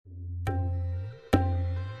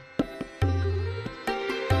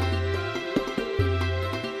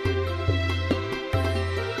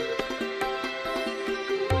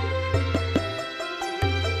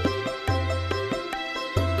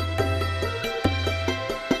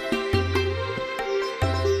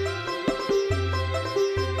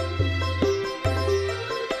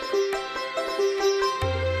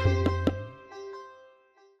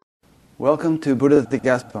Welcome to Buddha at the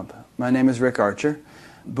Gas Pump. My name is Rick Archer.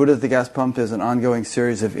 Buddha at the Gas Pump is an ongoing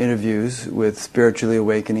series of interviews with spiritually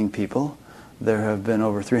awakening people. There have been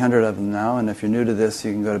over 300 of them now, and if you're new to this,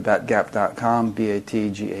 you can go to batgap.com,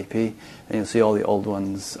 B-A-T-G-A-P, and you'll see all the old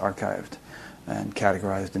ones archived and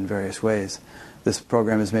categorized in various ways. This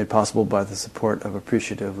program is made possible by the support of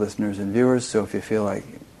appreciative listeners and viewers, so if you feel like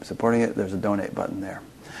supporting it, there's a donate button there.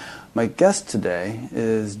 My guest today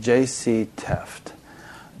is J.C. Teft.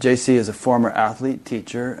 J.C. is a former athlete,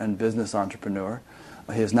 teacher, and business entrepreneur.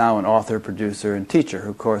 He is now an author, producer, and teacher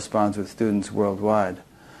who corresponds with students worldwide.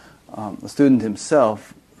 A student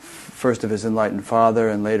himself, first of his enlightened father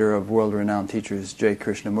and later of world-renowned teachers J.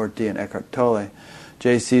 Krishnamurti and Eckhart Tolle,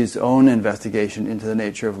 J.C.'s own investigation into the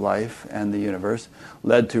nature of life and the universe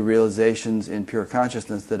led to realizations in pure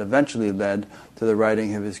consciousness that eventually led to the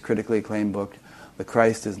writing of his critically acclaimed book, The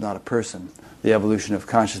Christ is Not a Person, The Evolution of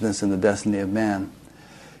Consciousness and the Destiny of Man.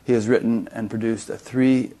 He has written and produced a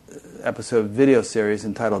 3-episode video series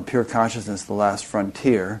entitled Pure Consciousness, The Last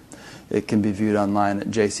Frontier. It can be viewed online at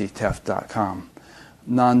jcteft.com.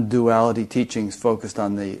 Non-duality teachings focused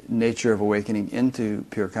on the nature of awakening into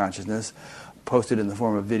pure consciousness, posted in the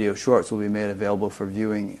form of video shorts, will be made available for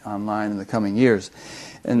viewing online in the coming years.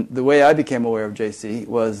 And the way I became aware of JC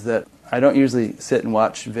was that I don't usually sit and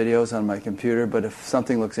watch videos on my computer, but if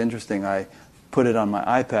something looks interesting, I put it on my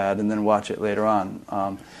iPad and then watch it later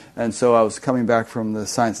on. And so I was coming back from the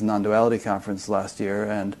Science and Non-Duality Conference last year,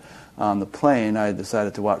 and on the plane I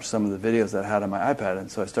decided to watch some of the videos that I had on my iPad, and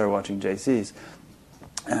so I started watching JC's.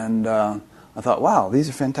 And I thought, wow, these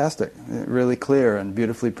are fantastic, really clear and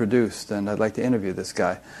beautifully produced, and I'd like to interview this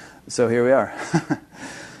guy. So here we are.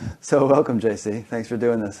 So welcome, JC. Thanks for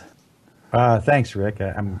doing this. Thanks, Rick.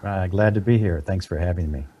 I'm glad to be here. Thanks for having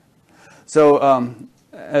me. So,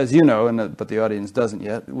 as you know, but the audience doesn't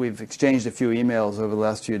yet, we've exchanged a few emails over the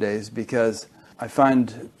last few days because I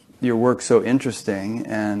find your work so interesting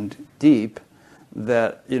and deep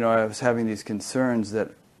that, I was having these concerns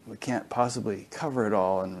that we can't possibly cover it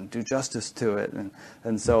all and do justice to it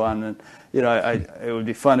and so on. And, it would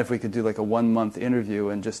be fun if we could do like a 1-month interview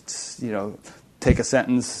and just, take a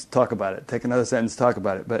sentence, talk about it, take another sentence, talk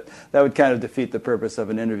about it. But that would kind of defeat the purpose of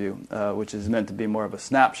an interview, which is meant to be more of a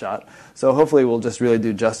snapshot. So hopefully we'll just really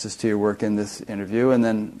do justice to your work in this interview, and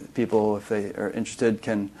then people, if they are interested,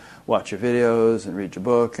 can watch your videos and read your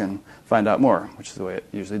book and find out more, which is the way it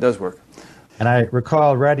usually does work. And I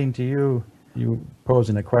recall writing to you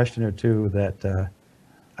posing a question or two that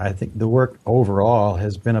I think the work overall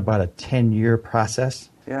has been about a 10-year process.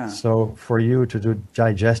 Yeah. So for you to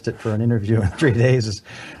digest it for an interview in 3 days is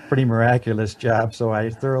a pretty miraculous job. So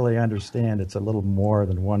I thoroughly understand it's a little more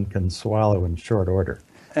than one can swallow in short order.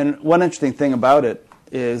 And one interesting thing about it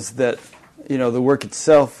is that, the work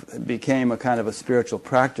itself became a kind of a spiritual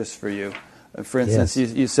practice for you. For instance,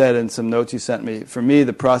 yes. you said in some notes you sent me, for me,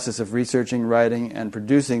 the process of researching, writing, and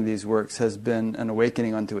producing these works has been an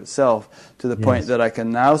awakening unto itself, to the point that I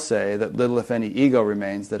can now say that little, if any, ego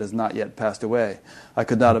remains that has not yet passed away. I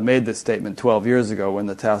could not have made this statement 12 years ago when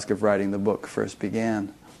the task of writing the book first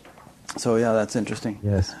began. So, yeah, that's interesting.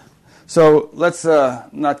 Yes. So let's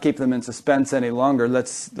not keep them in suspense any longer.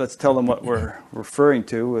 Let's tell them what we're referring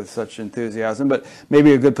to with such enthusiasm. But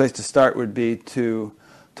maybe a good place to start would be to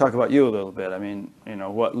talk about you a little bit. I mean,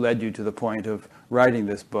 what led you to the point of writing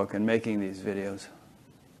this book and making these videos?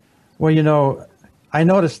 Well, I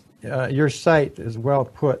noticed your site is well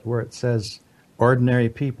put where it says ordinary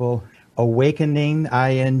people awakening,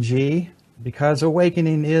 ing, because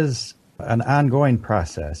awakening is an ongoing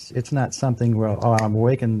process. It's not something, I'm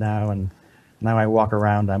awakened now and now I walk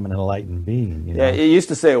around, I'm an enlightened being. Yeah, it used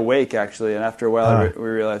to say awake, actually, and after a while we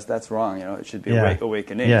realized that's wrong. It should be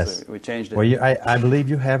awakening. Yes. So we changed it. Well, I believe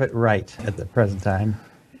you have it right at the present time.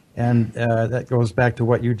 And that goes back to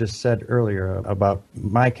what you just said earlier about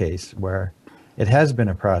my case, where it has been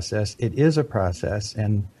a process. It is a process,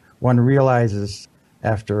 and one realizes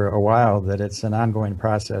after a while that it's an ongoing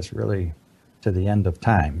process really to the end of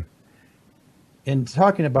time. In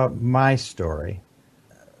talking about my story,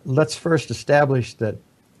 let's first establish that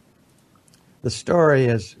the story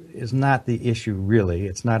is not the issue, really.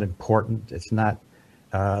 It's not important. It's not.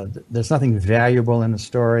 There's nothing valuable in the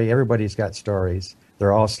story. Everybody's got stories.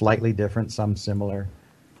 They're all slightly different, some similar.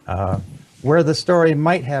 Where the story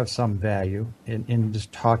might have some value in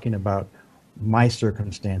just talking about my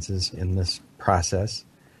circumstances in this process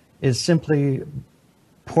is simply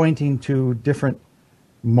pointing to different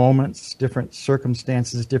moments, different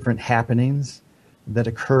circumstances, different happenings that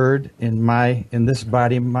occurred in this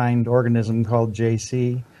body-mind organism called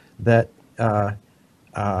JC that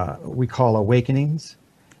we call awakenings.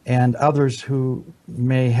 And others who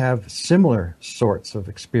may have similar sorts of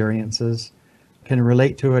experiences can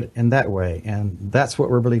relate to it in that way. And that's what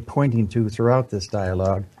we're really pointing to throughout this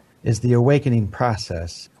dialogue, is the awakening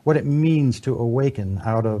process, what it means to awaken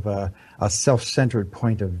out of a self-centered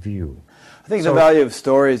point of view. I think the value of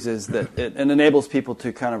stories is that it enables people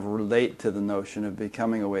to kind of relate to the notion of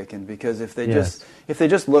becoming awakened, because if they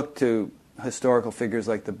just look to historical figures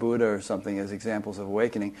like the Buddha or something as examples of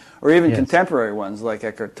awakening, or even contemporary ones like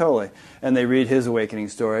Eckhart Tolle, and they read his awakening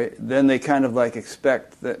story, then they kind of like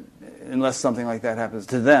expect that unless something like that happens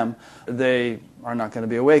to them, they are not going to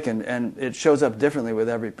be awakened, and it shows up differently with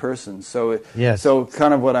every person. So, so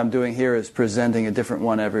kind of what I'm doing here is presenting a different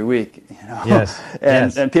one every week. You know?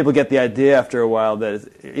 And people get the idea after a while that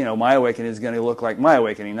my awakening is going to look like my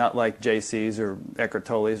awakening, not like JC's or Eckhart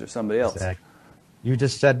Tolle's or somebody else. Exactly. You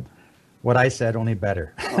just said what I said, only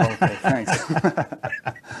better. Oh, okay, thanks.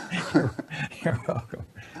 You're welcome.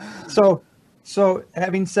 So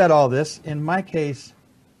having said all this, in my case,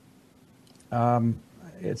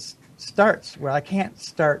 it starts where I can't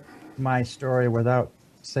start my story without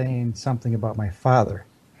saying something about my father.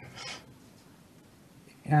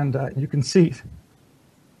 And you can see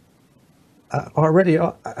already,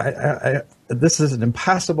 this is an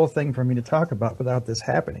impossible thing for me to talk about without this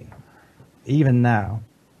happening, even now.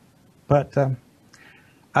 But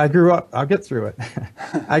I grew up, I'll get through it.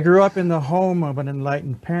 I grew up in the home of an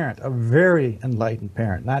enlightened parent, a very enlightened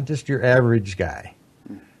parent, not just your average guy.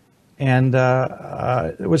 And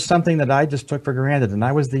it was something that I just took for granted. And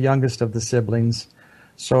I was the youngest of the siblings.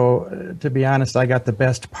 So to be honest, I got the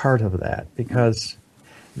best part of that because,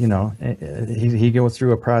 he goes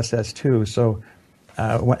through a process too. So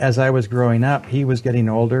as I was growing up, he was getting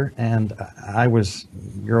older and I was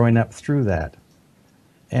growing up through that.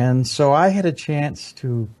 And so I had a chance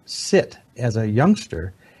to sit as a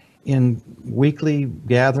youngster in weekly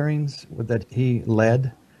gatherings that he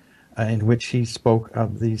led, in which he spoke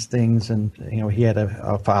of these things. And, he had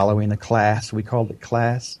a following, a class. We called it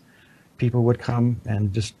class. People would come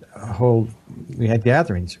and just we had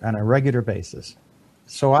gatherings on a regular basis.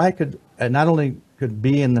 So I could not only could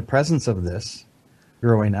be in the presence of this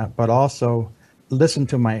growing up, but also listen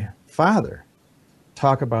to my father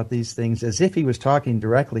talk about these things as if he was talking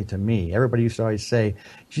directly to me. Everybody used to always say,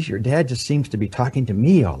 "Geez, your dad just seems to be talking to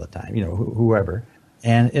me all the time," whoever.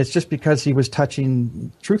 And it's just because he was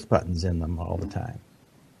touching truth buttons in them all the time.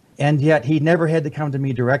 And yet he never had to come to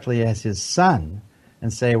me directly as his son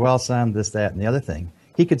and say, "Well, son, this, that, and the other thing."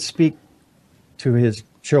 He could speak to his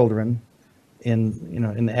children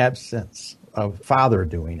in the absence of father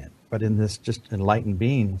doing it, but in this just enlightened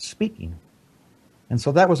being speaking. And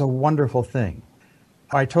so that was a wonderful thing.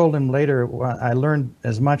 I told him later, I learned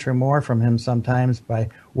as much or more from him sometimes by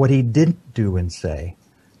what he didn't do and say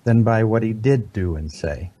than by what he did do and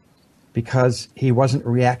say, because he wasn't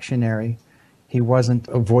reactionary. He wasn't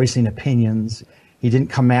voicing opinions. He didn't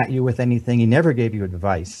come at you with anything. He never gave you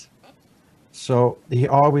advice. So there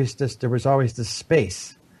was always this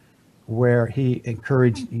space where he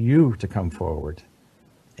encouraged you to come forward.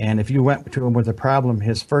 And if you went to him with a problem,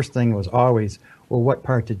 his first thing was always, "Well, what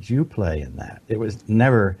part did you play in that?" It was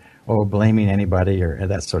never, blaming anybody or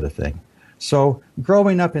that sort of thing. So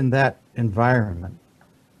growing up in that environment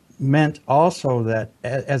meant also that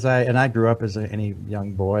I grew up as any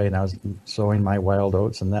young boy, and I was sowing my wild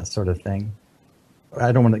oats and that sort of thing.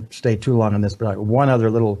 I don't want to stay too long on this, but one other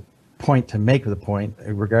little point to make the point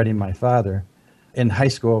regarding my father. In high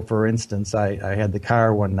school, for instance, I had the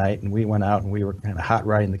car one night, and we went out, and we were kind of hot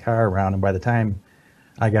riding the car around, and by the time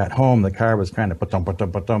I got home, the car was kind of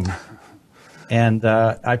pa-tum. And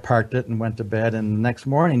I parked it and went to bed, and the next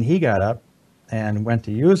morning he got up and went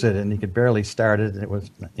to use it, and he could barely start it. It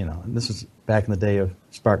was, and this was back in the day of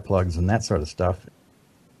spark plugs and that sort of stuff.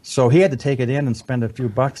 So he had to take it in and spend a few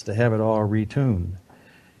bucks to have it all retuned.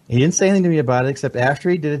 He didn't say anything to me about it, except after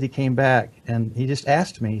he did it, he came back, and he just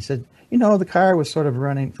asked me, he said, "The car was sort of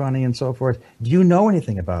running funny and so forth. Do you know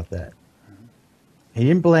anything about that?" He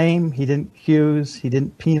didn't blame, he didn't accuse, he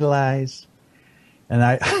didn't penalize. And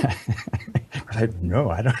I no,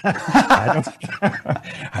 I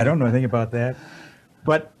don't know anything about that.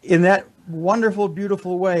 But in that wonderful,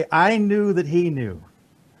 beautiful way, I knew that he knew.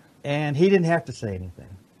 And he didn't have to say anything.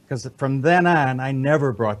 Because from then on, I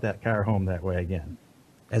never brought that car home that way again,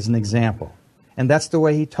 as an example. And that's the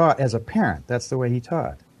way he taught as a parent. That's the way he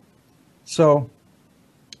taught. So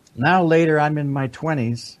now later, I'm in my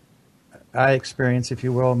 20s. I experience, if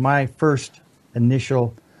you will, my first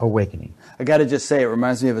initial awakening. I got to just say, it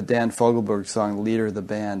reminds me of a Dan Fogelberg song, "Leader of the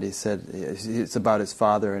Band." He said it's about his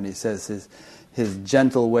father, and he says his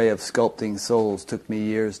gentle way of sculpting souls took me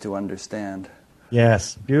years to understand.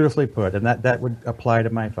 Yes, beautifully put. And that would apply to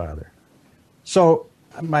my father. So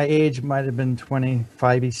my age might have been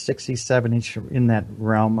 25, 60, 70, in that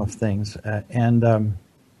realm of things.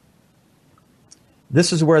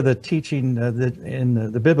 This is where the teaching,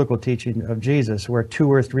 in the biblical teaching of Jesus, where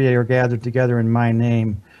two or three are gathered together in my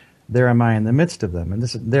name, there am I in the midst of them. And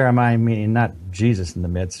there am I meaning not Jesus in the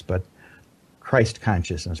midst, but Christ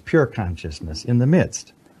consciousness, pure consciousness in the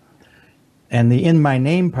midst. And the in my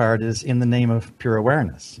name part is in the name of pure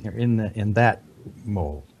awareness, in that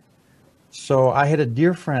mold. So I had a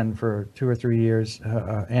dear friend for 2 or 3 years,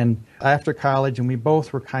 and after college, and we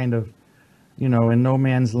both were kind of, in no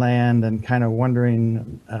man's land and kind of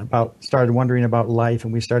started wondering about life,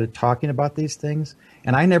 and we started talking about these things.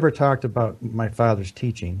 And I never talked about my father's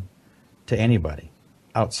teaching to anybody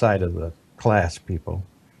outside of the class people.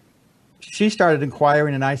 She started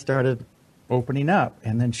inquiring, and I started opening up,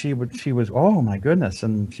 and then she was, oh my goodness,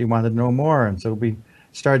 and she wanted to know more, and so we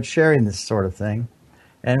started sharing this sort of thing.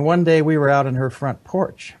 And one day we were out on her front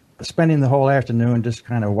porch, spending the whole afternoon just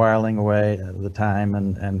kind of whiling away the time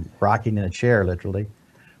and rocking in a chair, literally,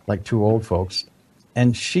 like two old folks.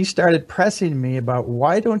 And she started pressing me about,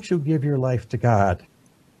 why don't you give your life to God?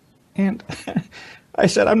 And I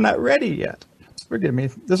said, I'm not ready yet. Forgive me.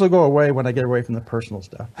 This will go away when I get away from the personal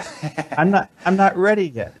stuff. I'm not ready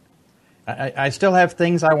yet. I still have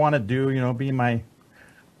things I want to do, be my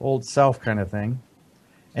old self kind of thing.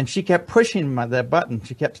 And she kept pushing that button.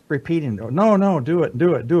 She kept repeating, no, do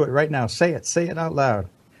it right now. Say it out loud.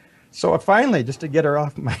 So finally, just to get her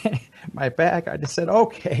off my back, I just said,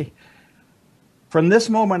 okay, from this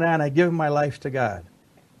moment on, I give my life to God.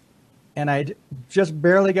 And I just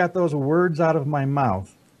barely got those words out of my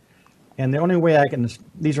mouth. And the only way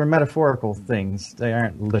these are metaphorical things. They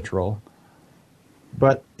aren't literal.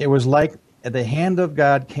 But it was like the hand of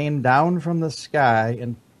God came down from the sky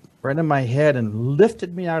and right in my head and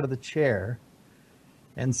lifted me out of the chair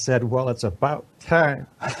and said, well, it's about time.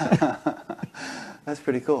 That's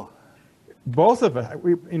pretty cool. Both of us,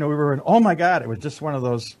 we were in, oh my God, it was just one of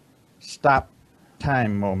those stop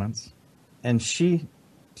time moments. And she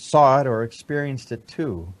saw it or experienced it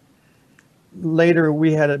too. Later,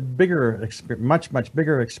 we had a bigger, much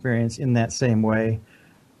bigger experience in that same way.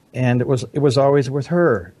 And it was always with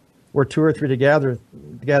her. We're two or three gathered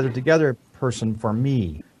together person for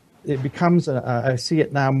me. It becomes, I see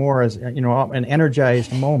it now more as, an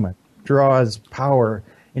energized moment, draws power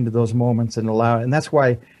into those moments and that's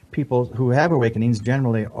why people who have awakenings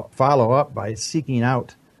generally follow up by seeking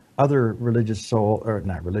out other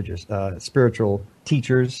spiritual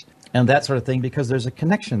teachers and that sort of thing, because there's a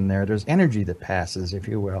connection there. There's energy that passes, if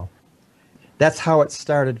you will. That's how it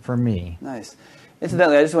started for me. Nice.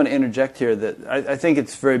 Incidentally, I just want to interject here that I think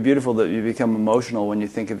it's very beautiful that you become emotional when you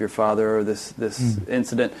think of your father or this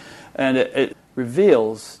incident. And it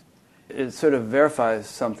reveals, it sort of verifies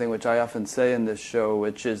something which I often say in this show,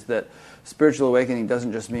 which is that spiritual awakening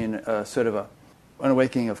doesn't just mean sort of an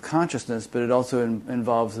awakening of consciousness, but it also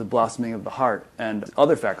involves the blossoming of the heart and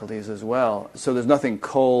other faculties as well. So there's nothing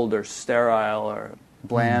cold or sterile or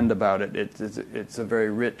bland about it. It's a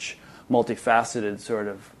very rich, multifaceted sort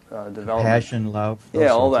of development. Passion, love. Yeah,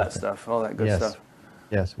 all that stuff, all that good stuff.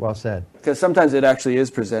 Yes, well said. Because sometimes it actually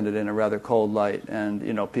is presented in a rather cold light, and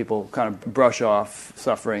people kind of brush off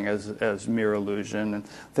suffering as mere illusion and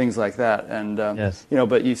things like that. And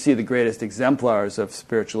but you see the greatest exemplars of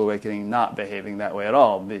spiritual awakening not behaving that way at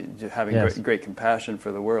all, having great compassion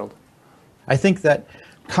for the world. I think that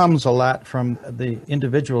comes a lot from the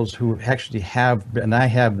individuals who actually have, and I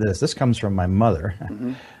have this. This comes from my mother.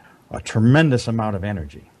 Mm-hmm. A tremendous amount of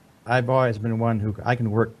energy. I've always been one who I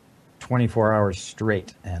can work 24 hours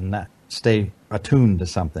straight and not stay attuned to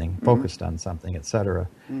something, focused on something, etc.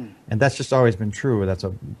 And that's just always been true. That's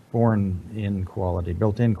a born-in quality,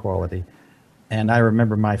 built-in quality. And I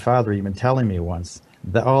remember my father even telling me once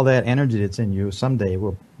that all that energy that's in you someday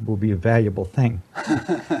will be a valuable thing.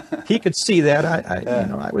 He could see that.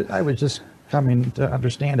 I was just coming to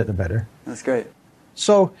understand it better. That's great.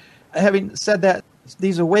 So, having said that,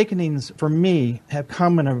 these awakenings for me have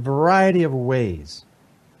come in a variety of ways.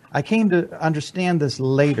 I came to understand this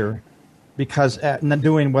later because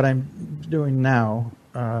doing what I'm doing now,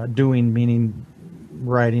 doing meaning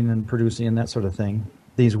writing and producing and that sort of thing,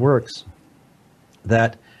 these works,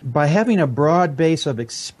 that by having a broad base of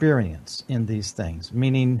experience in these things,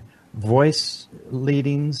 meaning voice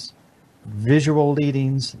leadings, visual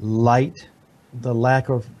leadings, light, the lack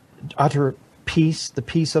of utter peace, the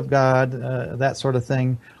peace of God, that sort of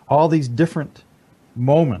thing, all these different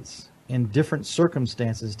moments in different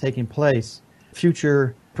circumstances taking place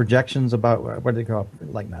future projections about what do they call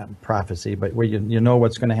it? Like not prophecy, but where you know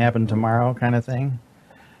what's going to happen tomorrow kind of thing.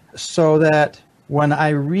 So that when I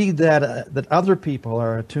read that other people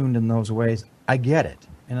are attuned in those ways, I get it.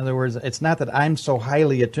 In other words, it's not that I'm so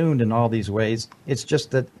highly attuned in all these ways. It's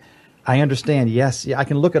just that I understand, yes, I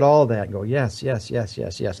can look at all of that and go, yes,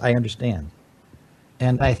 I understand.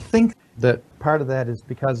 And I think that part of that is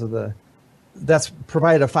because of that's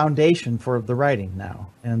provided a foundation for the writing now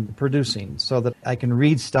and the producing so that I can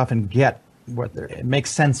read stuff and get it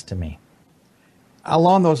makes sense to me.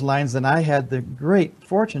 Along those lines, then I had the great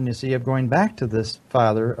fortune, you see, of going back to this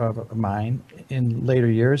father of mine in later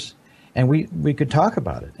years, and we could talk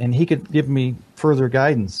about it, and he could give me further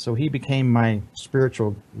guidance. So he became my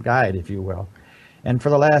spiritual guide, if you will. And for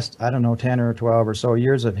the last, 10 or 12 or so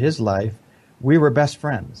years of his life, we were best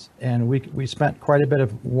friends, and we spent quite a bit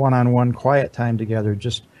of one-on-one quiet time together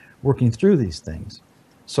just working through these things.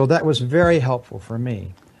 So that was very helpful for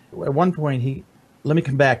me. At one point, let me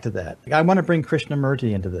come back to that. I want to bring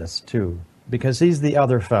Krishnamurti into this, too, because he's the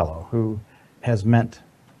other fellow who has meant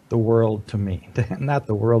the world to me. Not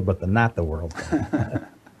the world, but the not the world.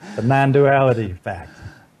 The non-duality fact.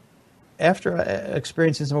 After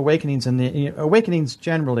experiencing some awakenings, and the awakenings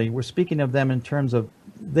generally, we're speaking of them in terms of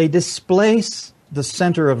they displace the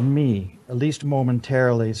center of me, at least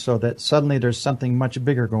momentarily, so that suddenly there's something much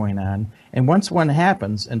bigger going on. And once one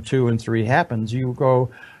happens, and 2 and 3 happens, you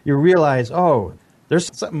realize, oh,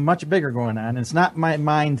 there's something much bigger going on. And it's not my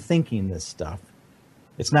mind thinking this stuff.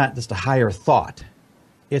 It's not just a higher thought.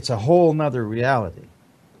 It's a whole nother reality.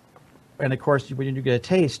 And of course, when you get a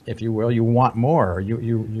taste, if you will, you want more.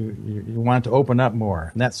 You want to open up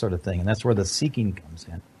more, and that sort of thing. And that's where the seeking comes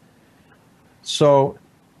in. So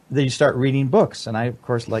then you start reading books. And I, of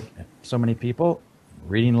course, like so many people,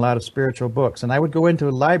 reading a lot of spiritual books. And I would go into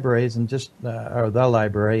libraries and or the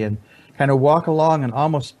library and kind of walk along and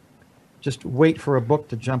almost just wait for a book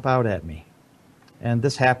to jump out at me. And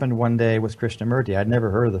this happened one day with Krishnamurti. I'd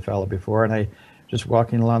never heard of the fellow before, and I just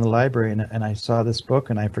walking along the library, and I saw this book,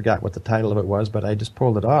 and I forgot what the title of it was, but I just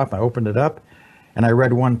pulled it off. I opened it up, and I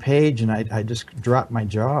read one page, and I just dropped my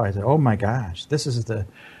jaw. I said, oh, my gosh, this is the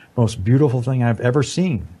most beautiful thing I've ever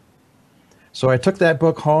seen. So I took that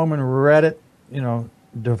book home and read it,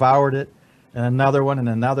 devoured it, and another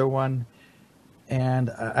one, and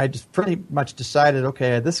I just pretty much decided,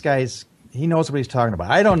 okay, this guy's, he knows what he's talking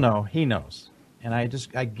about. I don't know, he knows. And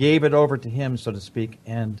I gave it over to him, so to speak,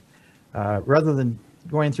 and rather than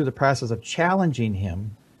going through the process of challenging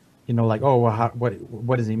him, like, oh, well,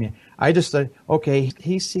 what does he mean? I just said, okay,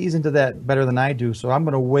 he sees into that better than I do, so I'm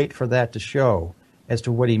going to wait for that to show as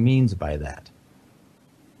to what he means by that.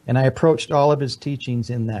 And I approached all of his teachings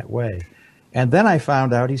in that way. And then I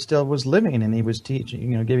found out he still was living, and he was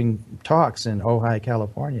teaching, giving talks in Ojai,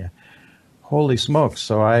 California. Holy smokes.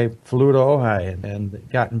 So I flew to Ojai and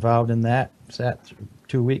got involved in that. Sat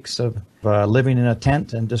 2 weeks of living in a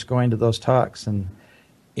tent and just going to those talks. And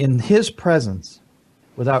in his presence,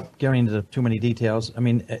 without going into too many details, I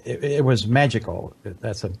mean, it was magical.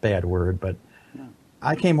 That's a bad word, but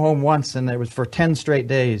I came home once, and it was for 10 straight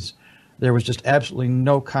days. There was just absolutely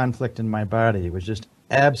no conflict in my body. It was just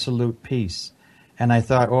absolute peace. And I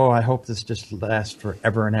thought, oh, I hope this just lasts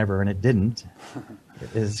forever and ever, and it didn't.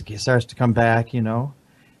 It starts to come back,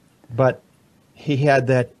 But he had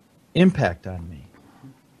that impact on me.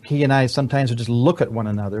 He and I sometimes would just look at one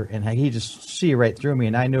another, and he just see right through me,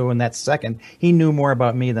 and I knew in that second he knew more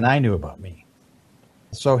about me than I knew about me.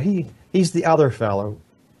 So he's the other fellow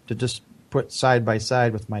to just put side by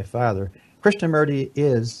side with my father. Krishnamurti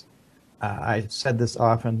is, I said this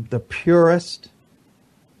often, the purest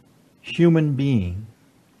human being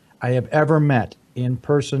I have ever met in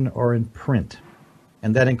person or in print.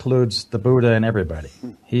 And that includes the Buddha and everybody.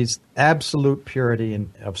 He's absolute purity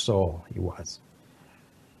of soul, he was.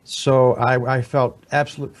 So I felt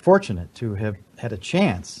absolutely fortunate to have had a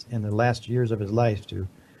chance in the last years of his life to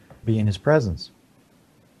be in his presence.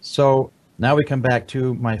 So now we come back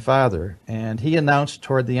to my father, and he announced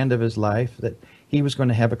toward the end of his life that he was going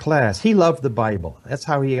to have a class. He loved the Bible. That's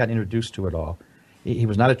how he got introduced to it all. He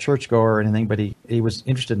was not a churchgoer or anything, but he was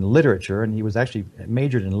interested in literature, and he was actually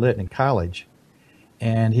majored in lit in college.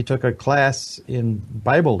 And he took a class in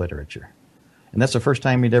Bible literature. And that's the first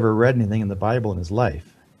time he'd ever read anything in the Bible in his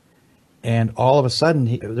life. And all of a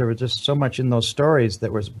sudden, there was just so much in those stories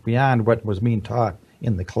that was beyond what was being taught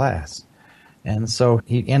in the class. And so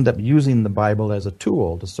he ended up using the Bible as a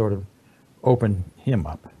tool to sort of open him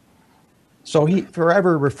up. So he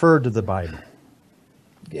forever referred to the Bible.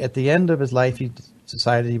 At the end of his life, he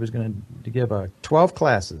decided he was going to give 12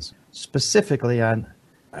 classes specifically on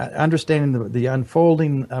understanding the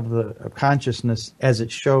unfolding of consciousness as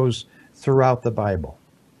it shows throughout the Bible.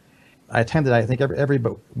 I attended, I think, every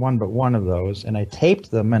but one of those, and I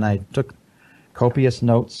taped them, and I took copious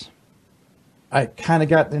notes. I kind of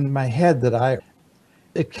got in my head that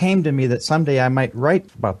it came to me that someday I might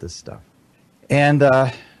write about this stuff. And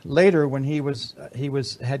later, when he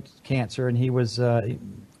had cancer, and he was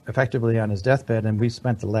effectively on his deathbed, and we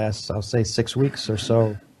spent the last, I'll say, 6 weeks or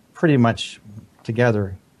so pretty much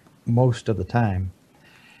together most of the time.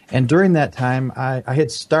 And during that time, I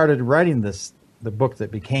had started writing the book that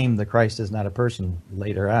became The Christ is Not a Person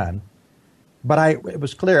later on. But it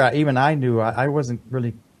was clear, even I knew I wasn't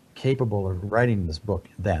really capable of writing this book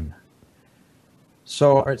then.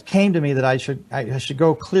 So it came to me that I should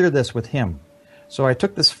go clear this with him. So I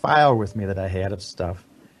took this file with me that I had of stuff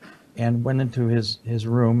and went into his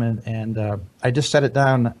room, and I just set it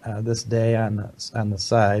down this day on the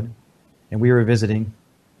side, and we were visiting.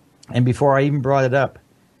 And before I even brought it up,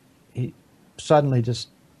 he suddenly just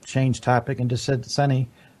changed topic and just said, "Sonny,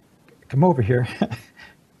 come over here."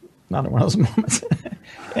 Not one of those moments.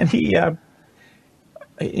 And he, and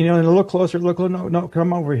a little closer, no,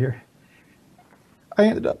 come over here. I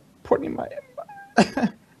ended up putting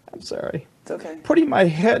I'm sorry. It's okay. Putting my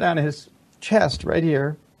head on his chest right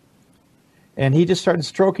here. And he just started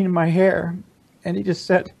stroking my hair. And he just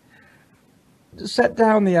set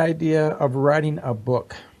down the idea of writing a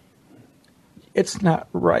book. It's not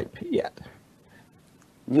ripe yet.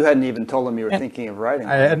 You hadn't even told him you were thinking of writing.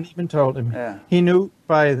 I hadn't even told him. Yeah. He knew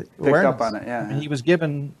by picked up on it. Yeah. And he was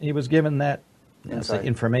given that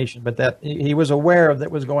information, but that he was aware of that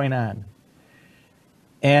was going on.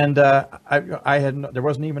 And there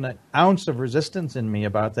wasn't even an ounce of resistance in me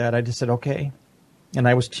about that. I just said okay, and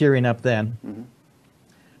I was tearing up then. Mm-hmm.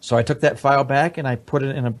 So I took that file back and I put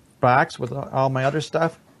it in a box with all my other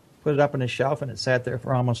stuff, put it up on a shelf, and it sat there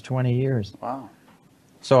for almost 20 years. Wow.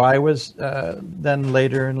 So I was then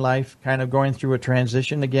later in life kind of going through a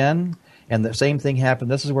transition again, and the same thing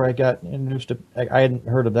happened. This is where I got introduced to, I hadn't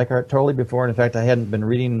heard of Eckhart Tolle before. In fact, I hadn't been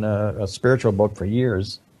reading a spiritual book for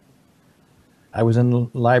years. I was in the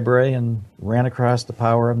library and ran across The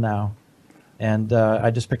Power of Now, and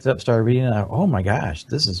I just picked it up, started reading, and oh my gosh,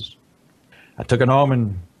 I took it home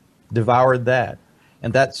and devoured that.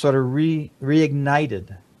 And that sort of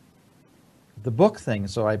reignited the book thing.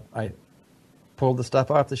 So I pulled the stuff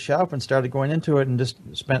off the shelf and started going into it, and just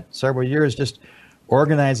spent several years just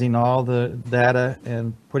organizing all the data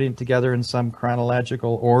and putting it together in some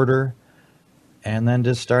chronological order, and then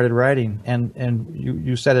just started writing. And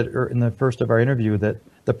you said it in the first of our interview that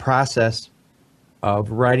the process of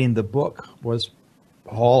writing the book was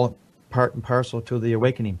all part and parcel to the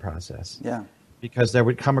awakening process. Yeah. Because there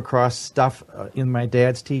would come across stuff in my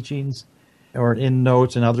dad's teachings or in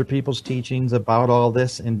notes and other people's teachings about all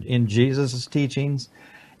this, in Jesus' teachings.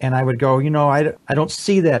 And I would go, I don't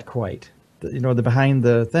see that quite, the behind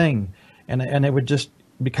the thing. And it would just,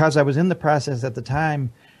 because I was in the process at the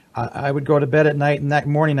time, I would go to bed at night, and that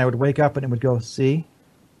morning I would wake up and it would go, see?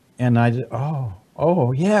 And I just,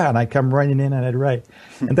 oh, yeah. And I'd come running in and I'd write.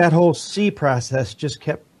 And that whole see process just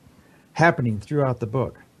kept happening throughout the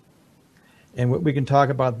book. And we can talk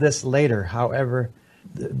about this later. However,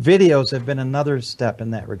 the videos have been another step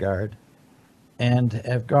in that regard and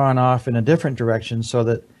have gone off in a different direction, so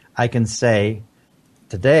that I can say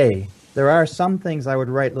today there are some things I would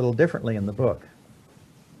write a little differently in the book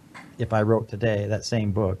if I wrote today that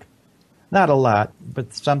same book. Not a lot,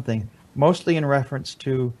 but something, mostly in reference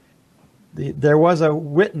to there was a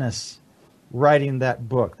witness writing that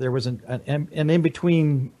book. There was an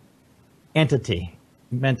in-between entity,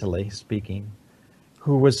 mentally speaking,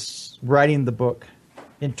 who was writing the book,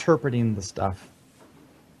 interpreting the stuff.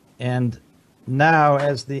 And now,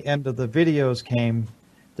 as the end of the videos came,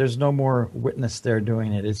 there's no more witness there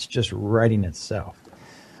doing it. It's just writing itself.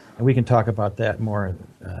 And we can talk about that more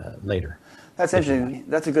later. That's interesting.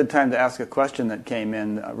 That's a good time to ask a question that came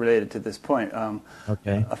in related to this point.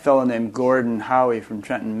 Okay. A fellow named Gordon Howie from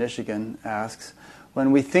Trenton, Michigan asks,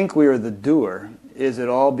 when we think we are the doer, is it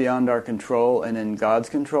all beyond our control and in God's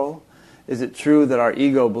control? Is it true that our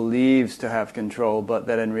ego believes to have control, but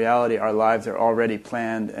that in reality our lives are already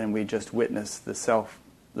planned and we just witness the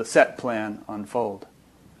set plan unfold?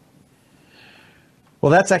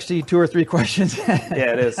 Well, that's actually 2 or 3 questions.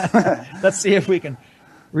 Yeah, it is. Let's see if we can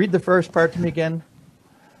read the first part to me again.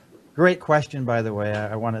 Great question, by the way.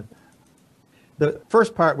 I wanted. The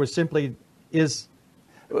first part was simply It's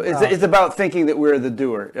about thinking that we're the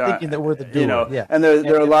doer. Thinking that we're the doer, yeah. And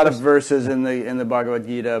there are a lot of verses in the Bhagavad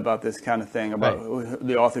Gita about this kind of thing, about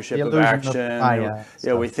the authorship the of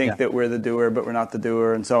action. We think that we're the doer, but we're not the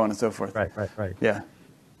doer, and so on and so forth. Right. Yeah.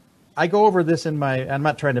 I go over this in my. I'm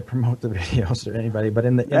not trying to promote the videos or anybody, but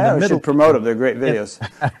in the we middle, should promote them. They're great videos.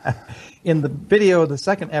 In the video, the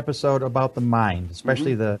second episode about the mind,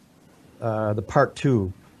 especially the part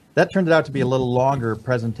 2, that turned out to be a little longer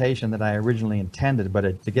presentation than I originally intended.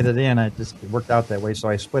 But to get it in, it worked out that way. So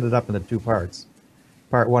I split it up into 2 parts,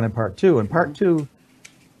 part 1 and part 2. And part 2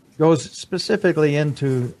 goes specifically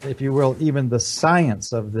into, if you will, even the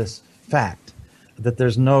science of this fact that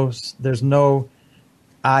there's no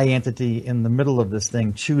I entity in the middle of this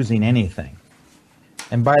thing choosing anything.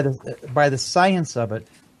 And by the science of it,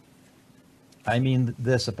 I mean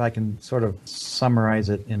this, if I can sort of summarize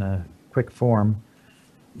it in a quick form.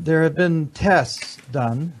 There have been tests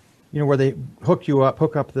done, where they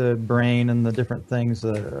hook up the brain and the different things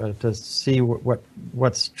to see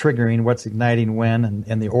what's triggering, what's igniting when,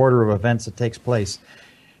 and the order of events that takes place,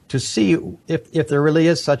 to see if there really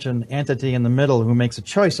is such an entity in the middle who makes a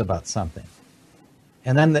choice about something.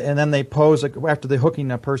 And then they pose, after they're hooking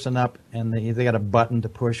a person up, and they got a button to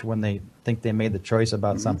push when they think they made the choice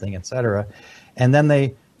about something, etc. And then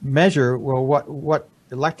they measure, well, what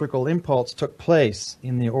electrical impulse took place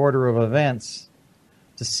in the order of events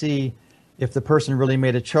to see if the person really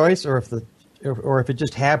made a choice, or if it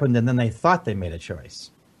just happened and then they thought they made a choice.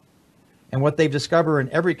 And what they've discovered in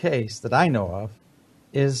every case that I know of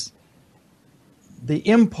is the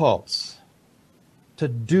impulse to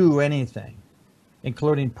do anything,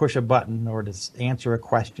 including push a button or to answer a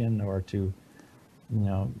question or to,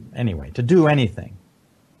 to do anything,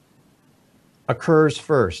 occurs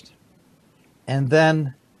first. And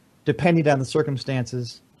then, depending on the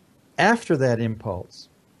circumstances, after that impulse,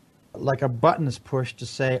 like a button is pushed to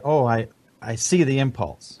say, oh, I see the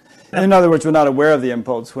impulse. In other words, we're not aware of the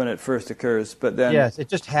impulse when it first occurs, but then yes, it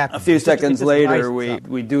just happens. A few seconds later,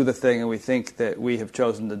 we do the thing and we think that we have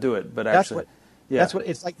chosen to do it, but actually... That's what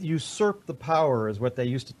it's like. Usurp the power is what they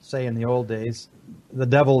used to say in the old days. The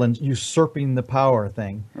devil and usurping the power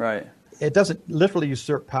thing. Right. It doesn't literally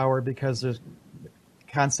usurp power, because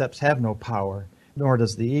concepts have no power, nor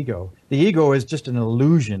does the ego. The ego is just an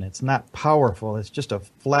illusion. It's not powerful. It's just a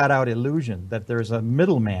flat-out illusion that there's a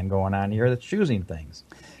middleman going on here that's choosing things.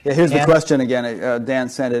 Yeah. Here's the question again. Dan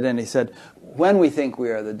sent it in. He said, when we think we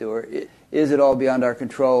are the doer, is it all beyond our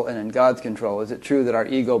control and in God's control? Is it true that our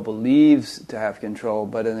ego believes to have control,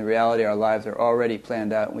 but in reality our lives are already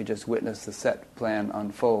planned out and we just witness the set plan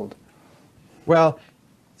unfold? Well,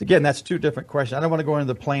 again, that's 2 different questions. I don't want to go into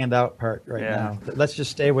the planned out part now. Let's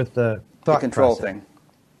just stay with the thought control process thing.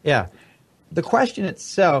 Yeah. The question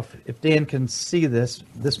itself, if Dan can see this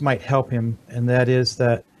might help him, and that is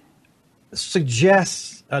that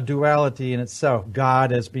suggests a duality in itself.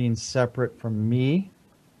 God as being separate from me.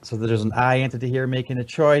 So that there's an I entity here making a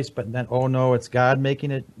choice, but then, oh no, it's God making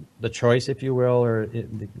it, the choice, if you will, or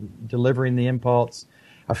delivering the impulse,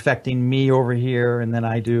 affecting me over here, and then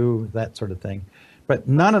I do, that sort of thing. But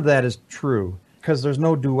none of that is true, because there's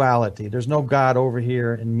no duality. There's no God over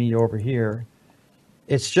here and me over here.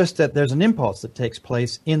 It's just that there's an impulse that takes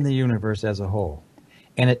place in the universe as a whole.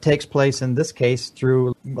 And it takes place, in this case,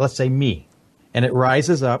 through, let's say, me. And it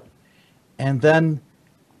rises up, and then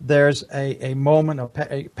there's a moment of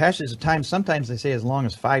passage of time, sometimes they say as long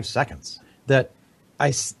as 5 seconds, that I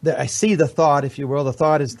see the thought, if you will. The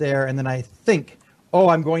thought is there, and then I think, oh,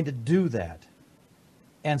 I'm going to do that.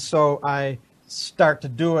 And so I start to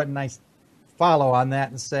do it, and I follow on that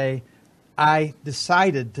and say, I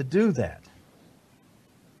decided to do that.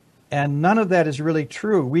 And none of that is really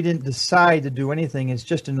true. We didn't decide to do anything. It's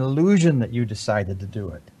just an illusion that you decided to do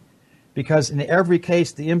it. Because in every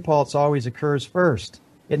case, the impulse always occurs first.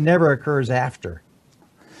 It never occurs after.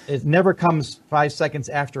 It never comes 5 seconds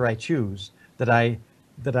after I choose that I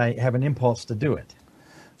have an impulse to do it.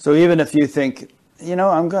 So even if you think,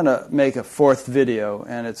 I'm going to make a 4th video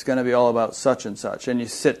and it's going to be all about such and such, and you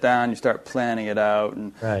sit down, you start planning it out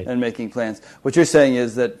and making plans. What you're saying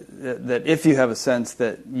is that if you have a sense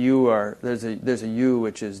that there's a you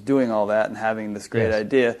which is doing all that and having this great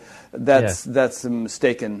idea, that's a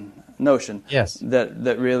mistaken notion. Yes.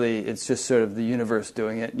 That really it's just sort of the universe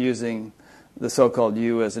doing it, using the so-called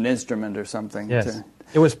you as an instrument or something. Yes.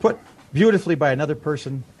 It was put beautifully by another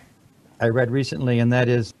person I read recently, and that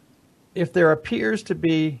is, if there appears to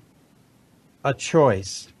be a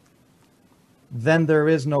choice, then there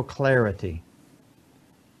is no clarity.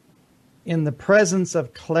 In the presence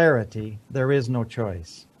of clarity, there is no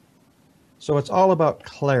choice. So it's all about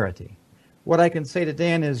clarity. What I can say to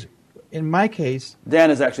Dan is, in my case...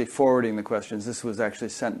 Dan is actually forwarding the questions. This was actually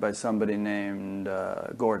sent by somebody named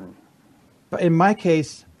Gordon. But in my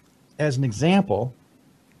case, as an example,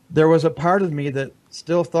 there was a part of me that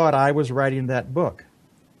still thought I was writing that book.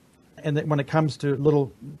 And that when it comes to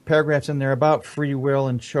little paragraphs in there about free will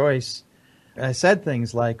and choice, I said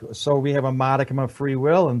things like, so we have a modicum of free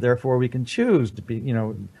will and therefore we can choose to be,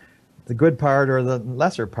 the good part or the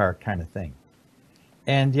lesser part kind of thing.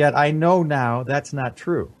 And yet I know now that's not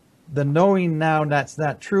true. The knowing now that's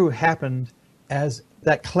not true happened as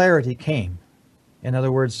that clarity came. In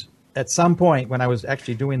other words, at some point when I was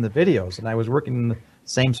actually doing the videos and I was working in the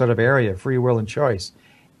same sort of area, free will and choice,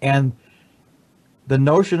 and the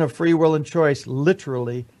notion of free will and choice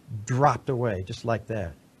literally dropped away just like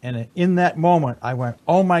that. And in that moment, I went,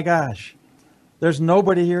 oh my gosh, there's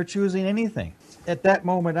nobody here choosing anything. At that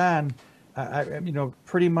moment on,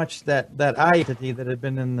 pretty much that I entity that had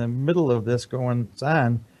been in the middle of this going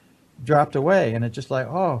on dropped away. And it's just like,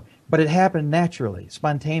 oh, but it happened naturally,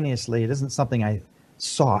 spontaneously. It isn't something I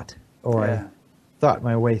sought or I thought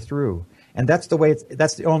my way through. And that's the way.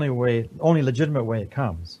 That's the only legitimate way it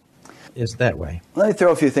comes. Is that way. Let me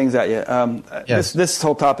throw a few things at you. Yes. This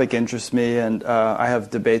whole topic interests me, and I have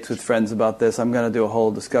debates with friends about this. I'm going to do a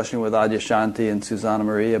whole discussion with Adyashanti and Susanna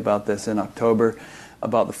Marie about this in October,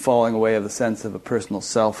 about the falling away of the sense of a personal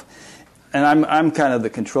self. And I'm kind of the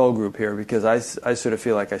control group here because I sort of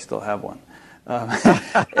feel like I still have one.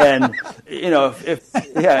 And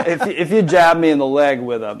if you jab me in the leg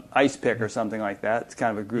with an ice pick or something like that, it's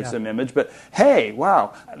kind of a gruesome image. But hey,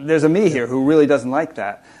 wow, there's a me here who really doesn't like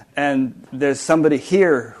that. And there's somebody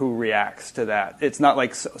here who reacts to that. It's not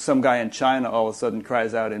like some guy in China all of a sudden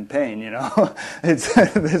cries out in pain,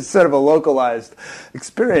 There's sort of a localized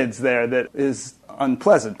experience there that is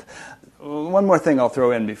unpleasant. One more thing I'll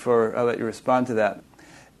throw in before I let you respond to that.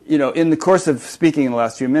 In the course of speaking in the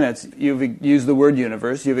last few minutes, you've used the word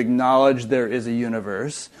universe. You've acknowledged there is a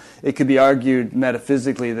universe. It could be argued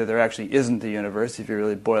metaphysically that there actually isn't a universe. If you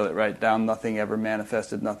really boil it right down, nothing ever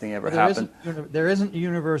manifested, nothing ever happened. There isn't a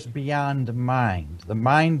universe beyond mind. The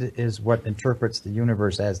mind is what interprets the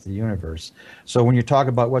universe as the universe. So when you talk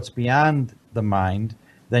about what's beyond the mind,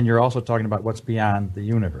 then you're also talking about what's beyond the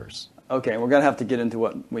universe. Okay, we're going to have to get into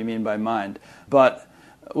what we mean by mind. But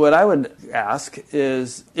what I would ask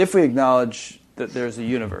is, if we acknowledge that there's a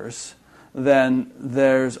universe, then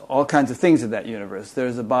there's all kinds of things in that universe.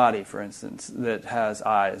 There's a body, for instance, that has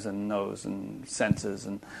eyes and nose and senses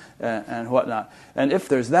and whatnot. And if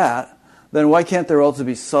there's that, then why can't there also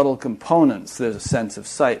be subtle components? There's a sense of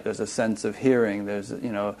sight, there's a sense of hearing, there's, they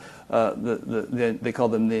call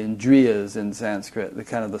them the indriyas in Sanskrit, the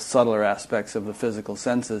kind of the subtler aspects of the physical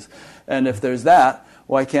senses. And if there's that,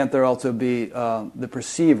 why can't there also be the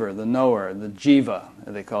perceiver, the knower, the jiva,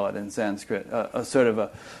 they call it in Sanskrit, a sort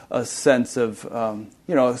of a sense of,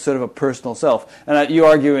 sort of a personal self. And you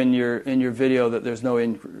argue in your video that there's no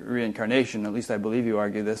reincarnation. At least I believe you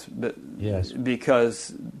argue this, but yes,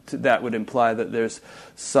 because that would imply that there's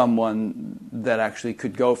someone that actually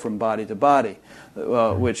could go from body to body,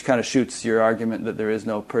 which kind of shoots your argument that there is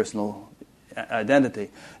no personal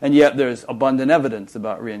identity. And yet there's abundant evidence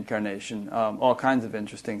about reincarnation, all kinds of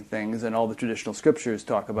interesting things, and all the traditional scriptures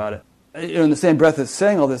talk about it. In the same breath as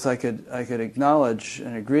saying all this, I could acknowledge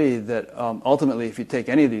and agree that ultimately, if you take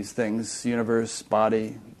any of these things, universe,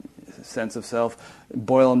 body, sense of self,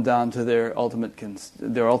 boil them down to their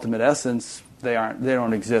ultimate essence, they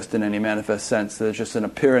don't exist in any manifest sense. There's just an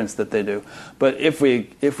appearance that they do. But if we're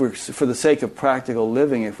for the sake of practical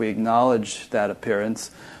living, if we acknowledge that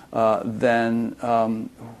appearance, then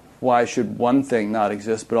why should one thing not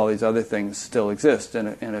exist, but all these other things still exist in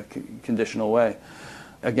a conditional way?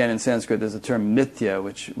 Again, in Sanskrit, there's a term mithya,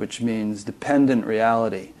 which means dependent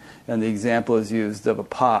reality. And the example is used of a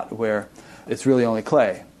pot where it's really only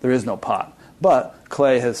clay. There is no pot. But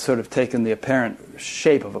clay has sort of taken the apparent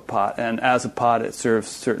shape of a pot, and as a pot, it serves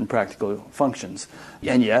certain practical functions.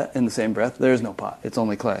 And yet, in the same breath, there is no pot. It's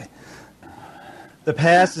only clay. The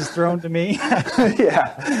past is thrown to me.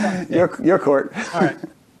 Yeah, your court. All right.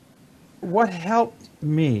 What helped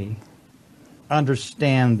me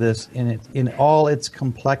understand this in all its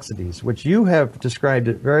complexities, which you have described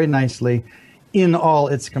it very nicely, in all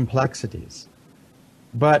its complexities.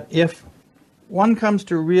 But if one comes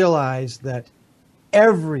to realize that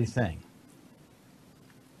everything,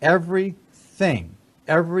 every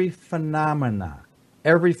phenomenon,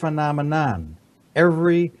 every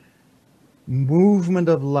movement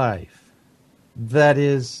of life that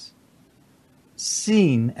is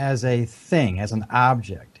seen as a thing, as an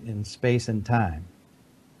object in space and time,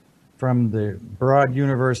 from the broad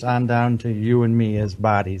universe on down to you and me as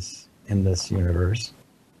bodies in this universe,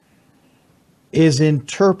 is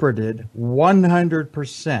interpreted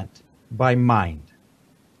 100% by mind.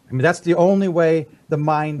 I mean, that's the only way the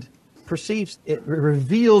mind perceives it,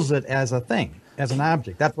 reveals it as a thing. as an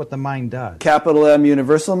object. That's what the mind does. Capital M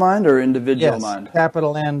universal mind or individual Yes, mind?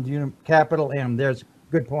 capital M. There's a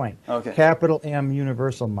good point. Okay. Capital M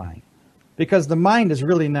universal mind. Because the mind is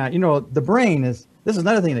really not, the brain is, this is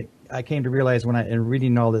another thing that I came to realize in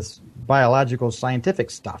reading all this biological scientific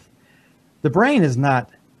stuff. The brain is not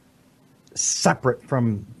separate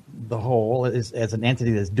from the whole as an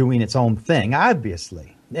entity that's doing its own thing,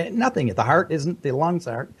 obviously. Nothing. The heart isn't, the lungs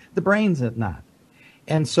aren't, the brain's not.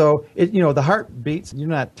 And so, the heart beats, you're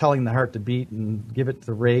not telling the heart to beat and give it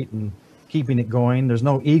the rate and keeping it going. There's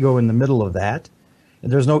no ego in the middle of that.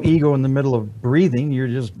 And there's no ego in the middle of breathing.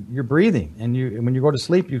 You're breathing. And when you go to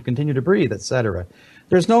sleep, you continue to breathe, etc.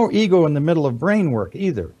 There's no ego in the middle of brain work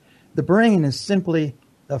either. The brain is simply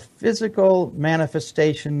a physical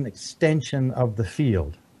manifestation, extension of the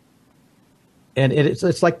field. And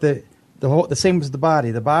it's like the same as the body.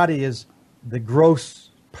 The body is the gross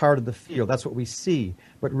part of the field. That's what we see.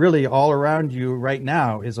 But really, all around you right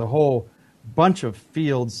now is a whole bunch of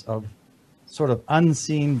fields of sort of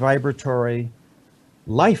unseen vibratory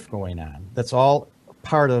life going on. That's all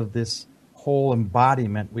part of this whole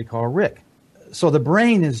embodiment we call Rick. So the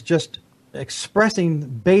brain is just expressing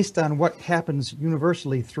based on what happens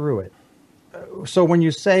universally through it. So when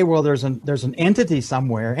you say, well, there's an entity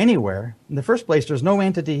somewhere, anywhere, in the first place, there's no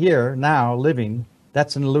entity here now living.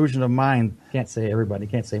 That's an illusion of mind. Can't say everybody,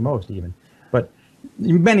 can't say most even. But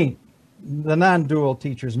many, the non-dual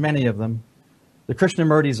teachers, many of them, the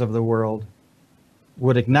Krishnamurtis of the world,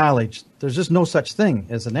 would acknowledge there's just no such thing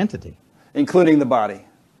as an entity. Including the body.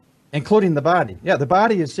 Including the body. Yeah, the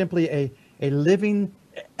body is simply a living,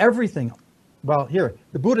 everything. Well, here,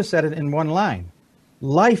 the Buddha said it in one line.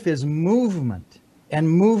 Life is movement, and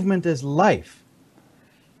movement is life.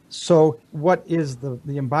 So what is the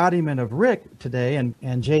embodiment of Rick today and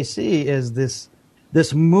JC is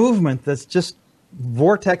this movement that's just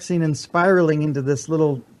vortexing and spiraling into this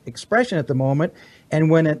little expression at the moment. And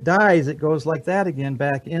when it dies, it goes like that again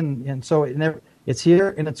back in. And so it's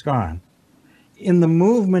here and it's gone. In the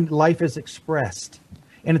movement, life is expressed.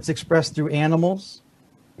 And it's expressed through animals.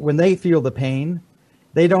 When they feel the pain,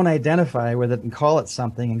 they don't identify with it and call it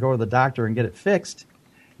something and go to the doctor and get it fixed.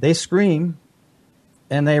 They scream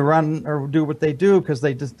and they run or do what they do because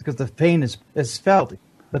the pain is felt.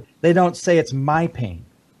 But they don't say it's my pain.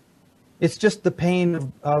 It's just the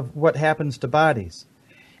pain of what happens to bodies.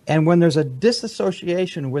 And when there's a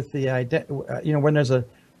disassociation with when there's a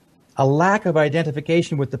lack of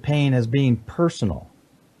identification with the pain as being personal,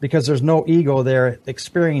 because there's no ego there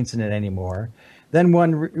experiencing it anymore, then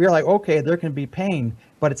you're like, okay, there can be pain,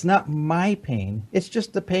 but it's not my pain. It's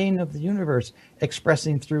just the pain of the universe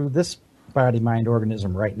expressing through this body, mind,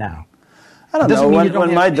 organism right now. I don't know.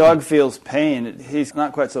 When my dog feels pain, he's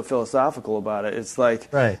not quite so philosophical about it. It's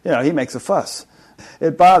like, he makes a fuss.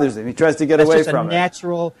 It bothers him. He tries to get away from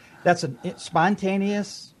it. That's a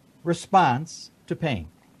spontaneous response to pain.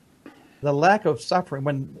 The lack of suffering,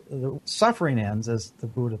 when the suffering ends, as the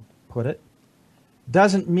Buddha put it,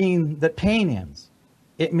 doesn't mean that pain ends.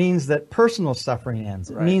 It means that personal suffering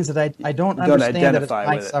ends. Right. It means that I don't understand that it's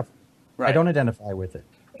my suffering. Right. I don't identify with it.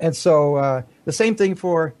 And so the same thing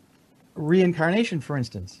for reincarnation, for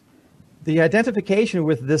instance. The identification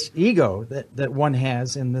with this ego that one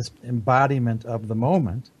has in this embodiment of the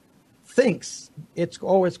moment thinks it's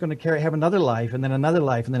going to have another life and then another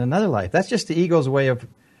life and then another life. That's just the ego's way of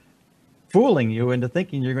fooling you into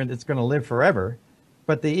thinking it's going to live forever.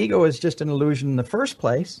 But the ego is just an illusion in the first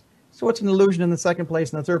place, so it's an illusion in the second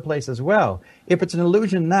place and the third place as well. If it's an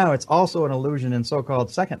illusion now, it's also an illusion in so-called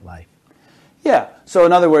second life. Yeah. So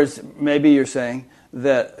in other words, maybe you're saying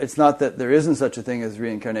that it's not that there isn't such a thing as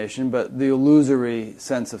reincarnation, but the illusory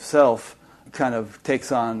sense of self kind of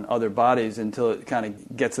takes on other bodies until it kind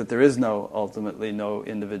of gets that there is ultimately no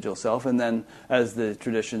individual self. And then, as the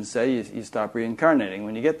traditions say, you stop reincarnating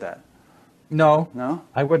when you get that. No?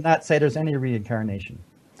 I would not say there's any reincarnation.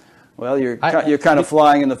 Well, you're kind of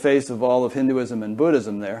flying in the face of all of Hinduism and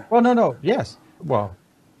Buddhism there. Well, no. Yes. Well,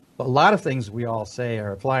 a lot of things we all say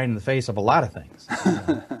are flying in the face of a lot of things.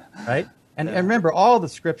 Right? And remember, all the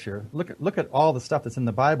scripture, look at all the stuff that's in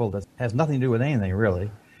the Bible that has nothing to do with anything,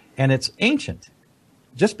 really. And it's ancient.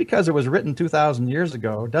 Just because it was written 2,000 years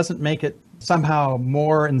ago doesn't make it somehow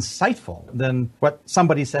more insightful than what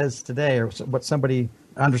somebody says today or what somebody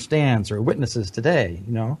understands or witnesses today,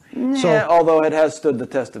 Yeah, although it has stood the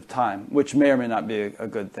test of time, which may or may not be a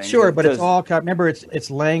good thing. Sure, but it's all, remember,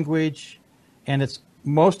 it's language, and it's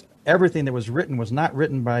most everything that was written was not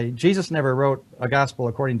written by, Jesus never wrote a gospel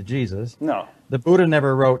according to Jesus. No. The Buddha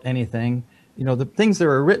never wrote anything. The things that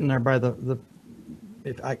were written are by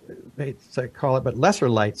I hate to call it, but lesser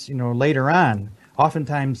lights, later on.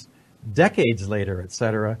 Oftentimes decades later,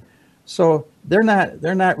 etc. So they're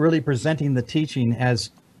not really presenting the teaching as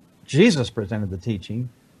Jesus presented the teaching.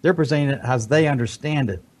 They're presenting it as they understand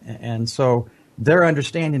it. And so their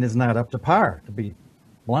understanding is not up to par, to be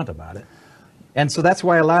blunt about it. And so that's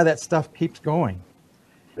why a lot of that stuff keeps going.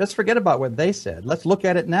 Let's forget about what they said. Let's look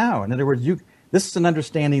at it now. In other words, this is an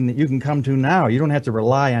understanding that you can come to now. You don't have to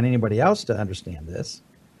rely on anybody else to understand this.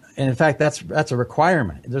 And in fact, that's a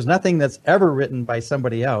requirement. There's nothing that's ever written by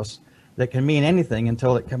somebody else that can mean anything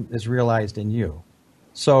until it is realized in you.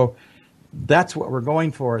 So that's what we're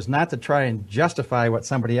going for, is not to try and justify what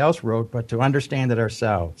somebody else wrote, but to understand it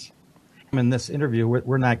ourselves. In this interview,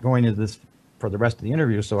 we're not going into this for the rest of the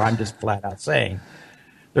interview, so I'm just flat out saying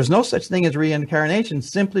there's no such thing as reincarnation,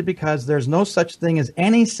 simply because there's no such thing as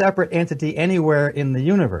any separate entity anywhere in the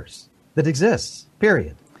universe that exists,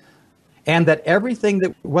 period. And that everything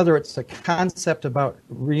that, whether it's a concept about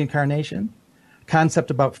reincarnation,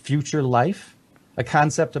 concept about future life, a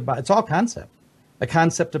concept about, it's all concept, a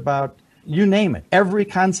concept about, you name it, every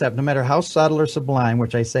concept, no matter how subtle or sublime,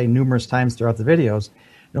 which I say numerous times throughout the videos,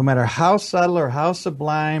 no matter how subtle or how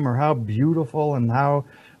sublime or how beautiful and how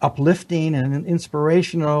uplifting and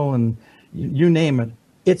inspirational and you name it,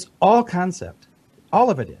 it's all concept. All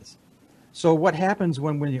of it is. So what happens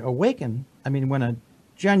when we awaken, when a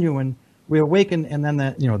genuine, we awaken and then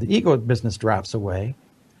the ego business drops away,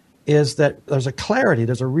 is that there's a clarity,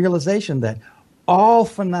 there's a realization that all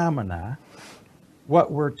phenomena,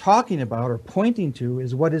 what we're talking about or pointing to,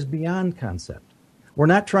 is what is beyond concept. We're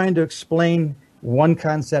not trying to explain one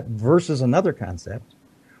concept versus another concept,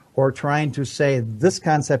 or trying to say this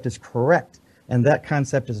concept is correct and that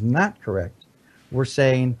concept is not correct. We're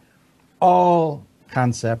saying all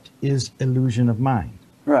concept is illusion of mind.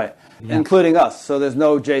 Right, yeah. Including us. So there's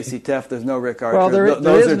no J.C. Teff, there's no Rick Archer. Well,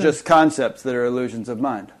 those are just concepts that are illusions of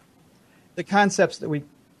mind. The concepts that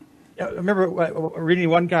I remember reading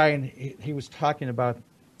one guy, and he was talking about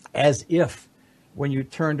as if when you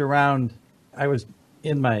turned around, I was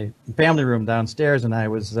in my family room downstairs, and I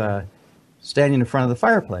was standing in front of the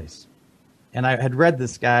fireplace. And I had read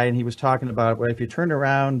this guy, and he was talking about, well, if you turn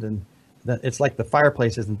around, and it's like the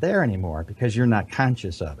fireplace isn't there anymore because you're not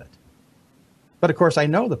conscious of it. But, of course, I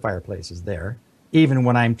know the fireplace is there, even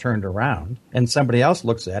when I'm turned around, and somebody else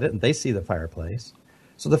looks at it, and they see the fireplace.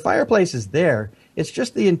 So the fireplace is there. It's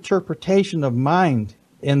just the interpretation of mind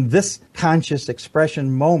in this conscious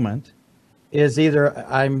expression moment is either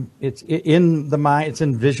it's in the mind, it's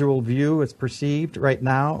in visual view, it's perceived right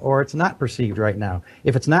now, or it's not perceived right now.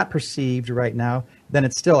 If it's not perceived right now, then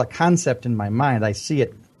it's still a concept in my mind. I see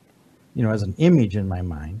it, as an image in my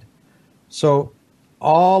mind. So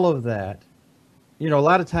all of that, a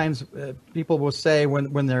lot of times people will say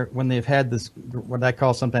when they've had this, what I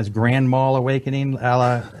call sometimes grand mal awakening, a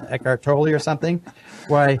la Eckhart Tolle or something,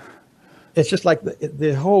 why it's just like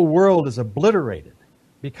the whole world is obliterated,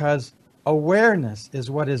 because awareness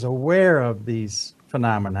is what is aware of these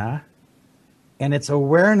phenomena, and it's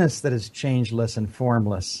awareness that is changeless and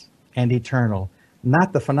formless and eternal,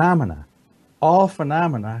 not the phenomena. All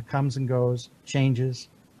phenomena comes and goes, changes.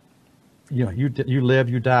 You live,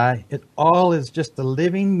 you die. It all is just the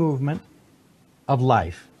living movement of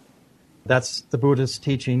life. That's the Buddha's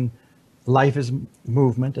teaching. Life is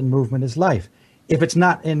movement, and movement is life. If it's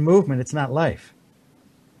not in movement, it's not life.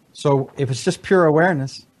 So if it's just pure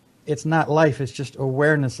awareness, it's not life, it's just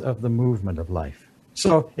awareness of the movement of life.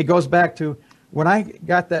 So it goes back to when I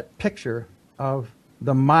got that picture of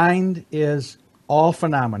the mind is all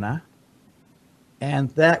phenomena,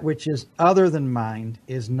 and that which is other than mind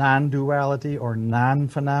is non-duality or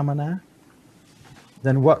non-phenomena,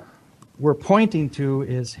 then what we're pointing to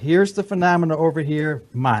is here's the phenomena over here,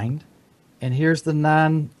 mind, and here's the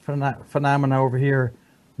non-phenomena over here,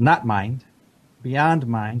 not mind, beyond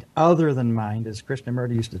mind, other than mind, as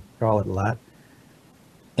Krishnamurti used to call it a lot.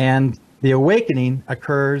 And the awakening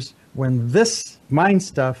occurs when this mind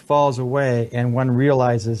stuff falls away and one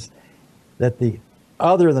realizes that the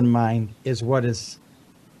other than mind is what is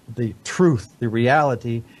the truth, the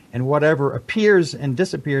reality, and whatever appears and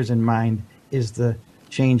disappears in mind is the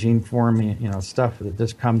changing, forming, stuff that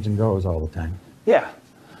just comes and goes all the time. Yeah,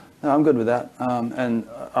 no, I'm good with that. And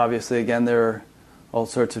obviously, again, there are all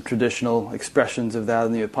sorts of traditional expressions of that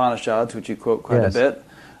in the Upanishads, which you quote quite a bit.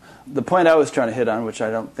 The point I was trying to hit on, which I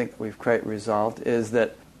don't think we've quite resolved, is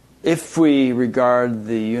that if we regard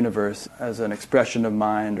the universe as an expression of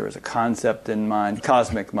mind or as a concept in mind,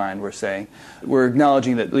 cosmic mind, we're saying, we're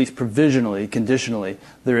acknowledging that at least provisionally, conditionally,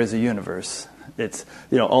 there is a universe. It's,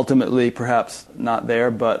 ultimately perhaps not there,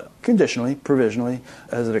 but conditionally, provisionally,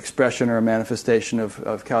 as an expression or a manifestation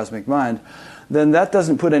of cosmic mind, then that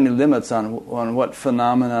doesn't put any limits on what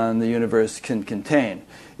phenomena in the universe can contain.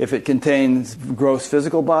 If it contains gross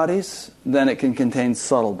physical bodies, then it can contain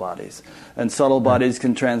subtle bodies. And subtle bodies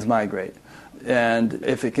can transmigrate. And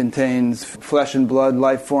if it contains flesh and blood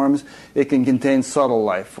life forms, it can contain subtle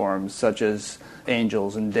life forms, such as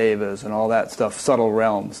angels and devas and all that stuff, subtle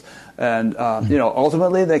realms. And,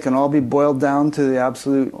 ultimately they can all be boiled down to the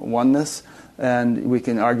absolute oneness. And we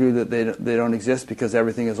can argue that they don't exist because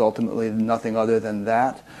everything is ultimately nothing other than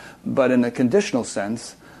that. But in a conditional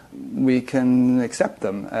sense, we can accept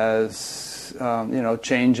them as,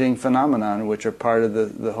 changing phenomenon, which are part of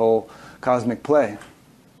the whole cosmic play.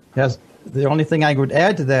 Yes, the only thing I would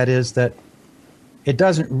add to that is that it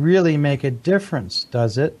doesn't really make a difference,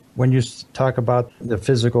 does it? When you talk about the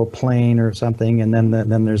physical plane or something, and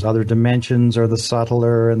then there's other dimensions or the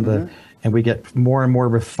subtler and and we get more and more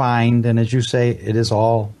refined, and as you say, it is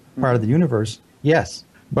all part of the universe. Yes.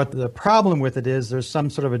 But the problem with it is there's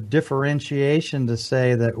some sort of a differentiation to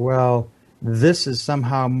say that, well, this is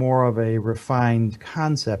somehow more of a refined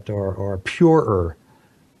concept or a purer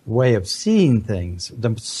way of seeing things.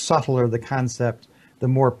 The subtler the concept, the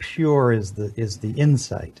more pure is the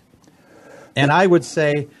insight. And I would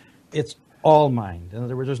say it's all mind. In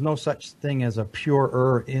other words, there's no such thing as a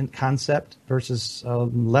purer concept versus a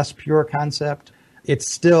less pure concept.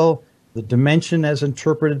 It's still the dimension as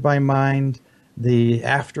interpreted by mind, the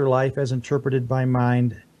afterlife as interpreted by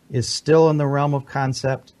mind is still in the realm of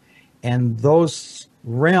concept, and those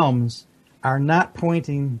realms are not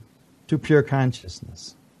pointing to pure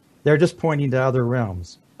consciousness. They're just pointing to other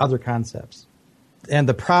realms, other concepts. And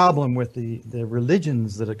the problem with the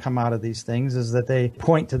religions that have come out of these things is that they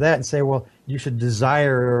point to that and say, well, you should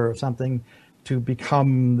desire something to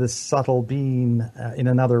become this subtle being in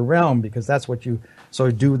another realm because that's what you,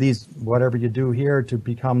 so do these, whatever you do here to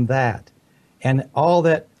become that. And all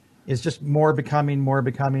that is just more becoming,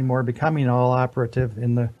 all operative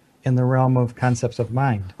in the realm of concepts of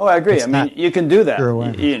mind. Oh, I agree. I mean, you can do that.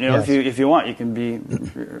 Yes. If you want, you can be,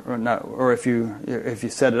 or not, or if you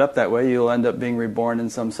set it up that way, you'll end up being reborn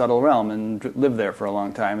in some subtle realm and live there for a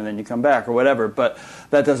long time, and then you come back or whatever. But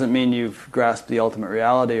that doesn't mean you've grasped the ultimate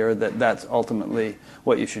reality, or that's ultimately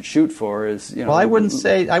what you should shoot for. Is Well, I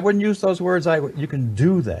wouldn't use those words. You can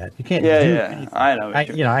do that. You can't. Yeah, do yeah. anything. I know.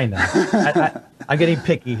 I know. I'm getting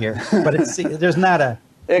picky here, but there's not a.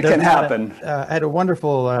 It can happen. I had a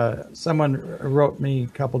wonderful, someone wrote me a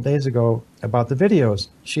couple days ago about the videos.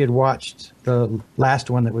 She had watched the last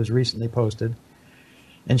one that was recently posted.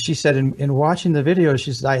 And she said in watching the video,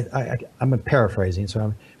 she said, I'm paraphrasing,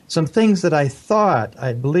 so some things that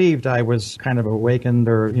I believed I was kind of awakened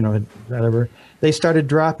or, whatever, they started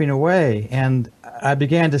dropping away. And I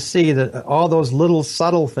began to see that all those little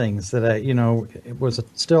subtle things that I, was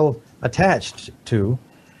still attached to,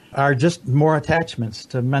 are just more attachments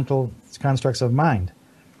to mental constructs of mind.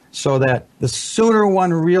 So that the sooner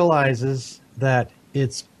one realizes that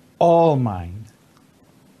it's all mind,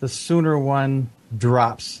 the sooner one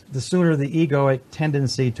drops, the sooner the egoic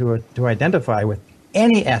tendency to identify with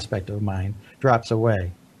any aspect of mind drops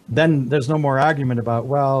away. Then there's no more argument about,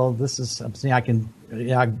 well, this is something I'm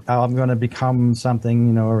going to become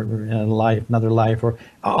something, or in another life, or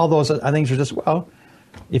all those things are just, well,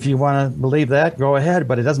 if you want to believe that, go ahead,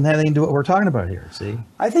 but it doesn't have anything to do with what we're talking about here, see?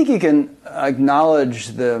 I think you can acknowledge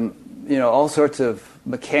the, all sorts of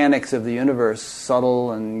mechanics of the universe,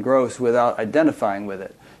 subtle and gross, without identifying with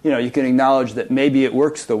it. You can acknowledge that maybe it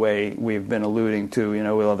works the way we've been alluding to,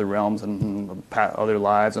 with other realms and other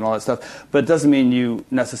lives and all that stuff, but it doesn't mean you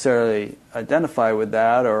necessarily identify with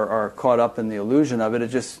that or are caught up in the illusion of it. It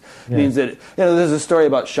just means that, there's a story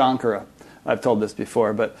about Shankara. I've told this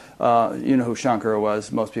before, but you know who Shankara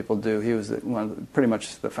was. Most people do. He was pretty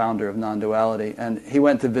much the founder of non-duality. And he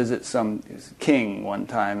went to visit some king one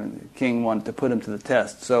time, and the king wanted to put him to the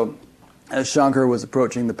test. So as Shankara was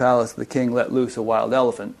approaching the palace, the king let loose a wild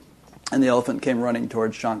elephant. And the elephant came running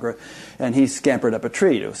towards Shankara, and he scampered up a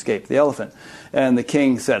tree to escape the elephant. And the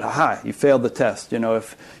king said, "Aha, you failed the test.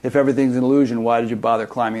 If everything's an illusion, why did you bother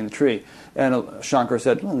climbing the tree?" And Shankara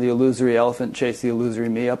said, "Well, the illusory elephant chased the illusory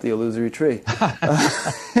me up the illusory tree."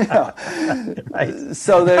 Right.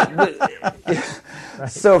 So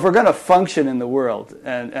if we're going to function in the world,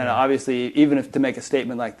 and obviously even if to make a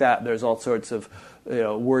statement like that, there's all sorts of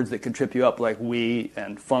words that can trip you up, like we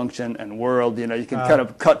and function and world. You can kind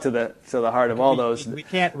of cut to the heart of all those. We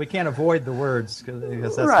can't avoid the words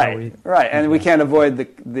because that's right, how we right, and we can't avoid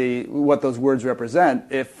the what those words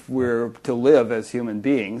represent if we're to live as human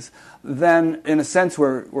beings. Then, in a sense,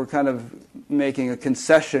 we're kind of making a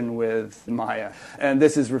concession with Maya, and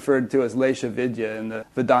this is referred to as Lesha Vidya in the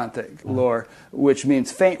Vedantic lore, which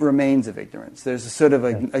means faint remains of ignorance. There's a sort of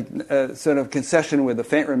a sort of concession with the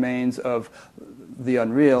faint remains of the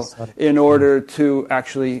unreal in order to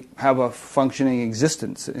actually have a functioning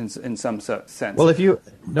existence in some sense. Well, if you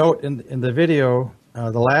note in the video,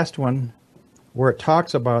 the last one, where it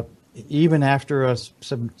talks about even after a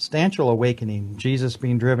substantial awakening, Jesus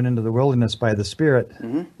being driven into the wilderness by the Spirit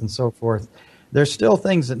and so forth, there's still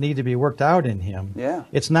things that need to be worked out in him. Yeah.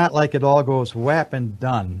 It's not like it all goes whap and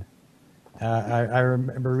done. I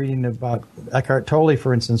remember reading about Eckhart Tolle,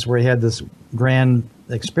 for instance, where he had this grand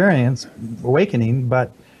experience, awakening,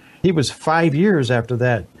 but he was 5 years after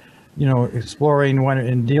that, exploring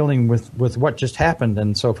and dealing with what just happened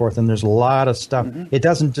and so forth. And there's a lot of stuff. It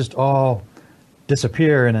doesn't just all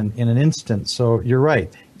disappear in an instant. So you're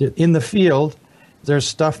right. In the field, there's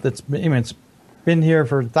stuff it's been here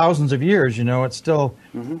for thousands of years. It still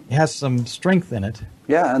has some strength in it.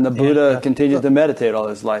 Yeah, and the Buddha continued to meditate all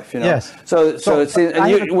his life. Yes. So it's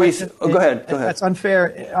go ahead. That's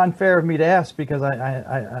unfair of me to ask, because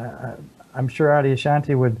I'm sure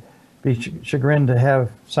Adyashanti would be chagrined to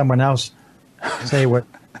have someone else say what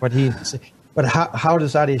he. But how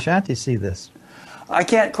does Adyashanti see this? I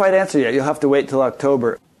can't quite answer yet. You'll have to wait till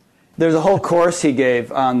October. There's a whole course he gave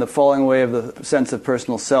on the falling away of the sense of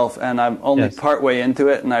personal self, and I'm only part way into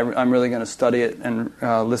it, and I'm really going to study it and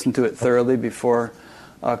listen to it thoroughly before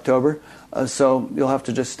October. So you'll have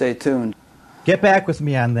to just stay tuned. Get back with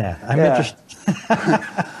me on that. I'm interested.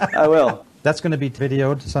 I will. That's going to be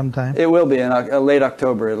videoed sometime? It will be. In late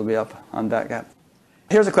October, it'll be up on Batgap.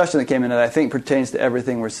 Here's a question that came in that I think pertains to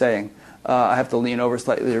everything we're saying. I have to lean over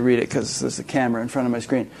slightly to read it because there's a camera in front of my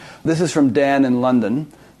screen. This is from Dan in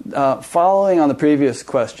London. Following on the previous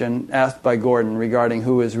question asked by Gordon regarding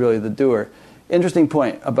who is really the doer, interesting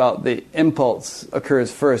point about the impulse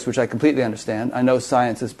occurs first, which I completely understand. I know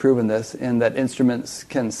science has proven this in that instruments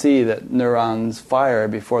can see that neurons fire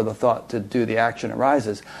before the thought to do the action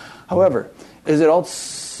arises. However, is it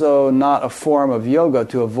also not a form of yoga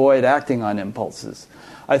to avoid acting on impulses?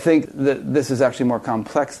 I think that this is actually more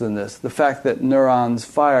complex than this. The fact that neurons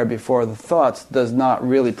fire before the thoughts does not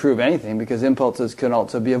really prove anything, because impulses can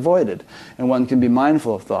also be avoided, and one can be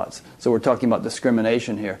mindful of thoughts. So we're talking about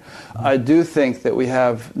discrimination here. I do think that we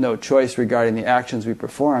have no choice regarding the actions we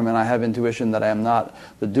perform, and I have intuition that I am not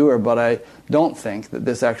the doer, but I don't think that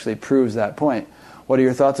this actually proves that point. What are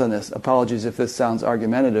your thoughts on this? Apologies if this sounds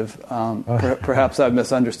argumentative. Perhaps I've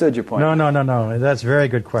misunderstood your point. No. That's a very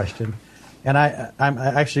good question. And I'm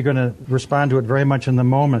actually going to respond to it very much in the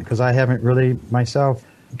moment, because I haven't really myself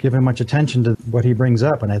given much attention to what he brings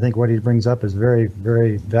up. And I think what he brings up is very,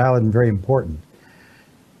 very valid and very important.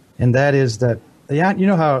 And that is that,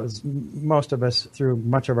 how most of us through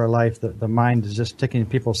much of our life, the mind is just ticking.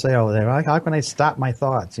 People say all the time, how can I stop my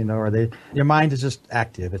thoughts? Your mind is just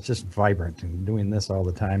active. It's just vibrant and doing this all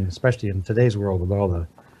the time, especially in today's world with all the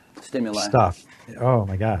stimuli stuff. Oh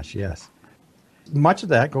my gosh, yes. Much of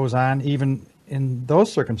that goes on even in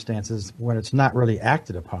those circumstances when it's not really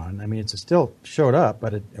acted upon. I mean, it's still showed up,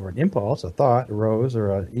 but or an impulse, a thought arose,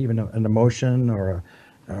 or even an emotion or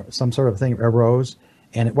some sort of thing arose,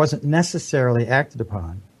 and it wasn't necessarily acted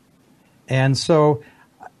upon. And so,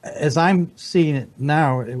 as I'm seeing it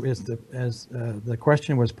now, as the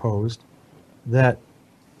question was posed, that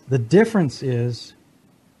the difference is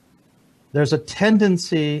there's a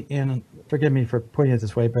tendency in, forgive me for putting it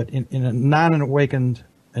this way, but in a non-awakened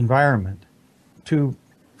environment to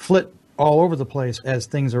flit all over the place as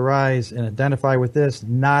things arise and identify with this,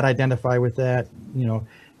 not identify with that,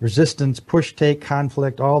 resistance, push, take,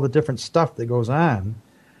 conflict, all the different stuff that goes on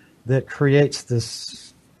that creates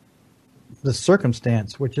this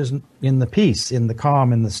circumstance, which is in the peace, in the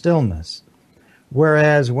calm, in the stillness.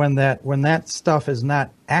 Whereas when that stuff is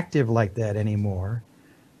not active like that anymore,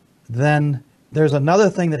 then there's another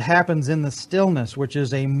thing that happens in the stillness, which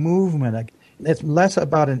is a movement. It's less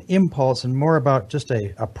about an impulse and more about just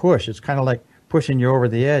a push. It's kind of like pushing you over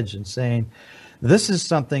the edge and saying, this is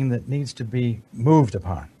something that needs to be moved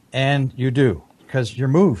upon. And you do, because you're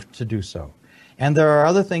moved to do so. And there are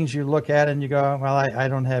other things you look at and you go, well, I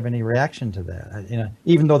don't have any reaction to that.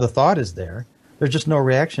 Even though the thought is there, there's just no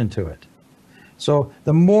reaction to it. So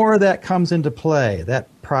the more that comes into play, that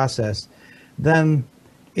process, then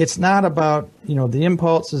it's not about, the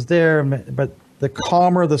impulse is there, but the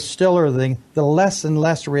calmer, the stiller the less and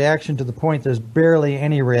less reaction, to the point there's barely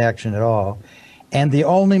any reaction at all. And the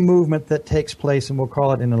only movement that takes place, and we'll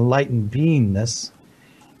call it an enlightened beingness,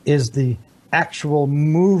 is the actual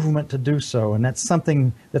movement to do so. And that's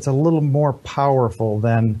something that's a little more powerful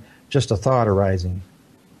than just a thought arising,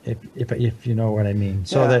 if you know what I mean.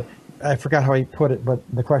 So that, I forgot how he put it, but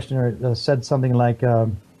the questioner said something like,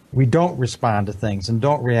 we don't respond to things and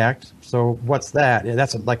don't react. So what's that?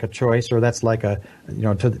 That's like a choice, or that's like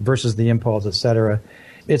versus the impulse, etc.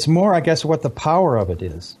 It's more, I guess, what the power of it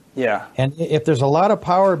is. Yeah. And if there's a lot of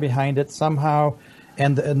power behind it somehow,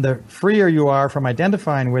 and the freer you are from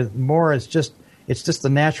identifying with more, it's just the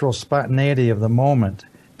natural spontaneity of the moment.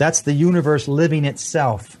 That's the universe living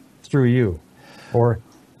itself through you, or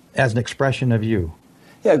as an expression of you.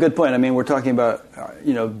 Yeah, good point. I mean, we're talking about,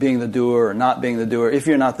 being the doer or not being the doer. If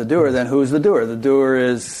you're not the doer, then who's the doer? The doer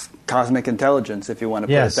is cosmic intelligence, if you want to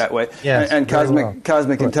put it that way. Yes, and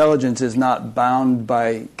cosmic intelligence is not bound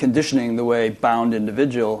by conditioning the way bound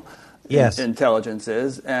individual intelligence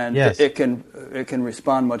is, and it can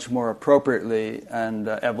respond much more appropriately and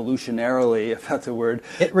evolutionarily, if that's a word.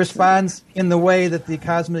 It responds in the way that the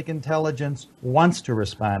cosmic intelligence wants to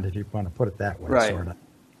respond, if you want to put it that way, right. Sort of.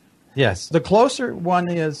 Yes. The closer one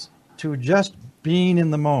is to just being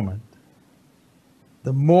in the moment,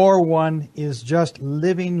 the more one is just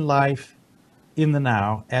living life in the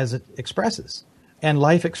now as it expresses. And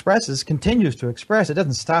life continues to express. It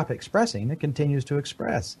doesn't stop expressing. It continues to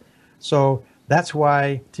express. So that's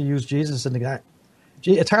why, to use Jesus,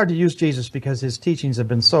 it's hard to use Jesus because his teachings have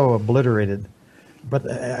been so obliterated. But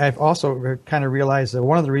I've also kind of realized that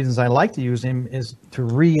one of the reasons I like to use him is to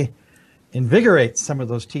reinvigorate some of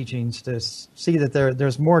those teachings, to see that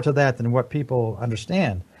there's more to that than what people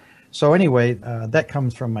understand. So anyway, that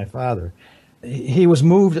comes from my father. He was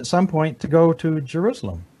moved at some point to go to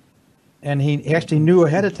Jerusalem. And he actually knew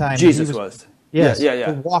ahead of time. Jesus was. Yes, yeah.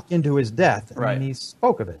 to walk into his death. Right. And he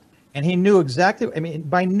spoke of it. And he knew exactly,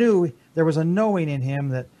 by knew, there was a knowing in him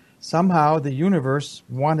that somehow the universe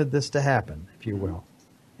wanted this to happen, if you will.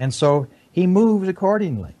 And so he moved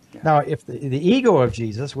accordingly. Yeah. Now, if the ego of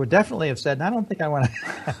Jesus would definitely have said, I don't think I want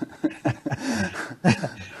to...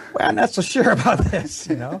 Well, I'm not so sure about this,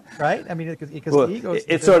 right? I mean, because the ego...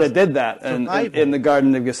 It sort of did that in the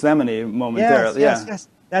Garden of Gethsemane momentarily. Yes.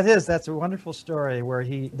 That's a wonderful story where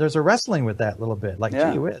there's a wrestling with that a little bit. Like,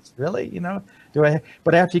 gee whiz, really?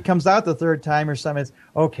 But after he comes out the third time or something, it's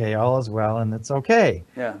okay, all is well, and it's okay.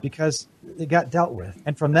 Yeah. Because it got dealt with.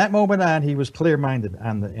 And from that moment on, he was clear-minded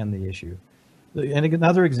on the issue. And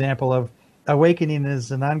another example of awakening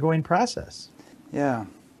is an ongoing process. Yeah.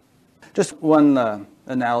 Just one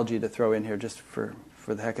analogy to throw in here, just for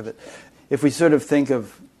the heck of it. If we sort of think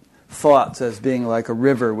of thoughts as being like a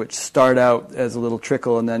river, which start out as a little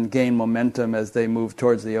trickle and then gain momentum as they move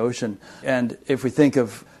towards the ocean. And if we think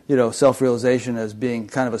of self-realization as being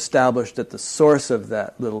kind of established at the source of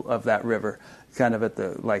that river, kind of at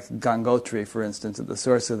the, like Gangotri, for instance, at the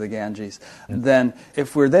source of the Ganges, then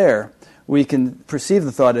if we're there, we can perceive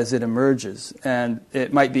the thought as it emerges, and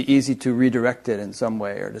it might be easy to redirect it in some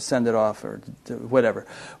way, or to send it off, or to whatever.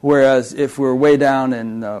 Whereas if we're way down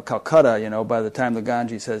in Calcutta, by the time the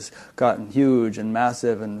Ganges has gotten huge and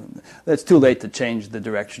massive, and it's too late to change the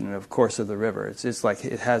direction of course of the river. It's like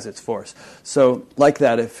it has its force. So like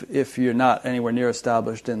that, if you're not anywhere near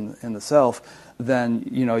established in the self, then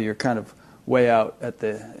you're kind of way out at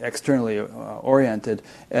the externally oriented,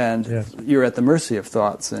 and you're at the mercy of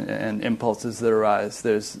thoughts and impulses that arise.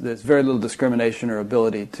 There's very little discrimination or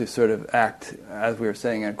ability to sort of act, as we were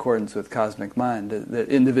saying, in accordance with cosmic mind. The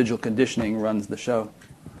individual conditioning runs the show.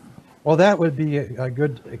 Well, that would be a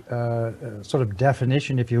good sort of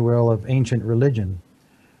definition, if you will, of ancient religion.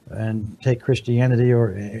 And take Christianity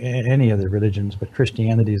or any of the religions, but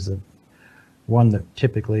Christianity is the one that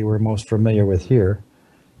typically we're most familiar with here.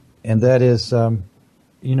 And that is,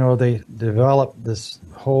 they developed this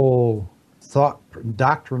whole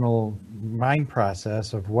doctrinal mind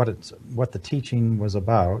process of what the teaching was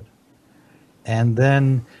about, and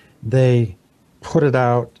then they put it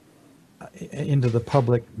out into the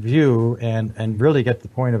public view and really get to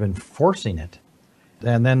the point of enforcing it,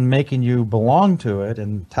 and then making you belong to it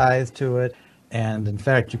and tithe to it. And in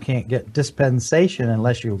fact, you can't get dispensation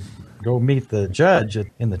unless you go meet the judge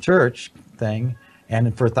in the church thing.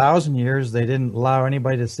 And for 1,000 years, they didn't allow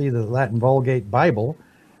anybody to see the Latin Vulgate Bible,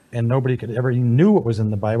 and nobody could ever even knew what was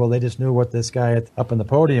in the Bible. They just knew what this guy up on the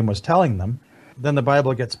podium was telling them. Then the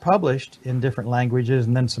Bible gets published in different languages,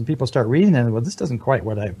 and then some people start reading it, and well, this doesn't quite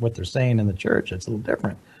what they're saying in the church. It's a little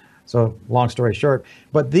different. So long story short,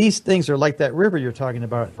 but these things are like that river you're talking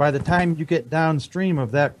about. By the time you get downstream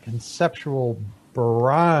of that conceptual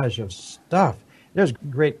barrage of stuff, there's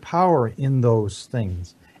great power in those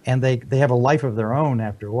things. And they have a life of their own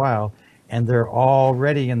after a while, and they're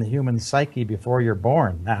already in the human psyche before you're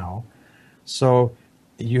born now. So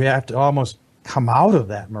you have to almost come out of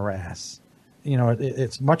that morass. You know,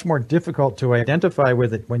 it's much more difficult to identify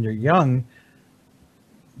with it when you're young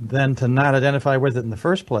than to not identify with it in the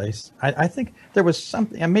first place. I think there was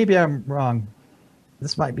something, and maybe I'm wrong.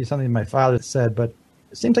 This might be something my father said, but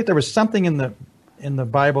it seems like there was something in the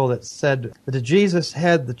Bible that said that Jesus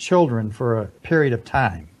had the children for a period of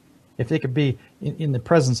time. If they could be in the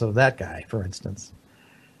presence of that guy, for instance,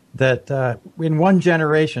 that in one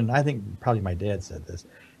generation, I think probably my dad said this,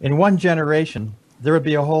 in one generation, there would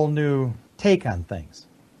be a whole new take on things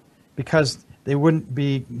because they wouldn't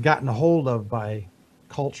be gotten a hold of by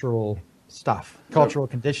cultural stuff, cultural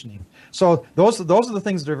conditioning. So those are the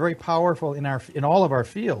things that are very powerful in all of our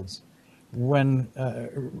fields. When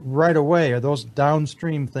right away are those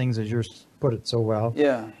downstream things, as you put it so well.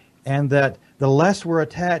 Yeah. And that the less we're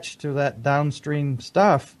attached to that downstream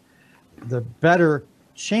stuff, the better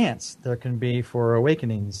chance there can be for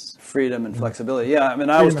awakenings. Freedom and flexibility. Yeah, I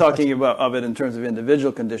mean, I was talking of it in terms of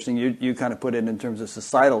individual conditioning. You kind of put it in terms of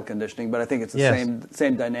societal conditioning, but I think it's the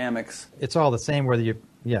same dynamics. It's all the same whether you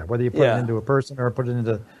put it into a person or put it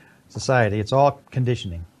into society. It's all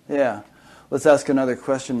conditioning. Yeah. Let's ask another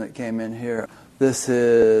question that came in here. This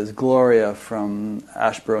is Gloria from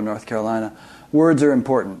Asheboro, North Carolina. Words are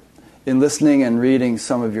important. In listening and reading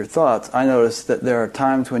some of your thoughts, I noticed that there are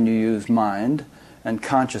times when you use mind and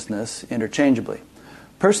consciousness interchangeably.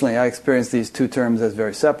 Personally, I experience these two terms as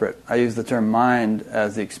very separate. I use the term mind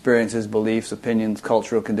as the experiences, beliefs, opinions,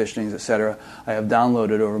 cultural conditionings, etc. I have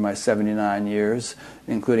downloaded over my 79 years,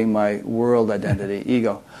 including my world identity,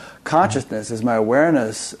 ego. Consciousness is my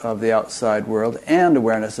awareness of the outside world and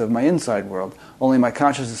awareness of my inside world. Only my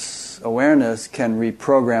conscious awareness can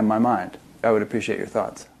reprogram my mind. I would appreciate your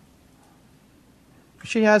thoughts.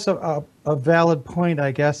 She has a valid point,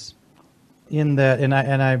 I guess, in that,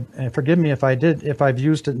 and forgive me if I've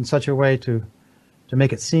used it in such a way to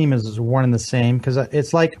make it seem as one and the same, because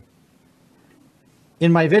it's like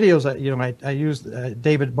in my videos, I used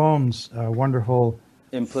David Bohm's wonderful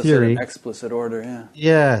implicit theory. And explicit order, yeah.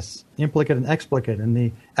 Yes, implicate and explicate, and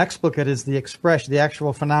the explicate is the expression, the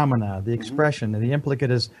actual phenomena, the expression, and the implicate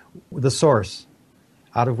is the source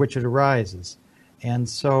out of which it arises, and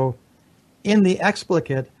so in the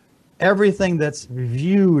explicate, everything that's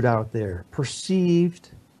viewed out there, perceived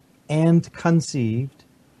and conceived,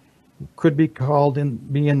 could be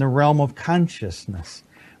be in the realm of consciousness.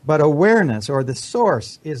 But awareness, or the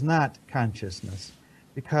source, is not consciousness,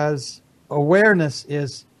 because awareness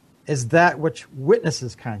is that which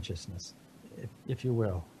witnesses consciousness, if you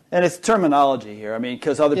will. And it's terminology here. I mean,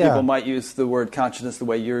 because other people might use the word consciousness the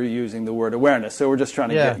way you're using the word awareness. So we're just trying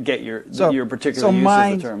to get your particular use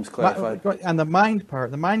of the terms clarified. On the mind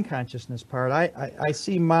part, the mind consciousness part, I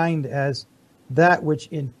see mind as that which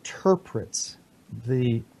interprets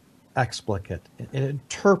the explicate. It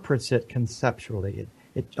interprets it conceptually.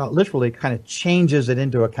 It literally kind of changes it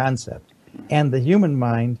into a concept. And the human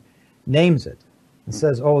mind names it and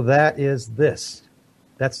says, oh, that is this.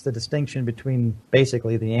 That's the distinction between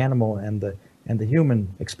basically the animal and the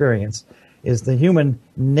human experience, is the human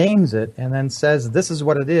names it and then says this is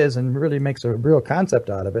what it is and really makes a real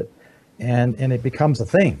concept out of it, and it becomes a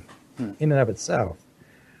thing in and of itself.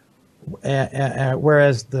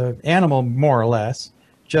 Whereas the animal, more or less,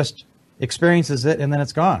 just experiences it and then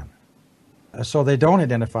it's gone. So they don't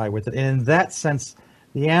identify with it. And in that sense,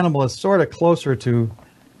 the animal is sort of closer to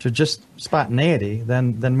just spontaneity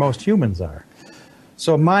than most humans are.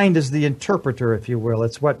 So mind is the interpreter, if you will.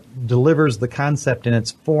 It's what delivers the concept in its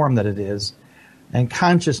form that it is. And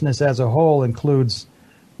consciousness as a whole includes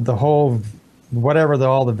the whole, whatever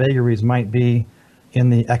all the vagaries might be in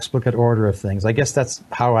the explicate order of things. I guess that's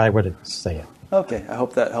how I would say it. Okay, I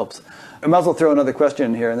hope that helps. I might as well throw another question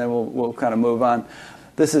in here, and then we'll kind of move on.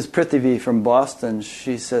 This is Prithivi from Boston.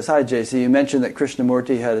 She says, hi, JC. You mentioned that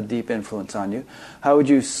Krishnamurti had a deep influence on you. How would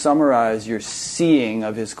you summarize your seeing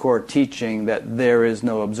of his core teaching that there is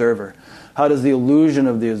no observer? How does the illusion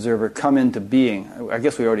of the observer come into being? I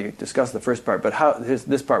guess we already discussed the first part, but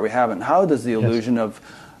this part we haven't. How does the illusion of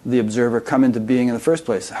the observer come into being in the first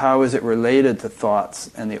place? How is it related to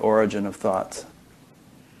thoughts and the origin of thoughts?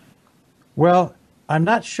 Well, I'm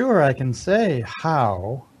not sure I can say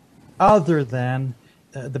how, other than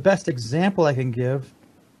the best example I can give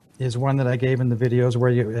is one that I gave in the videos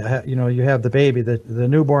where you have the baby, the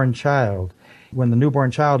newborn child. When the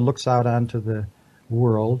newborn child looks out onto the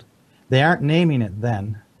world, They aren't naming it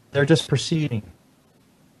then. They're just proceeding.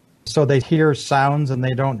 So they hear sounds and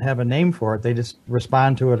they don't have a name for it. They just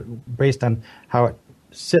respond to it based on how it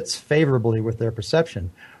sits favorably with their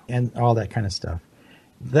perception and all that kind of stuff.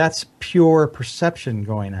 That's pure perception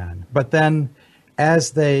going on. But then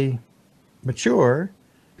as they mature,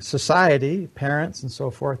 society, parents and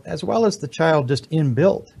so forth, as well as the child just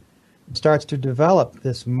inbuilt, starts to develop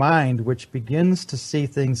this mind which begins to see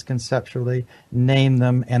things conceptually, name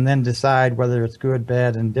them, and then decide whether it's good,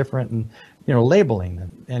 bad, and different, and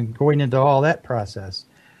labeling and going into all that process.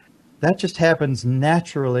 That just happens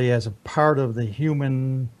naturally as a part of the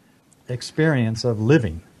human experience of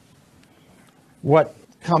living. What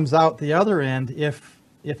comes out the other end, if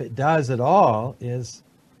it does at all, is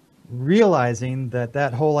realizing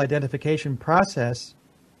that whole identification process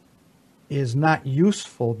is not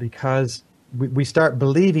useful because we start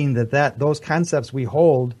believing that those concepts we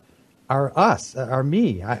hold are us, are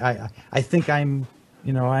me. I think I'm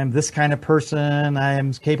this kind of person. I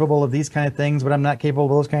am capable of these kind of things, but I'm not capable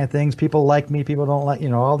of those kind of things. People like me. People don't like,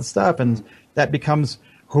 all the stuff. And that becomes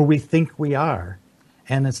who we think we are.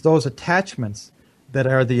 And it's those attachments that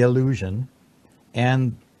are the illusion.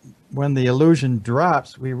 And when the illusion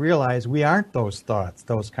drops, we realize we aren't those thoughts,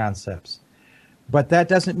 those concepts. But that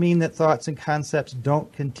doesn't mean that thoughts and concepts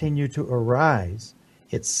don't continue to arise.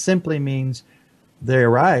 It simply means they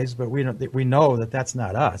arise, but we know that that's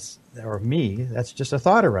not us or me. That's just a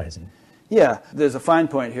thought arising. Yeah, there's a fine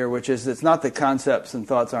point here, which is it's not that concepts and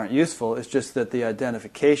thoughts aren't useful. It's just that the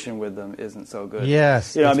identification with them isn't so good.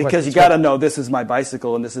 Yes, because you got to know this is my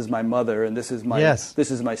bicycle and this is my mother and this is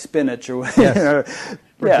my spinach or whatever. Yes.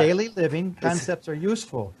 For daily living, concepts are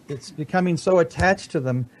useful. It's becoming so attached to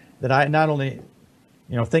them that I not only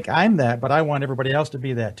think I'm that, but I want everybody else to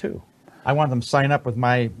be that too. I want them to sign up with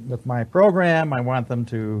my program. I want them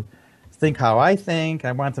to think how I think.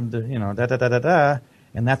 I want them to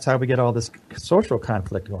and that's how we get all this social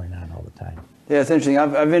conflict going on all the time. Yeah, it's interesting.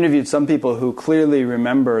 I've interviewed some people who clearly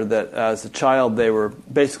remember that as a child they were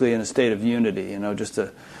basically in a state of unity, just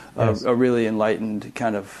a really enlightened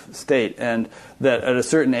kind of state, and that at a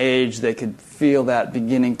certain age they could feel that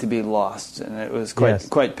beginning to be lost, and it was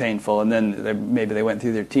quite painful. And then maybe they went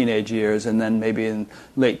through their teenage years, and then maybe in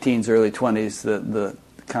late teens, early 20s, the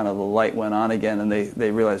kind of the light went on again, and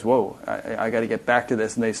they realized, whoa, I got to get back to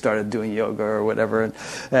this, and they started doing yoga or whatever, and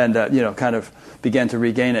kind of began to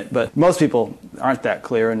regain it. But most people aren't that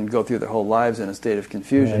clear and go through their whole lives in a state of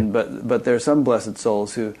confusion. Right. But there are some blessed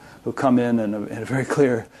souls who come in a very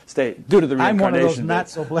clear state due to the reincarnation. I'm one of those not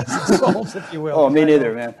so blessed souls, if you will. Oh, me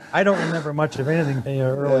neither, man. I don't remember much of anything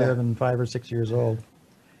earlier than 5 or 6 years old.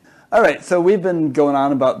 All right, so we've been going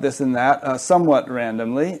on about this and that, somewhat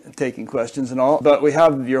randomly, taking questions and all, but we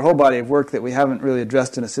have your whole body of work that we haven't really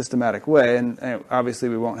addressed in a systematic way, and obviously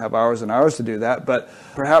we won't have hours and hours to do that, but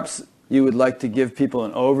perhaps you would like to give people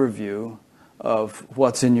an overview of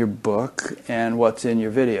what's in your book and what's in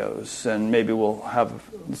your videos, and maybe we'll have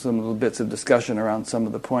some little bits of discussion around some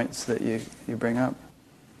of the points that you bring up.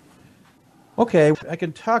 Okay, I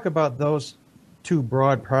can talk about those two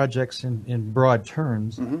broad projects in broad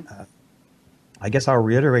terms. Mm-hmm. I guess I'll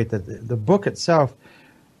reiterate that the book itself,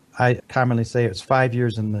 I commonly say it's 5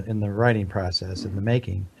 years in the writing process, in the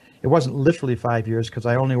making. It wasn't literally 5 years because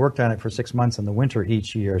I only worked on it for 6 months in the winter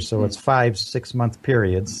each year, so it's 5 6-month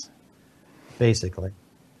periods, basically.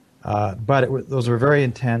 But those were very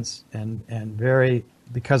intense and very,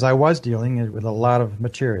 because I was dealing with a lot of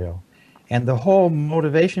material. And the whole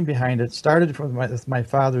motivation behind it started from my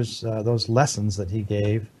father's, those lessons that he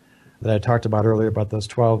gave, that I talked about earlier, about those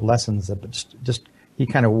 12 lessons that just he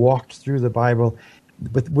kind of walked through the Bible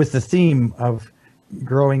with the theme of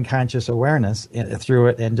growing conscious awareness through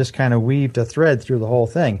it, and just kind of weaved a thread through the whole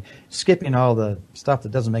thing, skipping all the stuff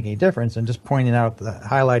that doesn't make any difference and just pointing out,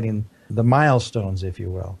 highlighting the milestones, if you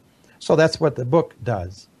will. So that's what the book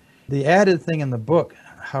does. The added thing in the book,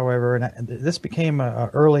 however, and this became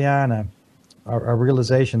early on a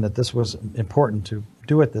realization that this was important to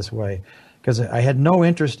do it this way, because I had no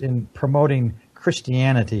interest in promoting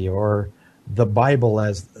Christianity or the Bible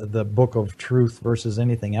as the book of truth versus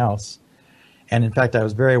anything else. And in fact, I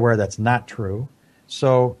was very aware that's not true.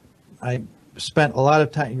 So I spent a lot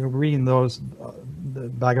of time reading those, the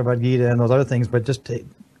Bhagavad Gita and those other things, but just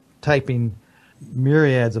typing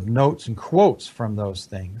myriads of notes and quotes from those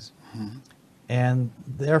things. Mm-hmm. And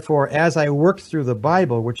therefore, as I worked through the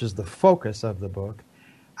Bible, which is the focus of the book,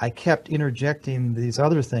 I kept interjecting these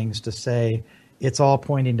other things to say it's all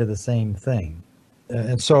pointing to the same thing.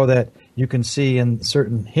 And so that you can see in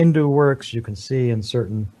certain Hindu works, you can see in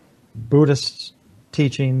certain Buddhist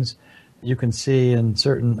teachings, you can see in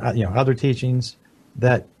certain other teachings,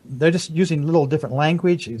 that they're just using a little different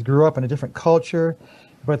language. He grew up in a different culture,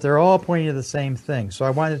 but they're all pointing to the same thing. So I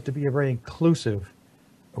wanted it to be a very inclusive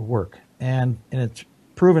work. And it's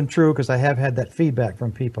proven true because I have had that feedback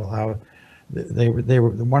from people, how they were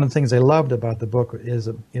one of the things they loved about the book is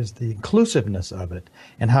the inclusiveness of it,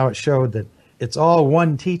 and how it showed that it's all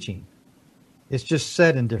one teaching. It's just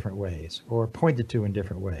said in different ways or pointed to in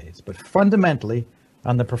different ways. But fundamentally,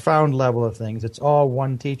 on the profound level of things, it's all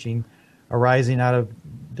one teaching arising out of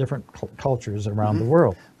different cultures around the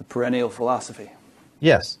world. The perennial philosophy.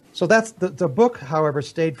 Yes. So that's the book, however,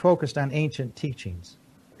 stayed focused on ancient teachings.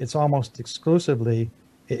 It's almost exclusively,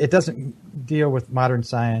 it doesn't deal with modern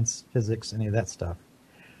science, physics, any of that stuff.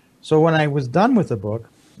 So when I was done with the book,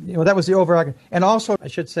 that was the overarching, and also I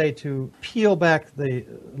should say to peel back the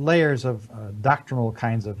layers of doctrinal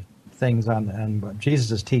kinds of things on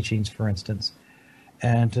Jesus' teachings, for instance,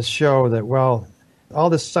 and to show that, well, all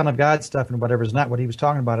this Son of God stuff and whatever is not what he was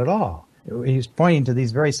talking about at all. He's pointing to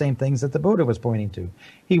these very same things that the Buddha was pointing to.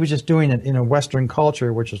 He was just doing it in a Western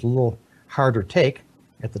culture, which is a little harder take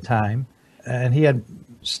at the time, and he had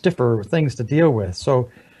stiffer things to deal with. So,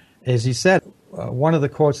 as he said, one of the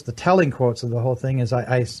quotes, the telling quotes of the whole thing is,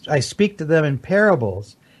 I speak to them in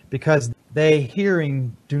parables because they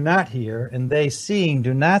hearing do not hear, and they seeing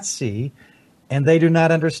do not see, and they do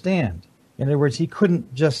not understand. In other words, he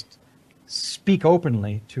couldn't just speak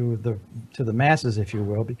openly to the masses, if you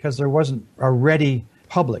will, because there wasn't a ready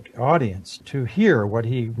public audience to hear what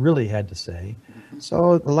he really had to say.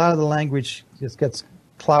 So a lot of the language just gets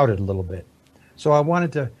clouded a little bit. So I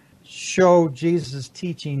wanted to show Jesus'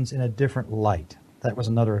 teachings in a different light. That was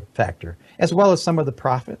another factor, as well as some of the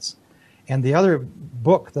prophets. And the other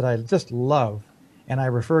book that I just love, and I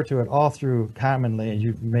refer to it all through commonly, and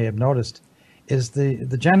you may have noticed, is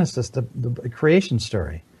the Genesis, the creation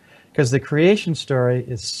story. Because the creation story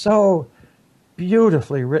is so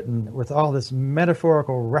beautifully written with all this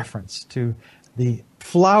metaphorical reference to the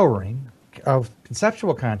flowering of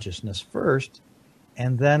conceptual consciousness first,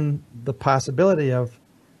 and then the possibility of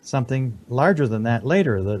something larger than that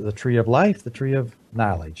later, the tree of life, the tree of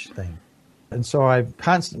knowledge thing. And so I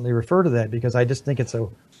constantly refer to that because I just think it's a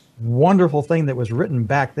wonderful thing that was written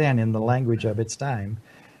back then in the language of its time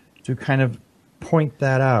to kind of point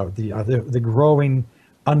that out, the growing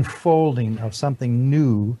unfolding of something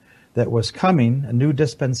new that was coming, a new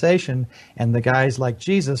dispensation, and the guys like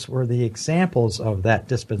Jesus were the examples of that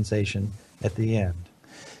dispensation at the end.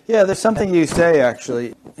 Yeah, there's something you say,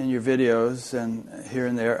 actually, in your videos and here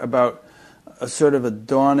and there about a sort of a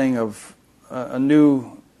dawning of, a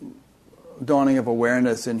new dawning of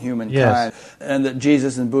awareness in humankind. Yes. And that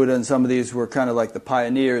Jesus and Buddha and some of these were kind of like the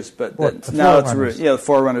pioneers, but the now forerunners. the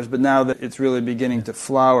forerunners, but now that it's really beginning to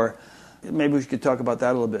flower. Maybe we could talk about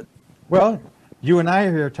that a little bit. Well, you and I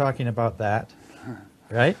are here talking about that,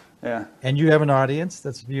 right? Yeah. And you have an audience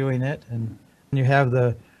that's viewing it, and you have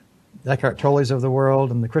the Eckhart Tolles of the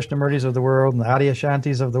world, and the Krishnamurtis of the world, and the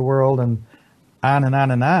Adyashantis of the world, and on and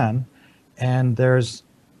on and on. And there's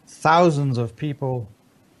thousands of people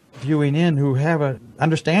viewing in who have an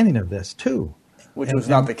understanding of this, too. Which was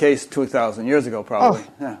not the case 2,000 years ago, probably.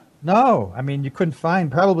 Oh, yeah. No, I mean, you couldn't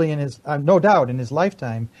find, probably in his, no doubt, in his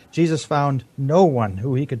lifetime, Jesus found no one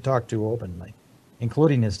who he could talk to openly,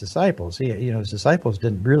 including his disciples. His disciples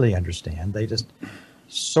didn't really understand. They just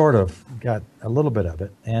sort of got a little bit of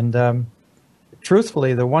it. And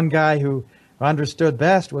truthfully, the one guy who understood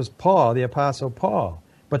best was Paul, the Apostle Paul.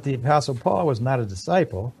 But the Apostle Paul was not a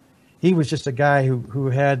disciple. He was just a guy who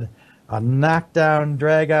had a knockdown,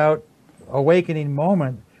 drag-out, awakening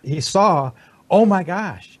moment. He saw, oh my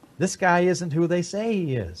gosh, this guy isn't who they say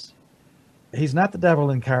he is. He's not the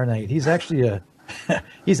devil incarnate. He's actually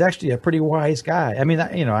a pretty wise guy. I mean,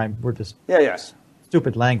 we're just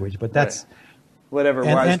stupid language, but that's whatever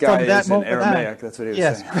wise guy is in Aramaic. That's what he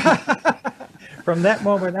was saying. From that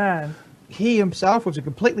moment on, he himself was a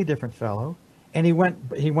completely different fellow, and he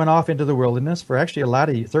went off into the wilderness for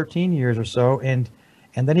actually 13 years or so, and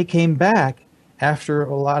then he came back after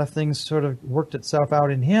a lot of things sort of worked itself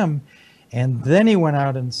out in him. And then he went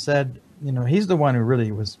out and said, he's the one who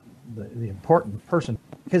really was the important person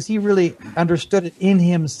because he really understood it in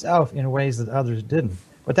himself in ways that others didn't.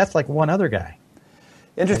 But that's like one other guy.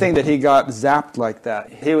 Interesting that he got zapped like that.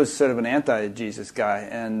 He was sort of an anti-Jesus guy,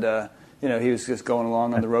 and he was just going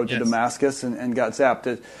along on the road to Damascus and got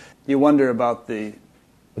zapped. You wonder about the...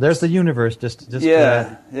 There's the universe. Just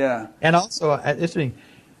yeah. And also, interesting,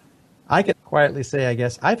 I could quietly say, I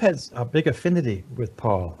guess, I've had a big affinity with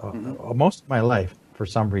Paul most of my life for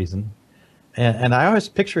some reason. And I always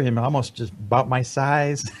picture him almost just about my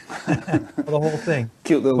size, the whole thing.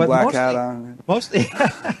 Cute little black hat on.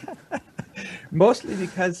 Mostly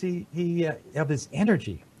because he of his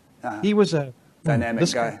energy. He was a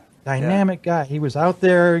dynamic guy. Dynamic guy. He was out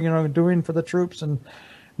there, doing for the troops and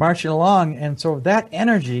marching along, and so that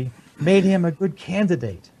energy made him a good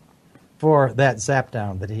candidate for that zap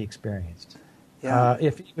down that he experienced. Yeah.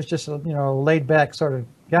 If he was just a laid back sort of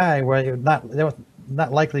guy, where that was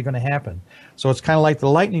not likely going to happen. So it's kind of like the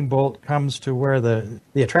lightning bolt comes to where the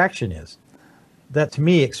attraction is. That to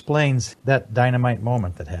me explains that dynamite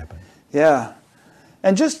moment that happened. Yeah.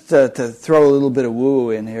 And just to throw a little bit of woo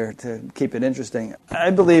in here to keep it interesting, I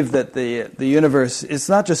believe that the universe, it's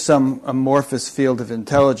not just some amorphous field of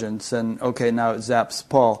intelligence and, okay, now it zaps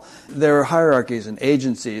Paul. There are hierarchies and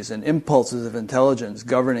agencies and impulses of intelligence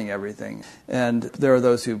governing everything. And there are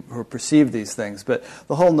those who perceive these things. But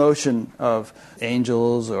the whole notion of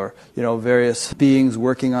angels or, various beings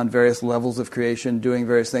working on various levels of creation, doing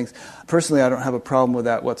various things, personally I don't have a problem with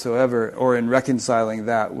that whatsoever, or in reconciling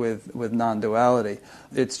that with non-duality.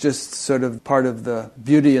 It's just sort of part of the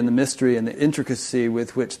beauty and the mystery and the intricacy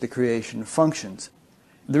with which the creation functions.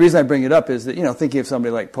 The reason I bring it up is that, thinking of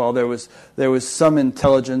somebody like Paul, there was some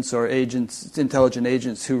intelligence or intelligent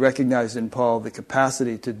agents who recognized in Paul the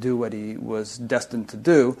capacity to do what he was destined to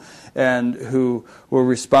do, and who were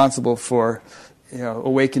responsible for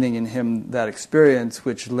awakening in him that experience,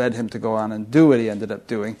 which led him to go on and do what he ended up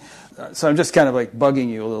doing. So I'm just kind of like bugging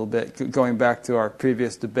you a little bit, going back to our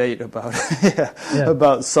previous debate about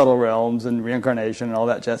about subtle realms and reincarnation and all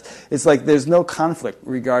that jazz. It's like there's no conflict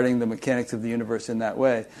regarding the mechanics of the universe in that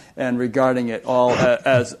way, and regarding it all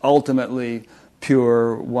as ultimately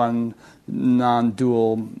pure, one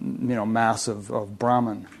non-dual, mass of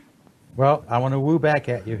Brahman. Well, I want to woo back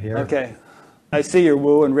at you here. Okay. I see your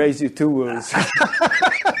woo and raise you 2 woos.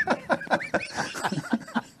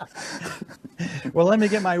 Well, let me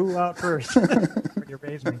get my woo out first. You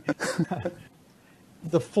raise me.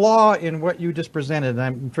 The flaw in what you just presented,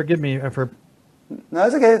 and forgive me for... No,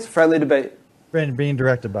 it's okay. It's a friendly debate. Being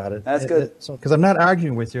direct about it. That's good. Because I'm not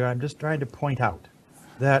arguing with you. I'm just trying to point out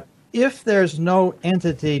that if there's no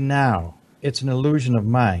entity now, it's an illusion of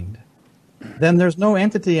mind, then there's no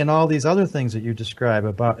entity in all these other things that you describe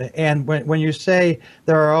about. And when you say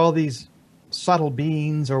there are all these subtle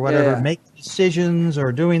beings or whatever making decisions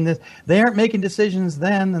or doing this, they aren't making decisions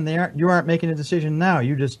then, and you aren't making a decision now.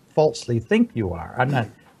 You just falsely think you are. I'm not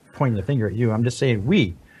pointing the finger at you. I'm just saying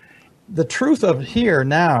we. The truth of here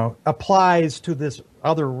now applies to this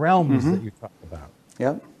other realms that you talk about.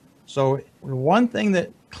 Yep. So one thing that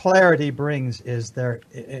clarity brings is there,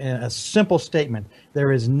 in a simple statement,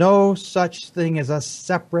 there is no such thing as a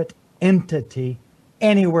separate entity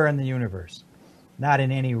anywhere in the universe. Not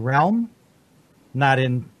in any realm, not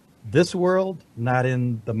in this world, not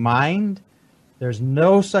in the mind. There's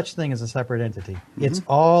no such thing as a separate entity. It's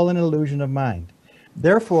all an illusion of mind.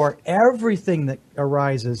 Therefore, everything that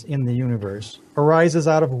arises in the universe arises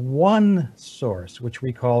out of one source, which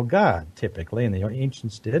we call God, typically, and the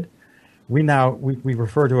ancients did. We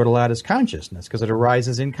refer to it a lot as consciousness, because it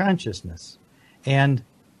arises in consciousness. And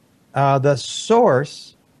the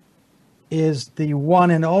source is the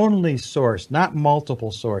one and only source, not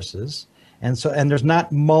multiple sources. And there's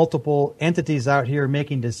not multiple entities out here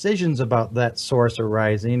making decisions about that source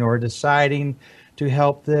arising or deciding to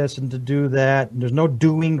help this and to do that. There's no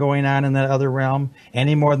doing going on in that other realm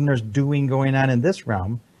any more than there's doing going on in this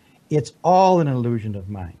realm. It's all an illusion of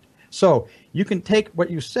mind. So you can take what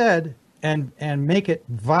you said and make it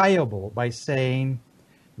viable by saying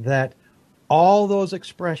that all those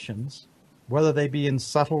expressions, whether they be in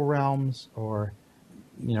subtle realms or,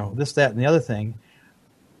 this, that, and the other thing,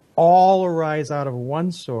 all arise out of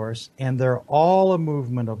one source, and they're all a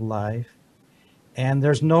movement of life, and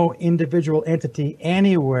there's no individual entity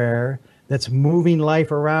anywhere that's moving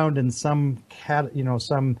life around in some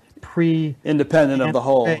independent of the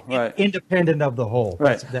whole, right? Independent of the whole,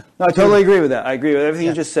 right? No, I totally agree with that. I agree with everything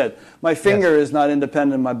you just said. My finger is not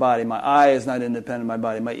independent of my body. My eye is not independent of my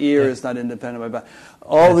body. My ear is not independent of my body.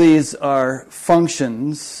 All these are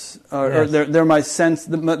functions. Or they're my sense.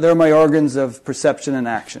 They're my organs of perception and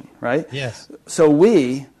action, right? Yes. So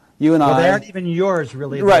you and I, they aren't even yours,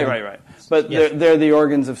 really. Right. But they're the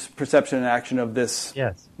organs of perception and action of this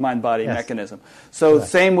mind-body mechanism. So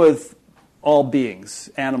same with all beings,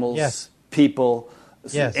 animals, people,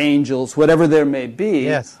 angels, whatever there may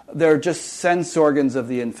be. They're just sense organs of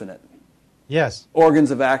the infinite. Yes.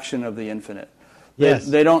 Organs of action of the infinite.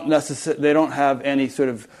 They don't have any sort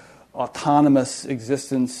of autonomous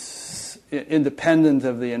existence independent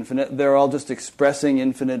of the infinite. They're all just expressing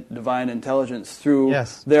infinite divine intelligence through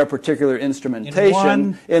their particular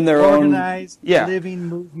instrumentation in their organized, living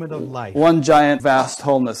movement of life. One giant, vast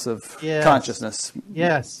wholeness of consciousness.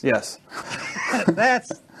 Yes.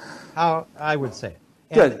 That's how I would say it.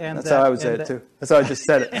 Good. That's how I would say it, too. That's how I just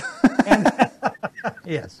said it.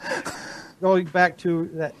 Yes. Going back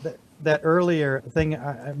to that earlier thing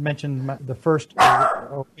I mentioned, the first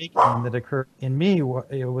awakening that occurred in me,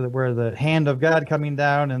 where the hand of God coming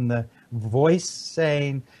down and the voice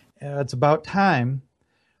saying, it's about time.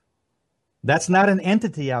 That's not an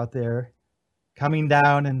entity out there coming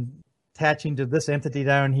down and attaching to this entity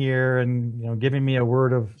down here and giving me a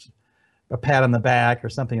pat on the back or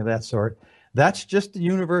something of that sort. That's just the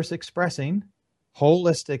universe expressing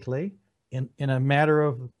holistically in a matter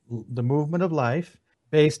of the movement of life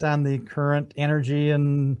based on the current energy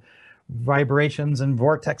and vibrations and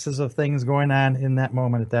vortexes of things going on in that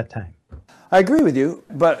moment at that time. I agree with you,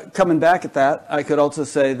 but coming back at that, I could also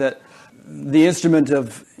say that the instrument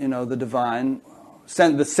of the divine,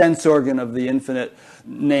 the sense organ of the infinite,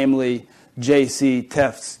 namely J.C.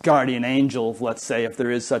 Teft's guardian angel, let's say, if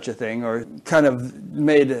there is such a thing, or kind of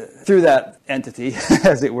made through that entity,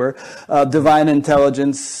 as it were, divine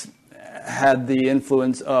intelligence had the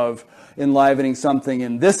influence of enlivening something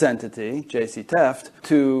in this entity, J.C. Teft,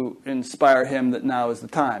 to inspire him that now is the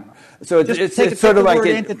time. So it's sort of like the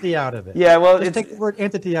word entity out of it. Yeah, well, just take the word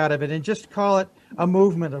entity out of it and just call it a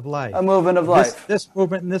movement of life. A movement of life. This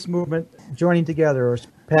movement and this movement joining together, or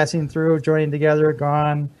passing through, joining together,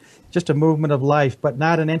 gone. Just a movement of life, but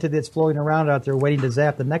not an entity that's floating around out there waiting to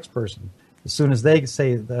zap the next person. As soon as they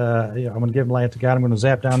say, I'm going to give life to God, I'm going to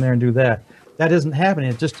zap down there and do that. That isn't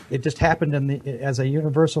happening. It just happened as a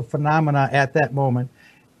universal phenomena at that moment.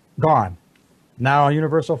 Gone. Now a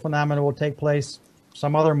universal phenomena will take place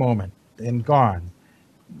some other moment and gone.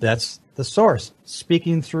 That's the source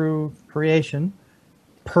speaking through creation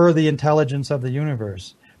per the intelligence of the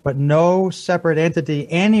universe. But no separate entity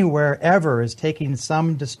anywhere ever is taking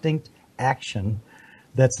some distinct action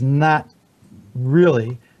that's not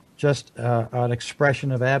really just an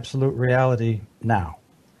expression of absolute reality now.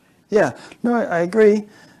 Yeah, no, I agree.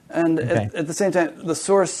 And at the same time, the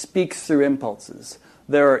source speaks through impulses.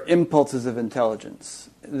 There are impulses of intelligence.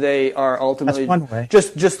 They are ultimately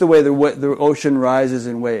just the way the ocean rises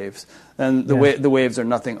in waves. And the waves are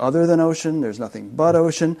nothing other than ocean. There's nothing but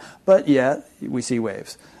ocean. But yet, we see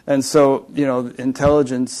waves. And so,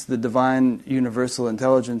 intelligence, the divine universal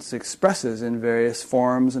intelligence expresses in various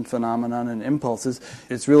forms and phenomenon and impulses.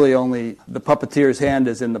 It's really only the puppeteer's hand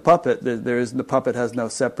is in the puppet. The puppet has no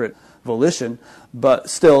separate volition, but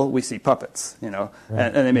still we see puppets, and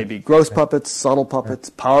they may be gross puppets, subtle puppets,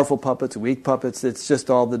 powerful puppets, weak puppets. It's just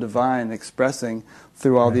all the divine expressing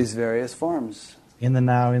through all these various forms. In the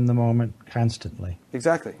now, in the moment, constantly.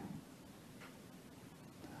 Exactly.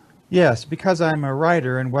 Yes, because I'm a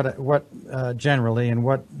writer, and what generally, and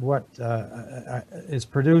what is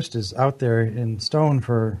produced is out there in stone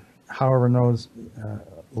for however knows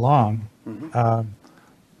long. Mm-hmm.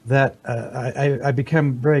 That I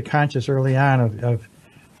become very conscious early on of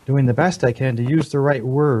doing the best I can to use the right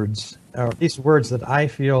words, or at least words that I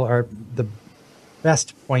feel are the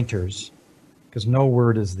best pointers, because no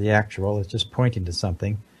word is the actual; it's just pointing to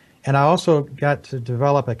something. And I also got to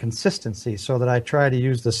develop a consistency so that I try to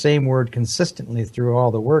use the same word consistently through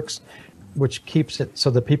all the works, which keeps it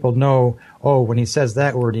so that people know, when he says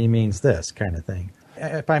that word, he means this kind of thing.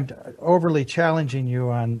 If I'm overly challenging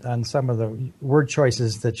you on some of the word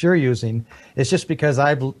choices that you're using, it's just because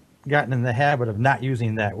I've gotten in the habit of not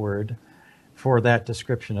using that word for that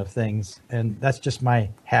description of things, and that's just my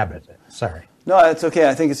habit. Sorry. No, it's okay.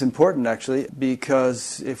 I think it's important, actually,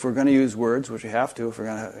 because if we're going to use words, which we have to, if we're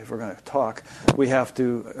going to talk, we have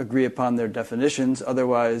to agree upon their definitions.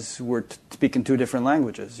 Otherwise, we're speaking two different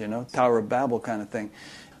languages, Tower of Babel kind of thing.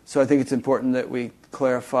 So I think it's important that we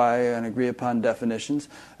clarify and agree upon definitions.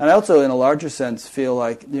 And I also, in a larger sense, feel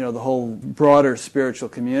like the whole broader spiritual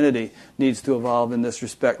community needs to evolve in this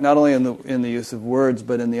respect, not only in the use of words,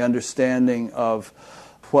 but in the understanding of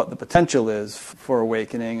what the potential is for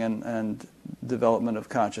awakening and development of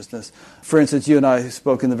consciousness. For instance, you and I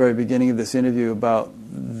spoke in the very beginning of this interview about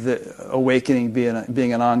the awakening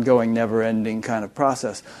being an ongoing, never-ending kind of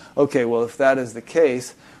process. Okay, well, if that is the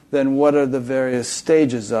case, then what are the various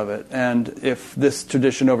stages of it? And if this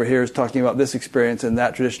tradition over here is talking about this experience and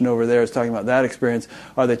that tradition over there is talking about that experience,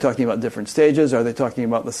 are they talking about different stages? Are they talking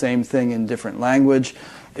about the same thing in different language?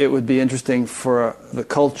 It would be interesting for the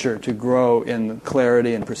culture to grow in the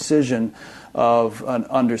clarity and precision of an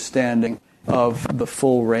understanding. of the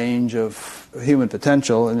full range of human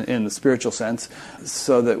potential in the spiritual sense,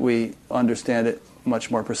 so that we understand it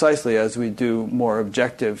much more precisely as we do more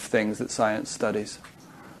objective things that science studies.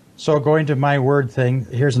 So going to my word thing,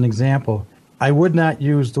 here's an example. I would not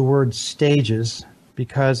use the word stages,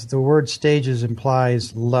 because the word stages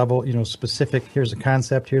implies level, specific. Here's a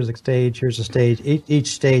concept, here's a stage, here's a stage. Each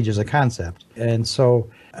stage is a concept. And so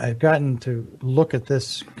I've gotten to look at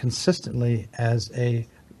this consistently as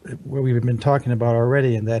what we've been talking about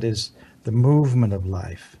already, and that is the movement of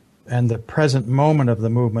life. And the present moment of the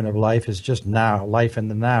movement of life is just now, life in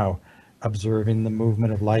the now, observing the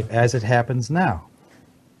movement of life as it happens now.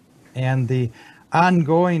 And the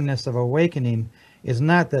ongoingness of awakening is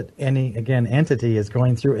not that any, again, entity is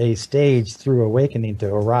going through a stage through awakening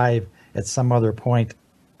to arrive at some other point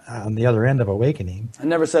on the other end of awakening. I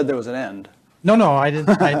never said there was an end. No, I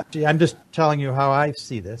didn't. I'm just telling you how I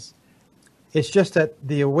see this. It's just that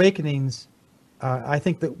the awakenings, I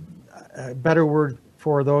think that a better word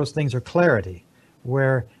for those things are clarity,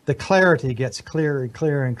 where the clarity gets clearer and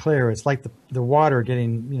clearer and clearer. It's like the water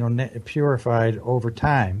getting purified over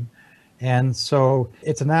time. And so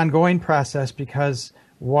it's an ongoing process, because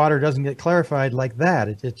water doesn't get clarified like that.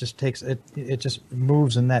 It just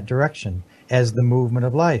moves in that direction as the movement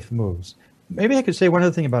of life moves. Maybe I could say one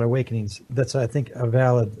other thing about awakenings that's, I think, a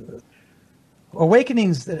valid.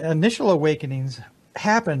 Awakenings, initial awakenings,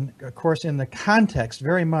 happen, of course, in the context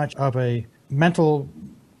very much of a mental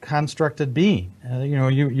constructed being.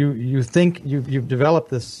 You think you've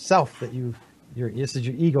developed this self that this is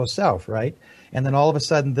your ego self, right? And then all of a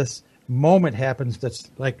sudden this moment happens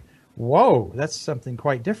that's like, whoa, that's something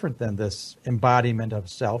quite different than this embodiment of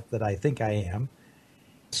self that I think I am.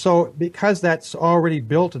 So because that's already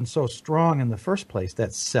built and so strong in the first place,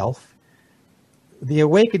 that self, the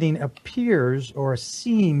awakening appears or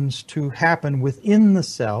seems to happen within the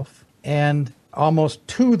self and almost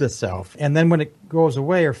to the self. And then when it goes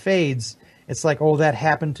away or fades, it's like, oh, that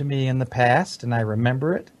happened to me in the past and I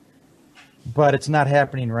remember it, but it's not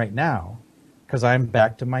happening right now, because I'm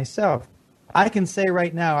back to myself. I can say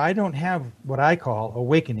right now I don't have what I call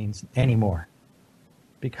awakenings anymore,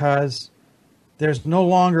 because there's no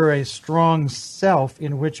longer a strong self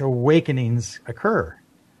in which awakenings occur.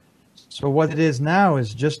 So what it is now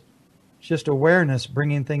is just awareness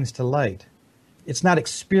bringing things to light. It's not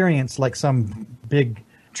experience like some big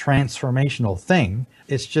transformational thing.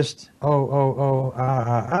 It's just, That's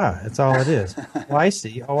all it is. Oh, I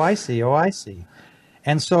see. Oh, I see. Oh, I see.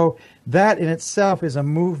 And so that in itself is a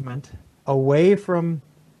movement away from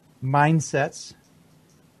mindsets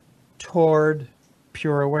toward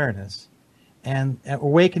pure awareness. And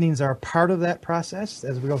awakenings are part of that process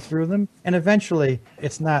as we go through them. And eventually,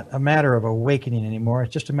 it's not a matter of awakening anymore.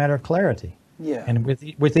 It's just a matter of clarity. Yeah. And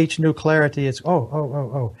with each new clarity, it's,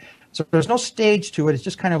 oh. So there's no stage to it. It's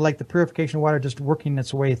just kind of like the purification of water just working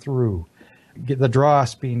its way through. The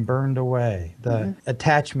dross being burned away. The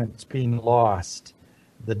attachments being lost.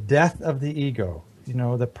 The death of the ego,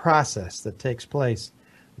 the process that takes place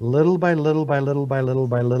little by little by little by little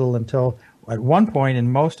by little, until at one point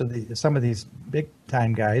in some of these big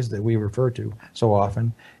time guys that we refer to so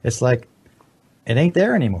often, it's like it ain't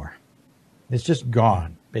there anymore. It's just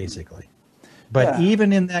gone, basically. But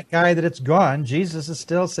even in that guy that it's gone, Jesus is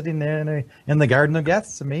still sitting there in the Garden of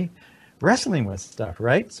Gethsemane wrestling with stuff,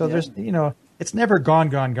 right? So there's, it's never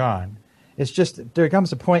gone. It's just there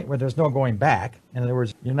comes a point where there's no going back. In other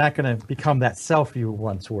words, you're not going to become that self you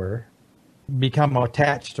once were, become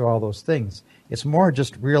attached to all those things. It's more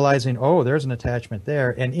just realizing, oh, there's an attachment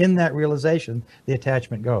there. And in that realization, the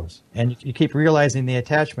attachment goes. And you keep realizing the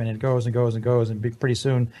attachment, and it goes and goes and goes. And pretty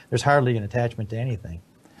soon, there's hardly an attachment to anything.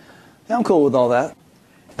 Yeah, I'm cool with all that.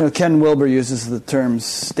 Ken Wilber uses the terms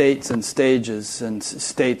states and stages, and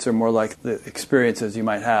states are more like the experiences you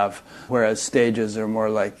might have, whereas stages are more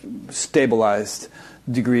like stabilized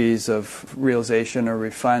degrees of realization or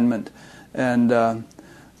refinement. And,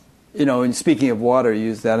 in speaking of water, you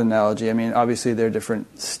use that analogy. I mean, obviously there are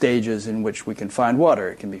different stages in which we can find water.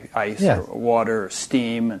 It can be ice or water or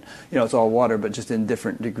steam, and, it's all water, but just in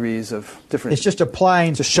different degrees of different... It's just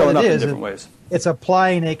applying... Just showing up in different ways. It's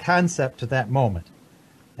applying a concept to that moment.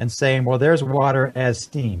 And saying, well, there's water as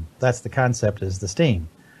steam. That's the concept, is the steam.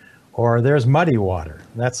 Or there's muddy water.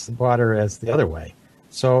 That's water as the other way.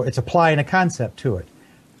 So it's applying a concept to it.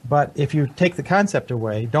 But if you take the concept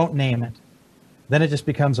away, don't name it, then it just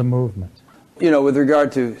becomes a movement. With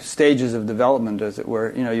regard to stages of development, as it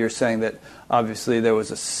were, you're saying that obviously there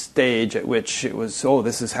was a stage at which it was,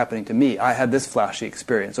 this is happening to me. I had this flashy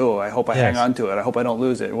experience. I hope I hang on to it. I hope I don't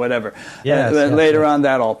lose it, whatever. Yes, and later on,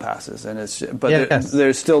 that all passes. And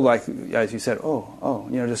there's still, like, as you said,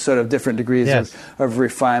 just sort of different degrees of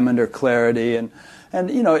refinement or clarity. And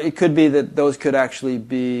it could be that those could actually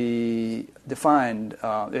be defined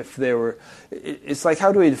if they were. It's like,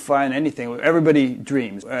 how do we define anything? Everybody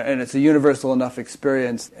dreams, and it's a universal enough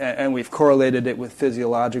experience, and we've correlated it with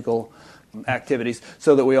physiological activities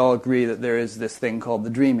so that we all agree that there is this thing called the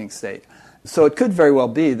dreaming state. So it could very well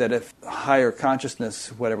be that if higher consciousness,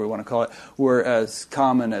 whatever we want to call it, were as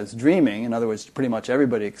common as dreaming, in other words, pretty much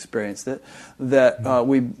everybody experienced it, that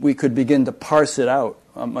we could begin to parse it out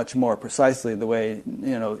much more precisely the way,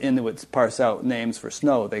 Inuits parse out names for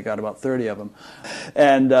snow. They got about 30 of them.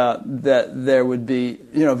 And that there would be,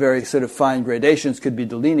 very sort of fine gradations could be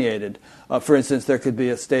delineated. For instance, there could be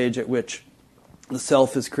a stage at which the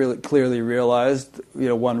self is clearly realized,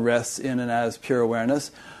 one rests in and as pure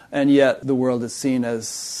awareness, and yet the world is seen as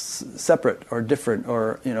separate or different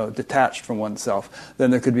or detached from oneself.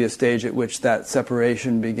 Then there could be a stage at which that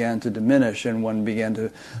separation began to diminish and one began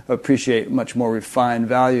to appreciate much more refined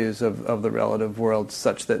values of the relative world,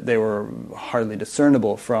 such that they were hardly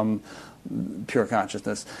discernible from pure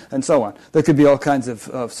consciousness, and so on. There could be all kinds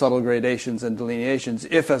of subtle gradations and delineations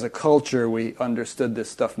if, as a culture, we understood this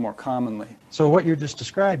stuff more commonly. So what you just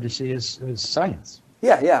described, you see, is science.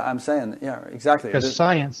 Yeah, I'm saying, exactly. Because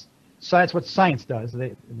science, what science does,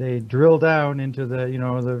 they drill down into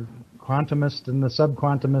the quantumest and the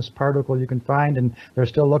subquantumest particle you can find, and they're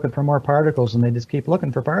still looking for more particles, and they just keep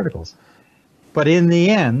looking for particles. But in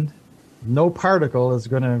the end, no particle is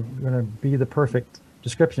going to be the perfect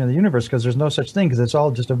description of the universe, because there's no such thing, because it's all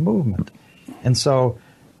just a movement. And so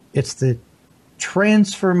it's the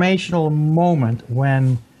transformational moment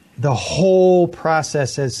when the whole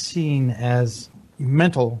process is seen as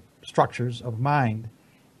mental structures of mind,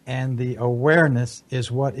 and the awareness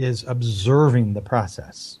is what is observing the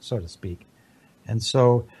process, so to speak. And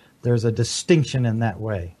so there's a distinction in that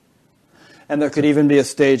way. And there could even be a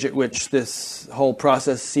stage at which this whole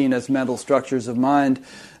process, seen as mental structures of mind,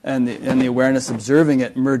 and the awareness observing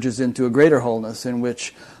it, merges into a greater wholeness, in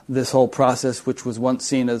which this whole process, which was once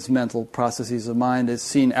seen as mental processes of mind, is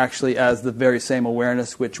seen actually as the very same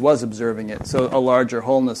awareness which was observing it. So a larger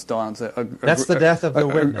wholeness dawns. That's the death of the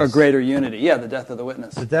witness. A greater unity. Yeah, the death of the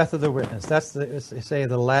witness. The death of the witness. That's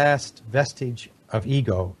the last vestige of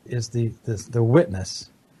ego is the witness,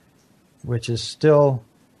 which is still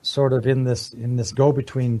sort of in this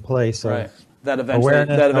go-between place of right. That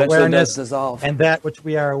eventually does dissolve, and that which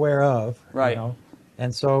we are aware of, right?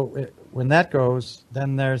 And so when that goes,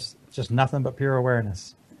 then there's just nothing but pure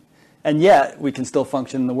awareness. And yet we can still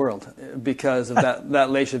function in the world because of that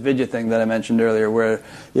Lesha Vidya thing that I mentioned earlier, where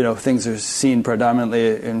things are seen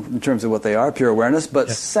predominantly in terms of what they are, pure awareness, but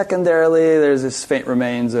yes. Secondarily there's this faint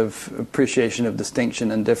remains of appreciation of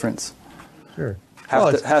distinction and difference. Sure.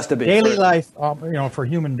 Has to be. Daily life, for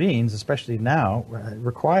human beings, especially now,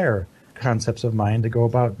 require concepts of mind to go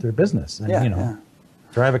about their business and,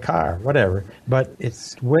 drive a car, whatever. But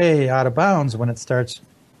it's way out of bounds when it starts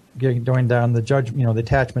going down the the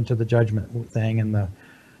attachment to the judgment thing and the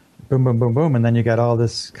boom, boom, boom, boom. And then you got all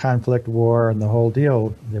this conflict, war, and the whole deal,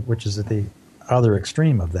 which is at the other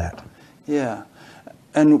extreme of that. Yeah.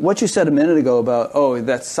 And what you said a minute ago about,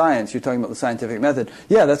 that's science, you're talking about the scientific method.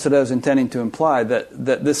 Yeah, that's what I was intending to imply, that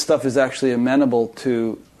this stuff is actually amenable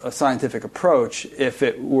to a scientific approach if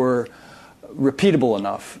it were repeatable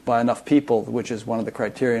enough by enough people, which is one of the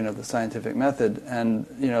criterion of the scientific method. And,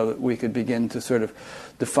 we could begin to sort of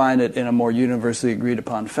define it in a more universally agreed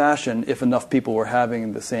upon fashion if enough people were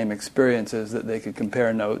having the same experiences that they could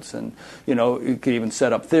compare notes and, you could even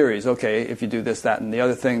set up theories. Okay, if you do this, that, and the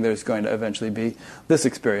other thing, there's going to eventually be this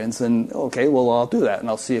experience. And, okay, well, I'll do that and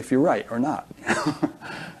I'll see if you're right or not.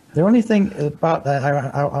 The only thing about that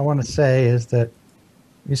I want to say is that,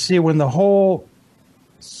 you see, when the whole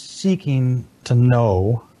seeking to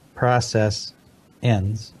know process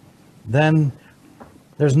ends, then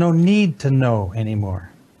there's no need to know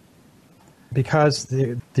anymore, because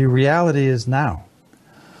the reality is now.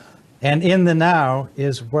 And in the now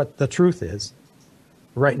is what the truth is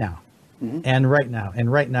right now. Mm-hmm. And right now,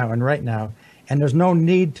 and right now, and right now. And there's no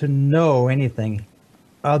need to know anything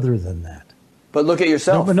other than that. But look at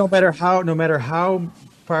yourself. No matter how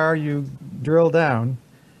far you drill down,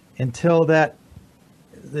 until that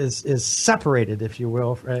is separated, if you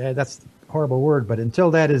will. That's a horrible word, but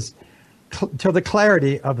until the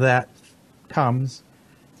clarity of that comes,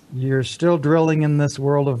 you're still drilling in this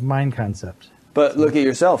world of mind concept. But look at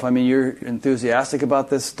yourself. I mean, you're enthusiastic about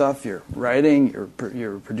this stuff. You're writing.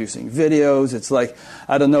 You're producing videos. It's like,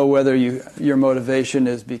 I don't know whether your motivation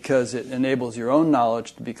is because it enables your own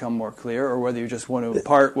knowledge to become more clear, or whether you just want to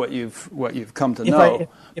impart what you've come to know.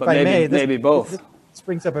 If I may, maybe both. This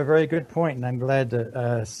brings up a very good point, and I'm glad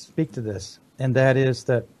to speak to this. And that is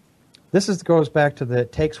that this goes back to the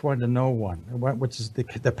it takes one to know one, which is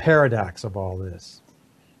the paradox of all this,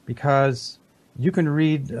 because you can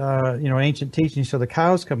read, ancient teachings till the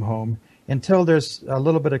cows come home. Until there's a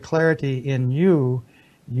little bit of clarity in you,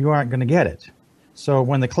 you aren't going to get it. So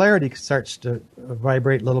when the clarity starts to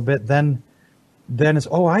vibrate a little bit, then it's,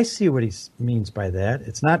 I see what he means by that.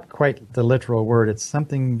 It's not quite the literal word. It's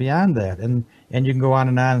something beyond that. And you can go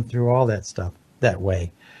on through all that stuff that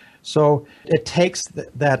way. So it takes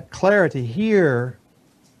that clarity here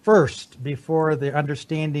first before the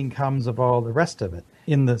understanding comes of all the rest of it,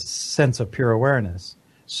 in the sense of pure awareness.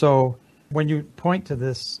 So when you point to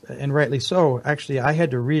this, and rightly so, actually I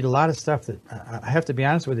had to read a lot of stuff that, I have to be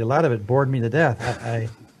honest with you, a lot of it bored me to death.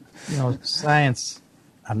 Science,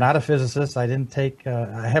 I'm not a physicist. I didn't take,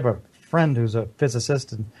 I have a friend who's a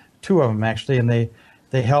physicist, and two of them actually, and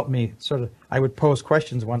they helped me sort of, I would pose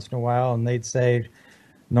questions once in a while, and they'd say,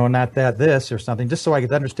 no, not that, this, or something, just so I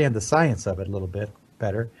could understand the science of it a little bit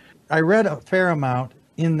better. I read a fair amount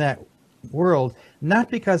in that world, not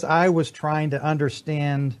because I was trying to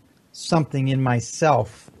understand something in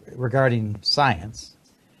myself regarding science.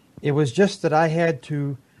 It was just that I had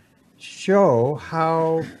to show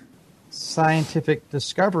how scientific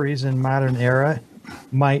discoveries in modern era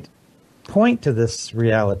might point to this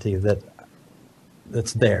reality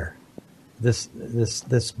that's there,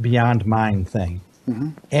 this beyond mind thing. Mm-hmm.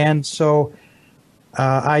 And so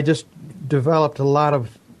I just developed a lot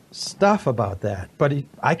of stuff about that. But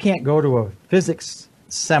I can't go to a physics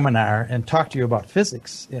seminar and talk to you about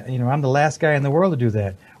physics. I'm the last guy in the world to do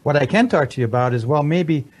that. What I can talk to you about is, well,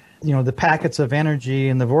 maybe, the packets of energy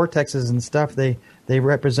and the vortexes and stuff, they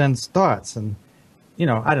represent thoughts. And,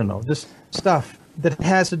 I don't know, just stuff that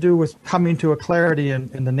has to do with coming to a clarity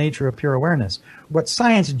in the nature of pure awareness. What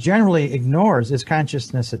science generally ignores is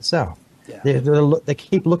consciousness itself. Yeah. They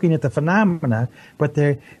keep looking at the phenomena, but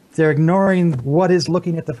they're ignoring what is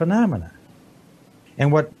looking at the phenomena.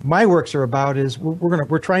 And what my works are about is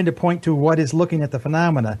we're trying to point to what is looking at the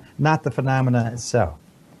phenomena, not the phenomena itself.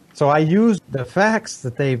 So I use the facts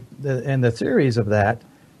and the theories of that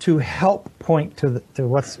to help point to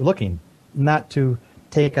what's looking, not to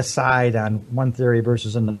take a side on one theory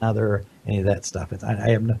versus another or any of that stuff.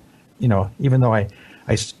 I am, even though I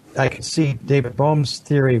could see David Bohm's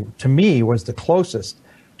theory, to me, was the closest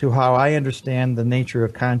to how I understand the nature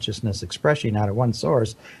of consciousness expressing out of one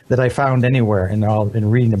source that I found anywhere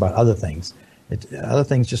in reading about other things. Other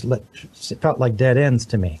things just felt like dead ends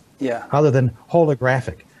to me. Yeah. Other than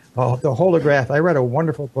holographic. The holograph. I read a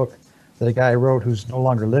wonderful book that a guy wrote who's no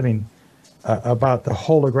longer living about the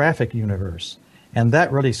holographic universe. And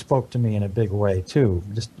that really spoke to me in a big way, too.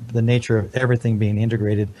 Just the nature of everything being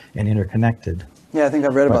integrated and interconnected. Yeah, I think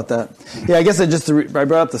I've read about that. Yeah, I guess I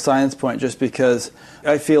brought up the science point just because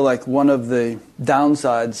I feel like one of the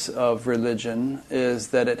downsides of religion is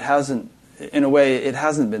that it hasn't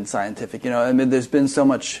been scientific. There's been so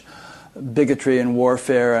much bigotry and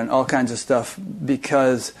warfare and all kinds of stuff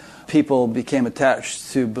because people became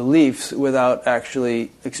attached to beliefs without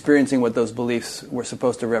actually experiencing what those beliefs were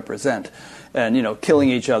supposed to represent. And, killing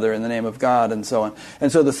each other in the name of God and so on.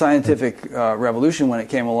 And so the scientific revolution, when it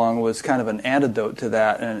came along, was kind of an antidote to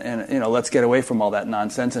that. And let's get away from all that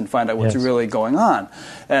nonsense and find out what's really going on.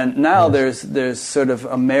 And now there's sort of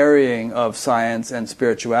a marrying of science and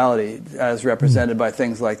spirituality as represented by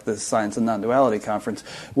things like the Science and Non-Duality Conference,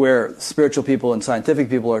 where spiritual people and scientific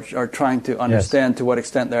people are trying to understand to what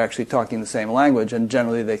extent they're actually talking the same language. And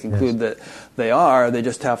generally they conclude that they are. They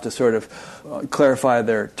just have to sort of clarify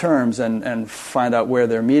their terms and find out where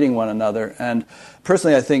they're meeting one another. And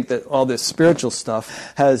personally, I think that all this spiritual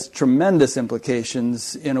stuff has tremendous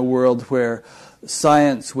implications in a world where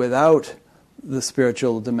science without the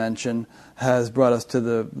spiritual dimension has brought us to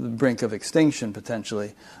the brink of extinction,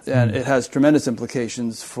 potentially. And it has tremendous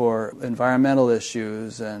implications for environmental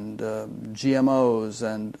issues and GMOs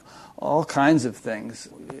and all kinds of things.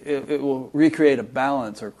 It will recreate a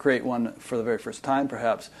balance, or create one for the very first time,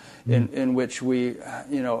 perhaps, in which we,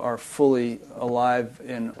 are fully alive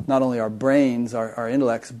in not only our brains, our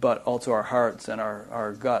intellects, but also our hearts and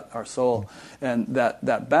our gut, our soul. And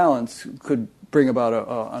that balance could bring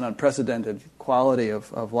about an unprecedented quality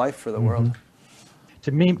of life for the world.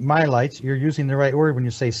 To me, my lights, you're using the right word when you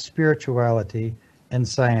say spirituality and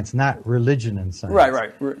science, not religion and science.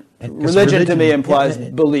 Right. Religion to me implies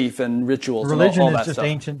belief and rituals. Religion and all is that just stuff.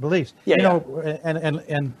 ancient beliefs. Yeah, you know,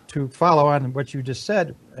 and to follow on what you just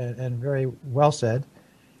said, and very well said,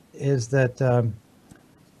 is that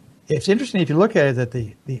it's interesting if you look at it that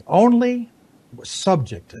the only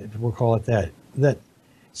subject, if we'll call it that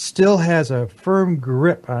still has a firm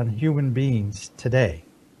grip on human beings today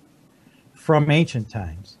from ancient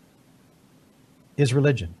times is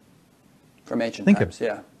religion. From ancient Think times, of it.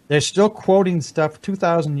 yeah. They're still quoting stuff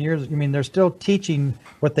 2,000 years. I mean, they're still teaching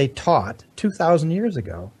what they taught 2,000 years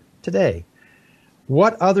ago today.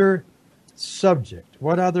 What other subject,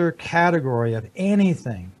 what other category of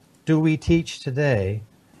anything do we teach today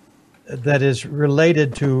that is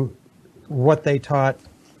related to what they taught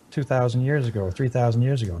 2,000 years ago, 3,000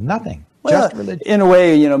 years ago? Nothing. Well, Just religion. in a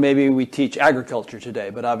way, maybe we teach agriculture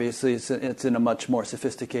today, but obviously it's in a much more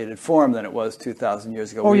sophisticated form than it was 2,000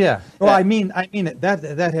 years ago. Oh, yeah. Well, I mean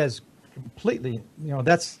that has completely,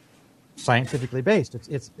 that's scientifically based.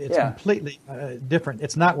 It's completely different.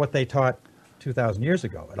 It's not what they taught 2,000 years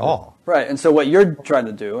ago at all. Right, and so what you're trying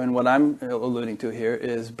to do, and what I'm alluding to here,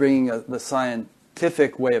 is bringing the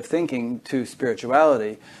scientific way of thinking to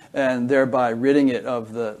spirituality, and thereby ridding it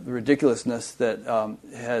of the ridiculousness that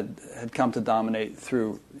had come to dominate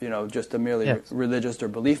through just a merely religious or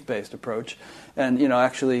belief-based approach, and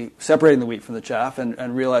actually separating the wheat from the chaff,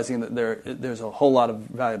 and realizing that there's a whole lot of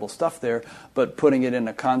valuable stuff there, but putting it in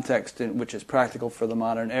a context which is practical for the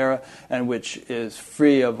modern era and which is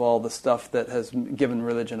free of all the stuff that has given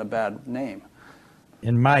religion a bad name.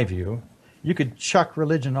 In my view, you could chuck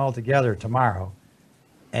religion altogether tomorrow,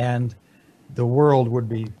 and the world would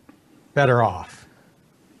be better off,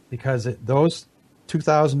 because those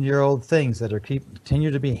 2,000-year-old things that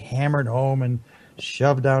continue to be hammered home and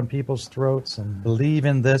shoved down people's throats and believe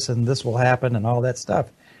in this and this will happen and all that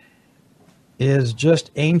stuff is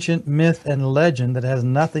just ancient myth and legend that has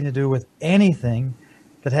nothing to do with anything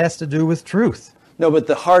that has to do with truth. No, but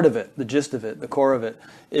the heart of it, the gist of it, the core of it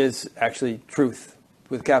is actually truth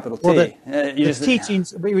with capital T. Well, the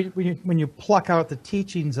teachings, when you pluck out the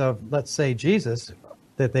teachings of, let's say, Jesus,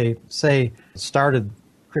 that they say started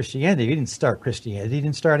Christianity. He didn't start Christianity. He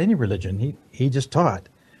didn't start any religion. He just taught.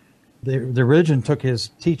 The religion took his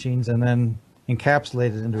teachings and then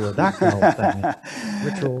encapsulated into a doctrinal thing,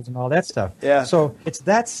 rituals and all that stuff. Yeah. So it's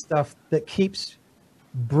that stuff that keeps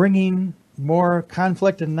bringing more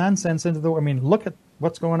conflict and nonsense into the. I mean, look at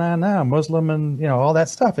what's going on now, Muslim and all that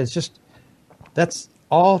stuff. It's just that's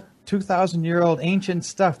all 2,000-year-old ancient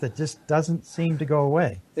stuff that just doesn't seem to go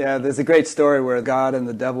away. Yeah, there's a great story where God and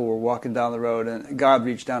the devil were walking down the road, and God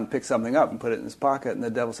reached down and picked something up and put it in his pocket, and the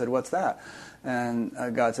devil said, "What's that?" And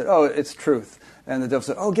God said, "Oh, it's truth." And the devil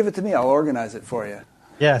said, "Oh, give it to me. I'll organize it for you."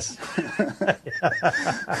 Yes.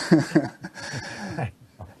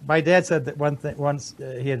 My dad said that once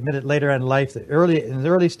he admitted later in life that in the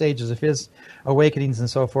early stages of his awakenings and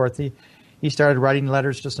so forth, he started writing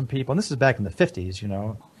letters to some people, and this is back in the 50s,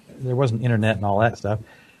 there wasn't internet and all that stuff,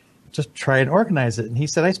 just try and organize it. And he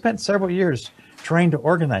said, I spent several years trying to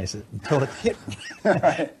organize it until it hit me.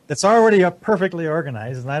 Right. It's already perfectly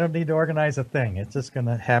organized, and I don't need to organize a thing. It's just going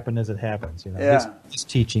to happen as it happens, his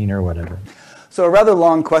teaching or whatever. So a rather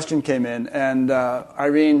long question came in, and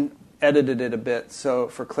Irene edited it a bit, so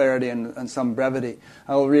for clarity and some brevity,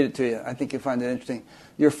 I will read it to you. I think you'll find it interesting.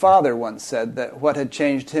 Your father once said that what had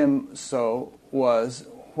changed him so was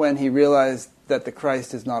when he realized that the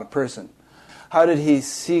Christ is not a person. How did he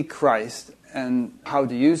see Christ, and how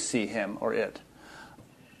do you see him or it?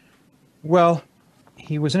 Well,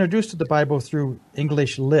 he was introduced to the Bible through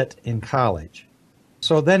English Lit in college.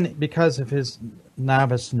 So then, because of his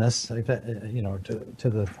noviceness, to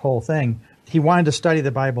the whole thing, he wanted to study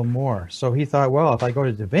the Bible more. So he thought, well, if I go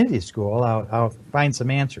to divinity school, I'll find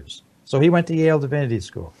some answers. So he went to Yale Divinity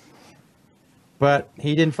School. But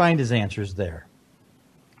he didn't find his answers there.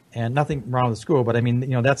 And nothing wrong with the school, but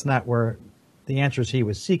that's not where the answers he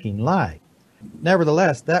was seeking lie.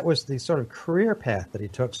 Nevertheless, that was the sort of career path that he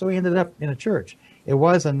took, so he ended up in a church. It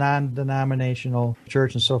was a non-denominational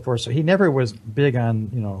church and so forth, so he never was big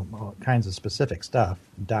on, all kinds of specific stuff,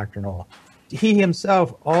 doctrinal. He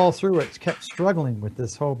himself, all through it, kept struggling with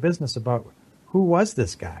this whole business about who was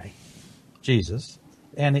this guy, Jesus,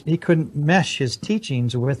 and he couldn't mesh his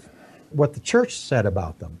teachings with what the church said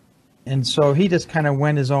about them. And so he just kind of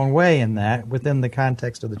went his own way in that within the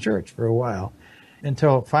context of the church for a while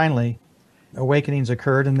until finally awakenings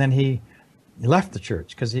occurred, and then he left the church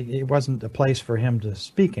because it wasn't a place for him to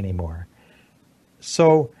speak anymore.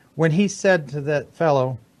 So when he said to that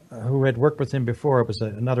fellow who had worked with him before, it was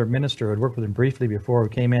another minister who had worked with him briefly before, who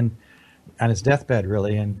came in on his deathbed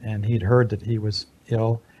really, and he'd heard that he was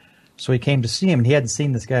ill. So he came to see him, and he hadn't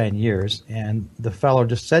seen this guy in years. And the fellow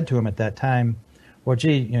just said to him at that time, well,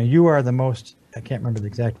 gee, you are the most, I can't remember the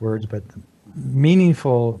exact words, but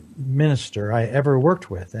meaningful minister I ever worked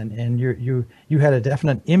with, and you had a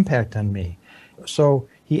definite impact on me. So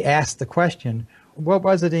he asked the question, what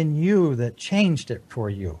was it in you that changed it for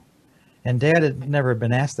you? And Dad had never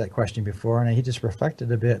been asked that question before, and he just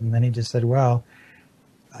reflected a bit, and then he just said, well,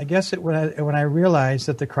 I guess when I realized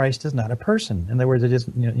that the Christ is not a person. In other words, it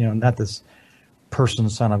isn't not this person,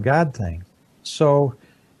 Son of God thing. So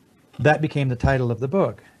that became the title of the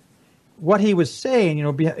book. What he was saying,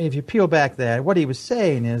 if you peel back that, what he was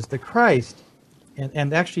saying is the Christ,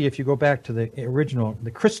 and actually if you go back to the original,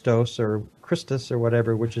 the Christos or Christus or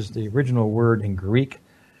whatever, which is the original word in Greek,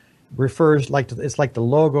 refers it's like the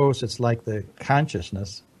logos, it's like the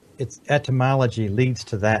consciousness. Its etymology leads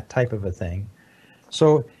to that type of a thing.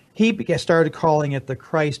 So he started calling it the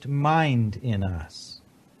Christ mind in us.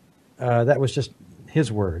 That was just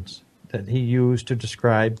his words that he used to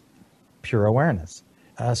describe pure awareness.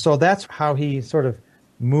 So that's how he sort of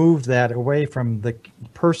moved that away from the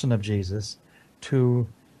person of Jesus to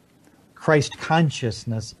Christ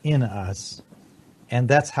consciousness in us. And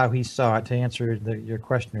that's how he saw it, to answer your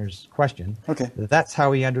questioner's question. Okay. That's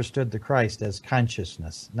how he understood the Christ, as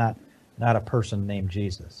consciousness, not a person named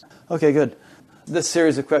Jesus. Okay, good. This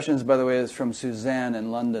series of questions, by the way, is from Suzanne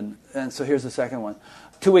in London. And so here's the second one.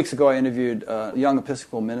 2 weeks ago, I interviewed a young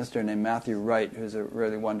Episcopal minister named Matthew Wright, who's a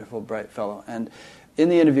really wonderful, bright fellow. And in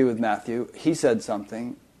the interview with Matthew, he said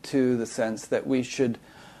something to the sense that we should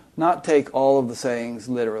not take all of the sayings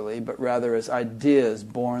literally, but rather as ideas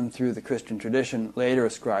born through the Christian tradition, later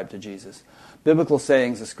ascribed to Jesus. Biblical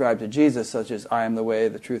sayings ascribed to Jesus, such as, I am the way,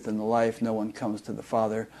 the truth, and the life, no one comes to the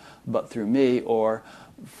Father but through me, or,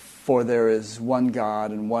 for there is one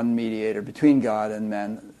God and one mediator between God and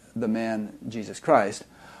men, the man Jesus Christ.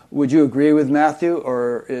 Would you agree with Matthew,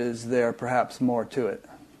 or is there perhaps more to it?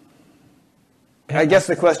 I guess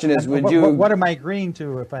the question is, would you... What am I agreeing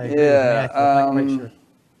to if I agree with Matthew? I'm not quite sure.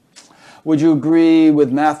 Would you agree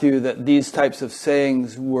with Matthew that these types of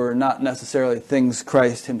sayings were not necessarily things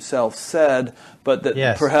Christ himself said, but that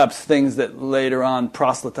Yes. perhaps things that later on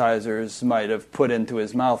proselytizers might have put into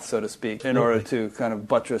his mouth, so to speak, in order to kind of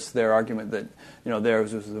buttress their argument that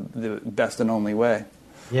theirs was the best and only way?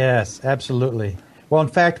 Yes, absolutely. Well, in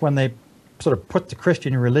fact, when they sort of put the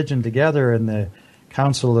Christian religion together in the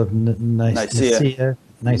Council of Nicaea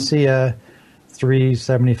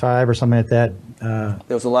 375 or something like that.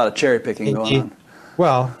 There was a lot of cherry picking going on.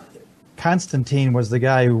 Well, Constantine was the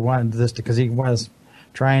guy who wanted this because he was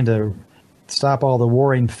trying to stop all the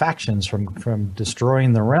warring factions from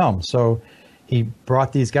destroying the realm. So he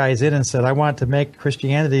brought these guys in and said, "I want to make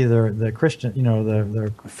Christianity the Christian,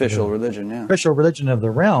 the official religion, yeah, official religion of the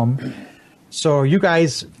realm. So you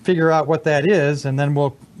guys figure out what that is, and then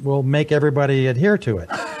we'll make everybody adhere to it."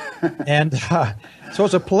 And so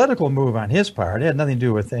it's a political move on his part. It had nothing to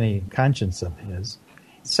do with any conscience of his.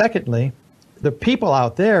 Secondly, the people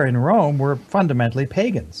out there in Rome were fundamentally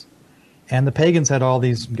pagans. And the pagans had all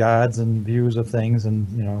these gods and views of things.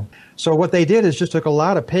 And, so what they did is just took a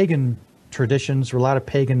lot of pagan traditions, a lot of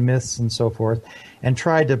pagan myths and so forth, and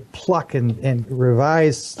tried to pluck and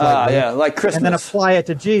revise slightly. Like Christmas. And then apply it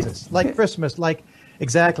to Jesus. Like Christmas,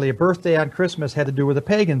 exactly. A birthday on Christmas had to do with a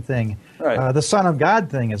pagan thing. Right. The Son of God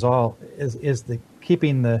thing is the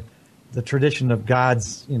keeping the tradition of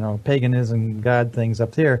God's, paganism, God things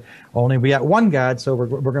up here. Only we got one God, so we're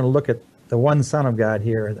going to look at the one Son of God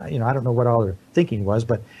here. I don't know what all their thinking was,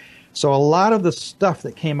 but so a lot of the stuff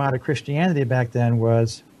that came out of Christianity back then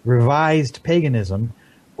was revised paganism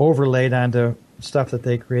overlaid onto stuff that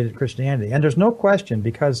they created Christianity. And there's no question,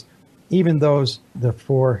 because even the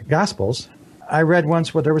four Gospels, I read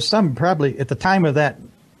once where there was some, probably at the time of that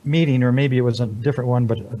meeting, or maybe it was a different one,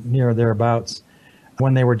 but near or thereabouts,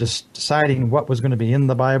 when they were just deciding what was going to be in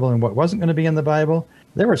the Bible and what wasn't going to be in the Bible,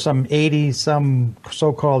 there were some 80-some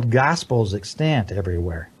so-called Gospels extant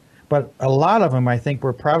everywhere. But a lot of them, I think,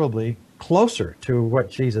 were probably closer to what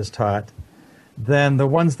Jesus taught than the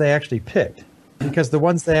ones they actually picked, because the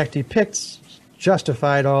ones they actually picked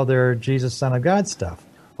justified all their Jesus, Son of God stuff.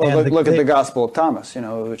 Well, look at the Gospel of Thomas,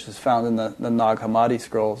 which is found in the Nag Hammadi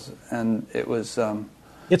scrolls, and it was...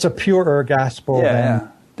 it's a purer gospel.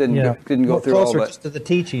 Didn't go through all the to the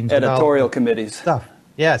teachings, editorial committees stuff.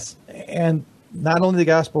 Yes, and not only the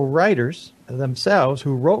gospel writers themselves,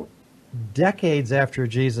 who wrote decades after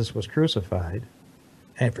Jesus was crucified,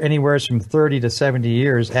 anywhere from 30 to 70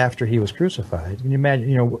 years after he was crucified. Can you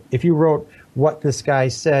imagine, if you wrote what this guy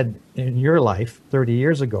said in your life 30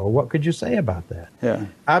 years ago, what could you say about that? Yeah.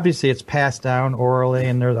 Obviously, it's passed down orally,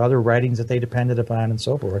 and there's other writings that they depended upon and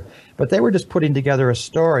so forth. But they were just putting together a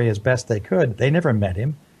story as best they could. They never met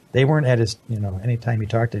him. They weren't at his, any time he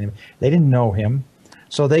talked to him. They didn't know him.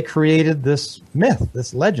 So they created this myth,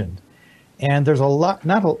 this legend. And there's a lot,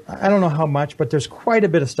 I don't know how much, but there's quite a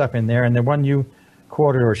bit of stuff in there. And the one you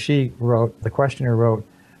quoted, or she wrote, the questioner wrote,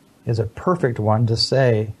 is a perfect one to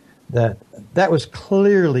say that was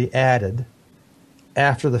clearly added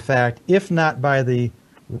after the fact, if not by the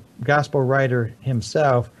gospel writer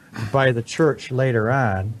himself, by the church later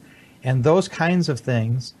on. And those kinds of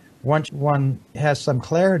things, once one has some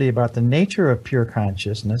clarity about the nature of pure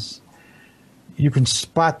consciousness, you can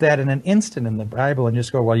spot that in an instant in the Bible and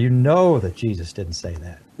just go, well, that Jesus didn't say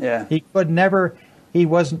that. Yeah. He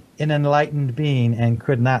wasn't an enlightened being and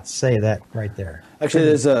could not say that right there. Actually,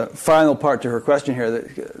 there's a final part to her question here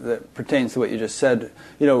that pertains to what you just said,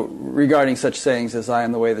 regarding such sayings as I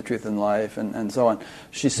am the way, the truth, and life, and so on.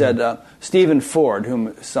 She said, Stephen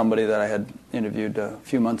Ford, somebody that I had interviewed a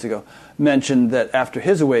few months ago, mentioned that after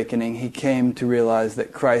his awakening, he came to realize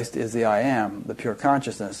that Christ is the I am, the pure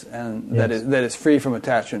consciousness, and that is free from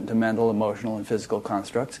attachment to mental, emotional, and physical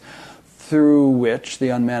constructs, through which the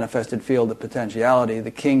unmanifested field of potentiality,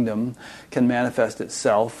 the kingdom, can manifest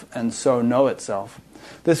itself and so know itself.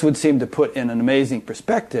 This would seem to put in an amazing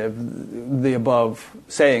perspective the above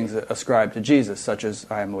sayings ascribed to Jesus, such as,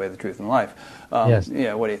 I am the way, the truth, and life. Yes.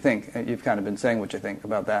 Yeah, what do you think? You've kind of been saying what you think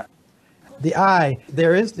about that.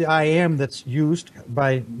 There is the I am that's used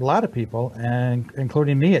by a lot of people, and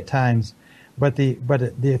including me at times, but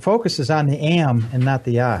the focus is on the am and not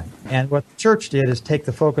the I. And what the church did is take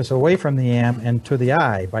the focus away from the am and to the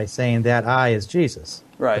I by saying that I is Jesus,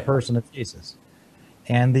 right, the person of Jesus.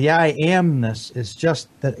 And the I amness is just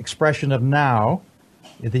that expression of now,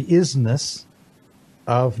 the isness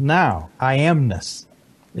of now, I amness.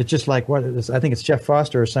 It's just like I think it's Jeff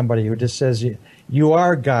Foster or somebody who just says, you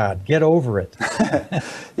are God, get over it.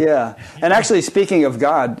 Yeah. And actually, speaking of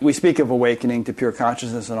God, we speak of awakening to pure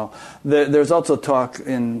consciousness and all. There's also talk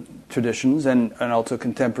in traditions and also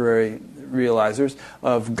contemporary realizers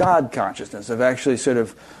of God consciousness, of actually sort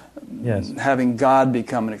of having God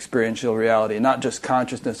become an experiential reality, not just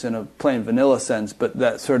consciousness in a plain vanilla sense, but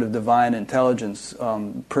that sort of divine intelligence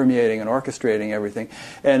permeating and orchestrating everything.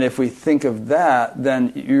 And if we think of that,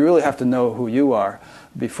 then you really have to know who you are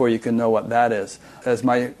before you can know what that is. As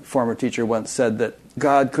my former teacher once said, that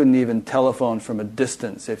God couldn't even telephone from a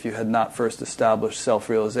distance if you had not first established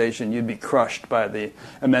self-realization. You'd be crushed by the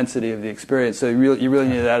immensity of the experience. So you really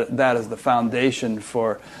need that as the foundation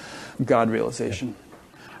for God realization.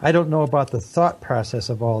 I don't know about the thought process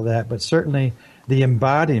of all that, but certainly the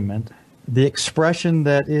embodiment, the expression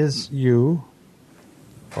that is you,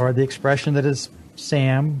 or the expression that is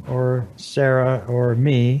Sam or Sarah or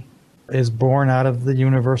me, is born out of the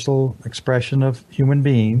universal expression of human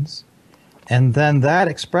beings. And then that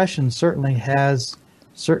expression certainly has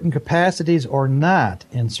certain capacities or not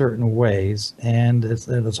in certain ways. And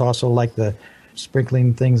it's also like the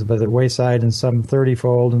sprinkling things by the wayside in some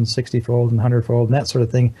 30-fold and 60-fold and 100-fold and that sort of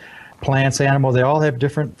thing. Plants, animals, they all have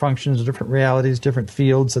different functions, different realities, different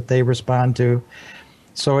fields that they respond to.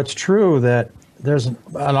 So it's true that there's an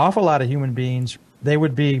awful lot of human beings, they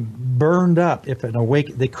would be burned up if they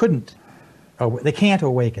can't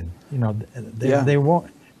awaken. They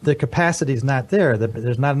won't. The capacity is not there.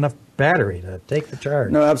 There's not enough battery to take the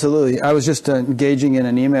charge. No, absolutely. I was just engaging in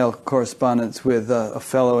an email correspondence with a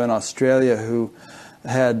fellow in Australia who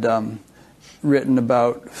had written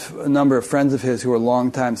about a number of friends of his who were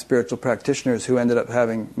longtime spiritual practitioners who ended up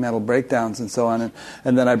having mental breakdowns and so on.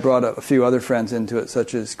 And then I brought a few other friends into it,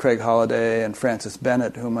 such as Craig Holliday and Francis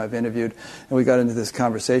Bennett, whom I've interviewed. And we got into this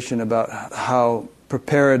conversation about how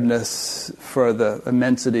preparedness for the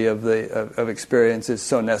immensity of experience is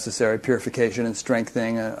so necessary, purification and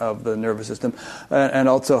strengthening of the nervous system, and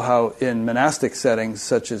also how in monastic settings,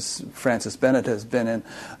 such as Francis Bennett has been in,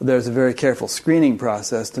 there's a very careful screening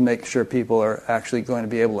process to make sure people are actually going to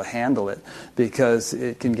be able to handle it, because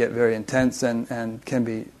it can get very intense and can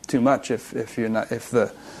be too much if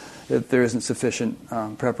there isn't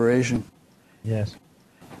sufficient preparation. Yes,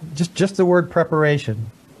 just the word preparation.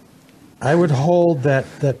 I would hold that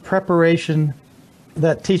preparation,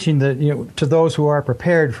 that teaching to those who are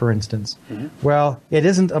prepared, for instance, well, it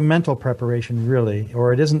isn't a mental preparation really,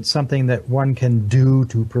 or it isn't something that one can do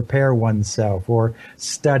to prepare oneself or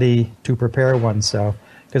study to prepare oneself,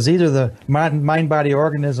 because either the mind-body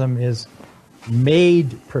organism is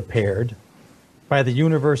made prepared by the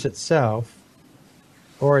universe itself,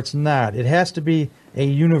 or it's not. It has to be a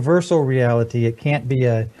universal reality. It can't be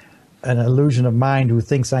an illusion of mind who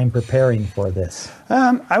thinks I'm preparing for this.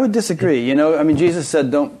 I would disagree. Jesus said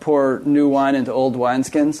don't pour new wine into old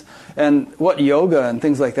wineskins. And what yoga and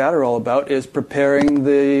things like that are all about is preparing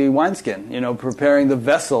the wineskin, preparing the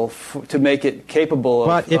vessel to make it capable of...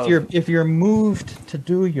 But if you're moved to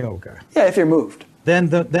do yoga... Yeah, if you're moved. Then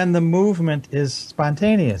the movement is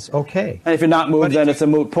spontaneous. Okay. And if you're not moved, then it's a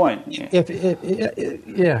moot point.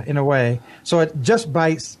 Yeah, in a way. So just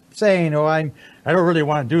by saying, I don't really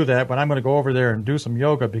want to do that, but I'm going to go over there and do some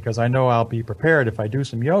yoga because I know I'll be prepared if I do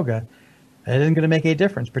some yoga, it isn't going to make any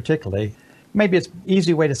difference particularly. Maybe it's an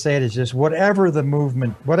easy way to say it is just whatever the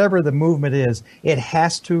movement is, it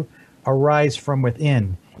has to arise from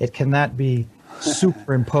within. It cannot be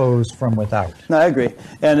superimposed from without. No, I agree.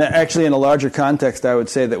 And actually, in a larger context, I would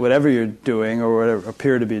say that whatever you're doing or whatever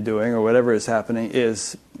appear to be doing or whatever is happening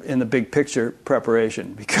is, in the big picture,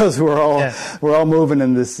 preparation. Because we're all moving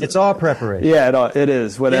in this... It's all preparation. Yeah, it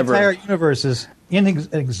is. Whatever. The entire universe is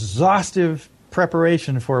exhaustive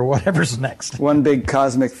preparation for whatever's next. One big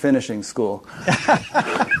cosmic finishing school.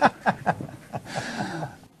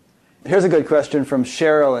 Here's a good question from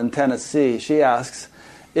Cheryl in Tennessee. She asks,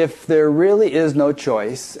 if there really is no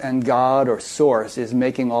choice and God or Source is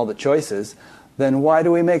making all the choices, then why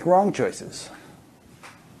do we make wrong choices?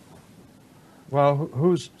 Well,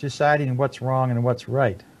 who's deciding what's wrong and what's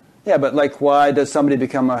right? Yeah, but why does somebody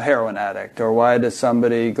become a heroin addict? Or why does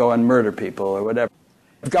somebody go and murder people or whatever?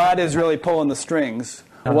 If God is really pulling the strings,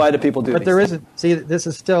 why do people do But these there things? isn't. See, this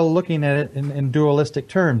is still looking at it in dualistic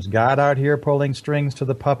terms. God out here pulling strings to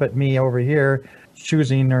the puppet, me over here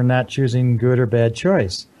choosing or not choosing good or bad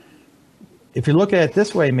choice. If you look at it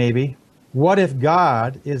this way, maybe, what if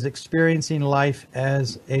God is experiencing life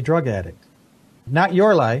as a drug addict? Not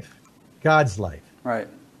your life, God's life. Right.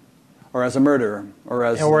 Or as a murderer. Or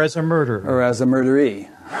as a murderer. Or as a murderee.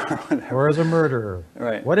 Or as a murderer.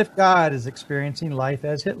 Right. What if God is experiencing life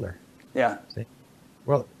as Hitler? Yeah. See?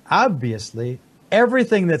 Well, obviously,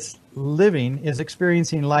 everything that's living is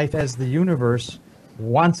experiencing life as the universe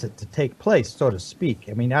wants it to take place, so to speak.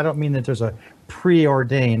 I mean, I don't mean that there's a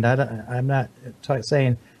preordained. I'm not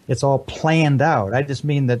saying it's all planned out. I just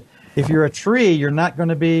mean that if you're a tree, you're not going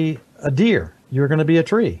to be a deer. You're going to be a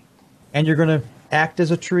tree. And you're going to act as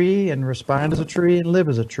a tree and respond as a tree and live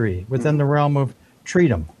as a tree within the realm of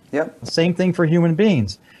treedom. Yep. Same thing for human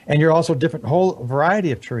beings. And you're also different, whole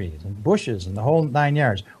variety of trees and bushes and the whole 9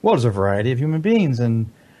 yards. Well, there's a variety of human beings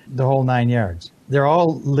and the whole 9 yards. They're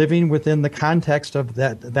all living within the context of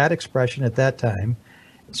that expression at that time.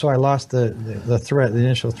 So I lost the thread, the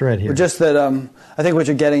initial thread here. Well, just that I think what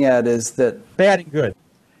you're getting at is that... Bad and good.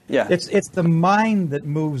 Yeah. It's the mind that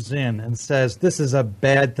moves in and says, this is a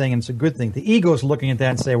bad thing and it's a good thing. The ego's looking at that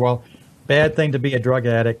and say, well, bad thing to be a drug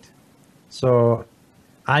addict, so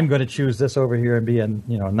I'm going to choose this over here and be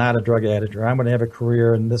not a drug addict, or I'm going to have a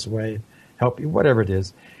career in this way, help you, whatever it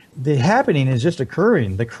is. The happening is just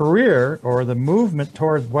occurring. The career or the movement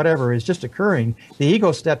toward whatever is just occurring. The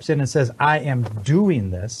ego steps in and says, I am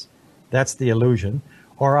doing this. That's the illusion.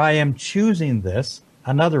 Or I am choosing this,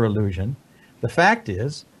 another illusion. The fact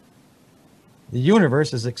is, the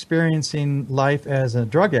universe is experiencing life as a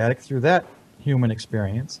drug addict through that human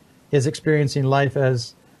experience, is experiencing life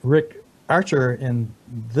as Rick Archer in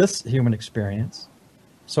this human experience,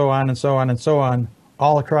 so on and so on and so on,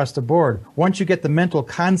 all across the board. Once you get the mental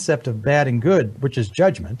concept of bad and good, which is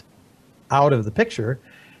judgment, out of the picture,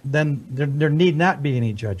 then there need not be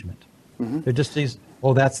any judgment. Mm-hmm. There just is,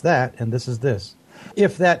 oh, that's that, and this is this.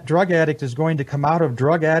 If that drug addict is going to come out of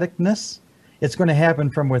drug addictness, it's going to happen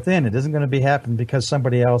from within. It isn't going to happen because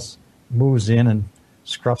somebody else moves in and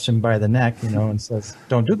scruffs him by the neck, and says,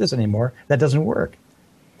 don't do this anymore. That doesn't work.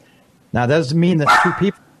 Now, that doesn't mean that two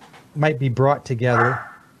people might be brought together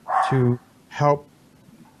to help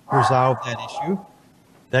resolve that issue.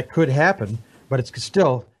 That could happen, but it's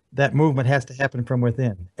still, that movement has to happen from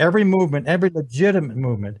within. Every movement, every legitimate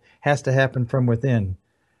movement has to happen from within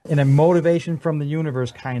in a motivation from the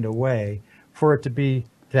universe kind of way for it to be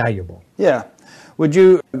valuable. Yeah. Would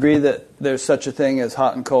you agree that there's such a thing as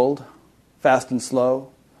hot and cold, fast and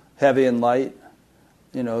slow, heavy and light,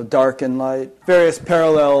 dark and light, various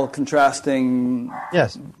parallel, contrasting...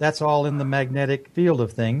 Yes, that's all in the magnetic field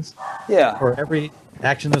of things. Yeah. For every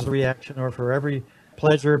action there's a reaction, or for every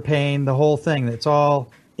pleasure, pain, the whole thing. It's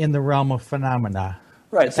all in the realm of phenomena.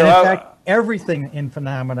 Right. So and in fact, everything in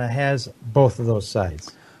phenomena has both of those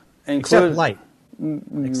sides. Except light.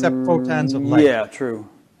 Except photons of light. Yeah, true.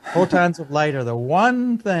 Photons of light are the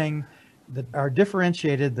one thing that are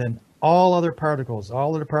differentiated than all other particles.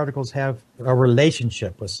 All other particles have a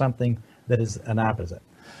relationship with something that is an opposite.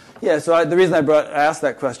 Yeah, so the reason I asked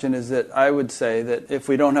that question is that I would say that if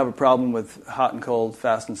we don't have a problem with hot and cold,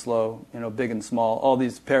 fast and slow, big and small, all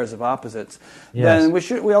these pairs of opposites, then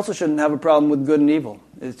we also shouldn't have a problem with good and evil.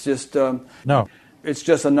 It's just no. It's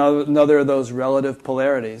just another of those relative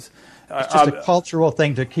polarities. It's just a cultural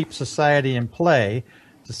thing to keep society in play,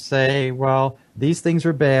 to say, well, these things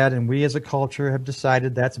are bad, and we as a culture have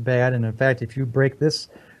decided that's bad, and in fact, if you break this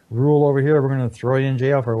rule over here, we're going to throw you in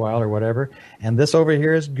jail for a while or whatever, and this over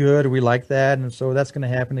here is good, we like that, and so that's going to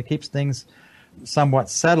happen. It keeps things somewhat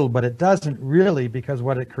settled, but it doesn't really, because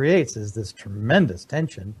what it creates is this tremendous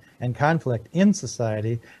tension and conflict in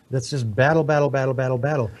society that's just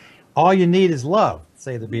battle. All you need is love,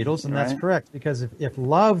 say the Beatles, and that's correct, because if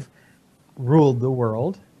love ruled the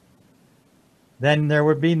world, then there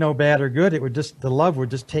would be no bad or good. The love would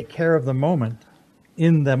just take care of the moment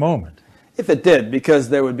in the moment. If it did, because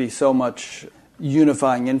there would be so much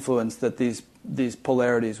unifying influence that these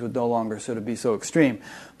polarities would no longer sort of be so extreme.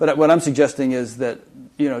 But what I'm suggesting is that,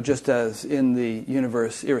 just as in the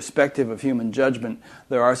universe, irrespective of human judgment,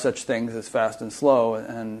 there are such things as fast and slow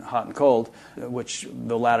and hot and cold, which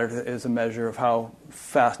the latter is a measure of how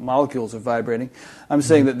fast molecules are vibrating. I'm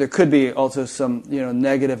saying that there could be also some,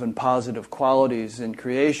 negative and positive qualities in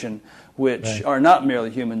creation which are not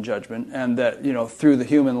merely human judgment, and that, through the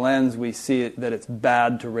human lens we see that it's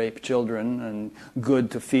bad to rape children and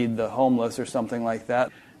good to feed the homeless or something like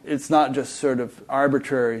that. It's not just sort of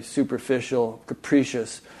arbitrary, superficial,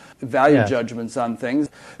 capricious value judgments on things.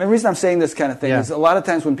 The reason I'm saying this kind of thing is a lot of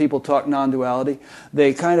times when people talk non-duality,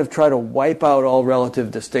 they kind of try to wipe out all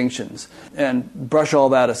relative distinctions and brush all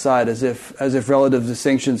that aside as if relative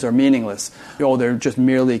distinctions are meaningless. They're just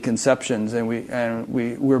merely conceptions, and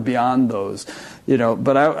we're beyond those.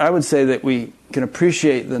 But I would say that we can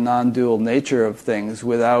appreciate the non-dual nature of things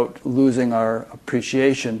without losing our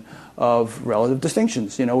appreciation of relative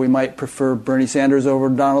distinctions. We might prefer Bernie Sanders over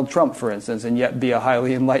Donald Trump, for instance, and yet be a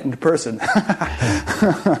highly enlightened person.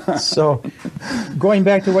 So, going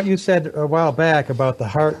back to what you said a while back about the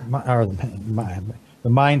heart, or the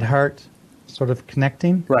mind-heart sort of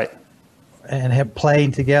connecting, right, and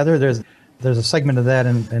playing together. There's a segment of that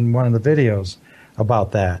in one of the videos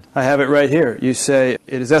about that. I have it right here. You say,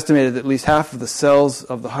 it is estimated that at least half of the cells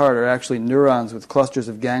of the heart are actually neurons with clusters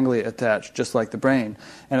of ganglia attached, just like the brain.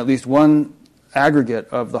 And at least one aggregate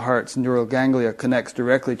of the heart's neural ganglia connects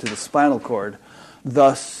directly to the spinal cord,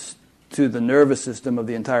 thus to the nervous system of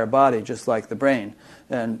the entire body, just like the brain.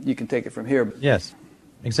 And you can take it from here. Yes,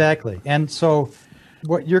 exactly. And so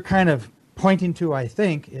what you're kind of pointing to, I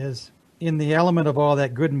think, is in the element of all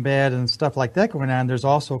that good and bad and stuff like that going on, there's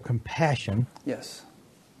also compassion. Yes.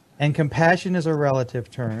 And compassion is a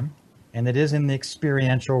relative term, and it is in the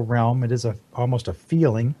experiential realm. It is almost a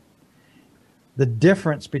feeling. The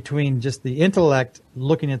difference between just the intellect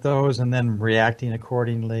looking at those and then reacting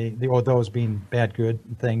accordingly, or those being bad, good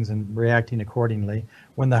things and reacting accordingly,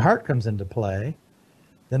 when the heart comes into play,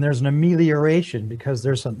 then there's an amelioration, because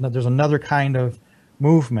there's another kind of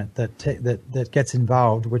movement that gets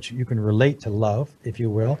involved, which you can relate to love, if you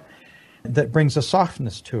will, that brings a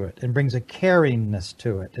softness to it and brings a caringness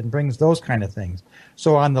to it and brings those kind of things.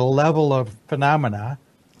 So on the level of phenomena,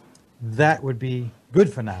 that would be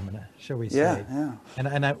good phenomena, shall we say. Yeah.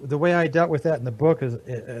 And the way I dealt with that in the book is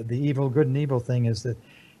the good and evil thing is that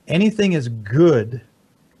anything is good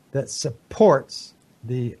that supports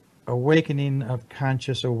the awakening of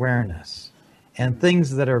conscious awareness. And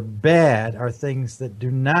things that are bad are things that do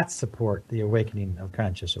not support the awakening of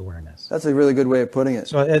conscious awareness. That's a really good way of putting it.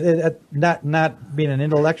 So not being an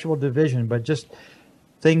intellectual division, but just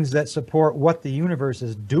things that support what the universe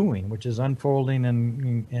is doing, which is unfolding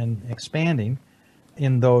and expanding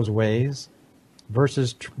in those ways,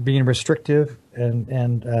 versus being restrictive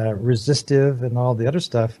and resistive and all the other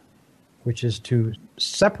stuff, which is to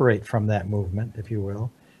separate from that movement, if you will.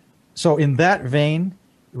 So in that vein,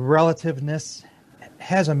 relativeness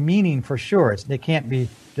has a meaning for sure. It can't be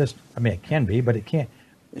just, it can be, but it can't.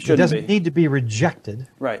 It doesn't need to be rejected.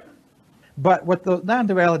 Right. But what the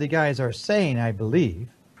non-duality guys are saying, I believe,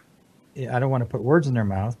 I don't want to put words in their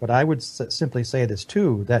mouth, but I would simply say this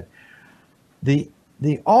too, that the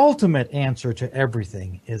ultimate answer to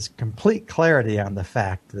everything is complete clarity on the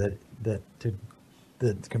fact that the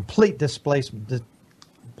complete displacement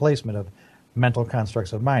of mental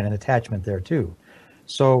constructs of mind and attachment there too.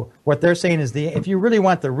 So what they're saying is if you really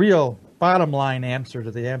want the real bottom line answer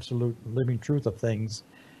to the absolute living truth of things,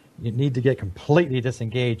 you need to get completely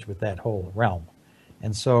disengaged with that whole realm.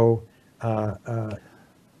 And so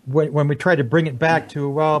when we try to bring it back to,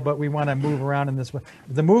 well, but we want to move around in this way.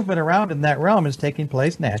 The movement around in that realm is taking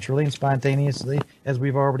place naturally and spontaneously, as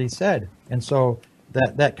we've already said. And so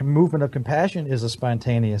that movement of compassion is a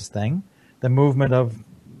spontaneous thing. The movement of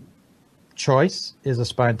choice is a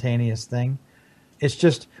spontaneous thing. It's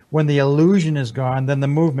just when the illusion is gone, then the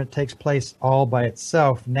movement takes place all by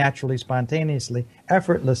itself, naturally, spontaneously,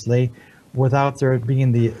 effortlessly, without there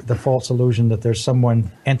being the false illusion that there's someone,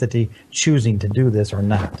 entity, choosing to do this or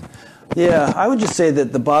not. Yeah, I would just say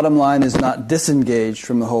that the bottom line is not disengaged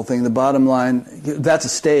from the whole thing. The bottom line, that's a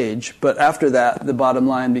stage, but after that, the bottom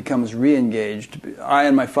line becomes re-engaged. I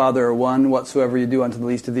and my Father are one. Whatsoever you do unto the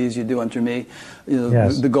least of these, you do unto me.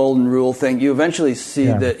 Yes. The golden rule thing. You eventually see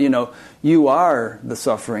that, you are the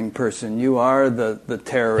suffering person. You are the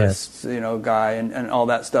terrorist, guy and all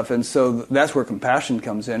that stuff. And so that's where compassion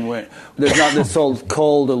comes in. When there's not this old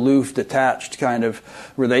cold, aloof, detached kind of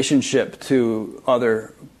relationship to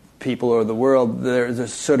other people or the world. There's a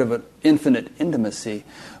sort of an infinite intimacy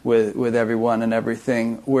with everyone and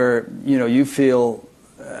everything where, you feel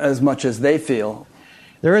as much as they feel.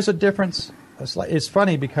 There is a difference. It's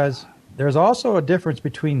funny because there's also a difference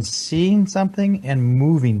between seeing something and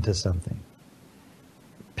moving to something.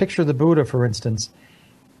 Picture the Buddha, for instance.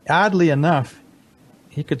 Oddly enough,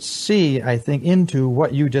 he could see, I think, into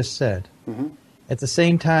what you just said. Mm-hmm. At the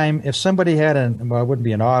same time, if somebody had it wouldn't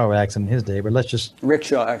be an auto accident in his day, but let's just...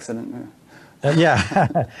 Rickshaw accident.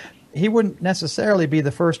 Yeah. He wouldn't necessarily be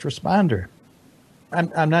the first responder.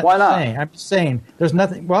 I'm not Why not? saying. I'm saying there's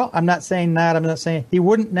nothing... Well, I'm not saying that. I'm not saying he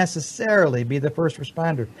wouldn't necessarily be the first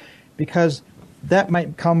responder because that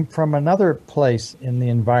might come from another place in the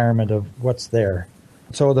environment of what's there.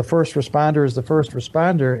 So the first responder is the first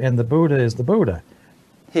responder, and the Buddha is the Buddha.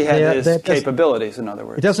 He had his capabilities, in other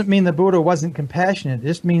words. It doesn't mean the Buddha wasn't compassionate. It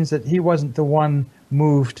just means that he wasn't the one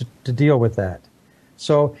moved to deal with that.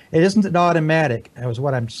 So it isn't an automatic, that was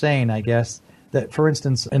what I'm saying, I guess, that, for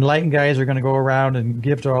instance, enlightened guys are going to go around and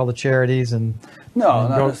give to all the charities and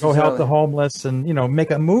go help the homeless and, make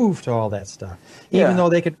a move to all that stuff, even though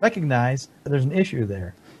they could recognize that there's an issue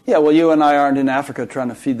there. Yeah, well, you and I aren't in Africa trying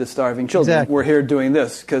to feed the starving children. Exactly. We're here doing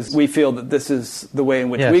this because we feel that this is the way in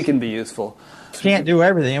which we can be useful. Can't do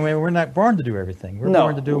everything. I mean, we're not born to do everything. We're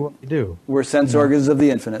born to do what we do. We're sense organs of the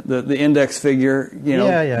infinite. The index finger,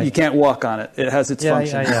 you can't walk on it. It has its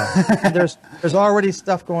function. And there's already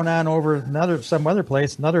stuff going on over some other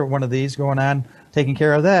place, another one of these going on, taking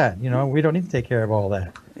care of that. We don't need to take care of all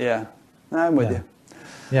that. Yeah, I'm with you.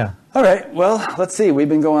 Yeah. All right, well, let's see. We've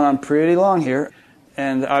been going on pretty long here.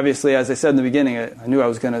 And obviously, as I said in the beginning, I knew I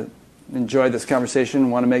was going to enjoy this conversation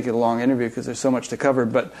and want to make it a long interview because there's so much to cover.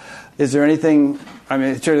 But is there anything, I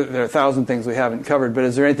mean, sure, there are 1,000 things we haven't covered, but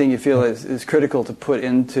is there anything you feel is critical to put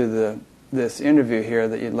into this interview here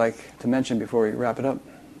that you'd like to mention before we wrap it up?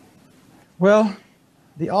 Well,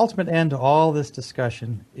 the ultimate end to all this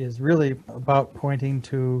discussion is really about pointing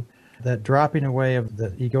to that dropping away of the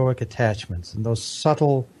egoic attachments and those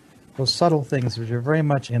subtle things which are very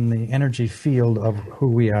much in the energy field of who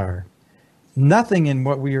we are. Nothing in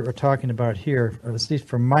what we are talking about here, at least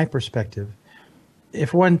from my perspective,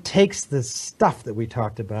 if one takes the stuff that we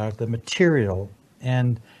talked about, the material,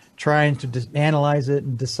 and trying to analyze it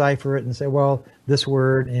and decipher it and say, well, this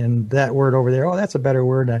word and that word over there, oh, that's a better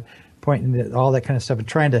word, pointing at all that kind of stuff, and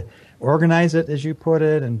trying to organize it, as you put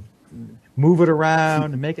it, and move it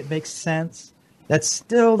around and make it make sense, that's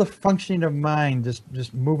still the functioning of mind,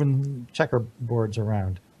 just moving checkerboards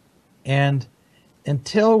around. And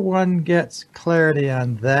until one gets clarity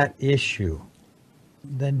on that issue,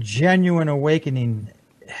 then genuine awakening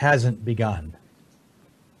hasn't begun.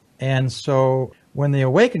 And so when the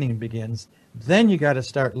awakening begins, then you got to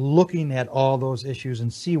start looking at all those issues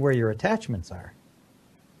and see where your attachments are.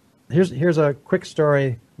 Here's a quick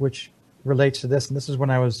story which relates to this, and this is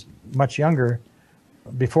when I was much younger,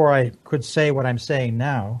 before I could say what I'm saying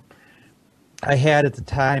now. I had at the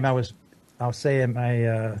time, I'll say in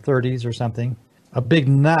my 30s or something, a big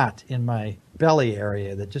knot in my belly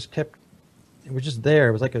area that just kept, it was just there.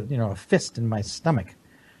 It was like a fist in my stomach.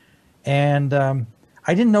 And I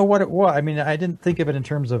didn't know what it was. I mean, I didn't think of it in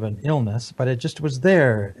terms of an illness, but it just was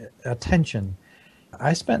there, a tension.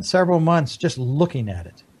 I spent several months just looking at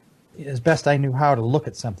it as best I knew how to look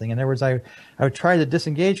at something. In other words, I would try to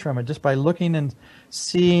disengage from it just by looking and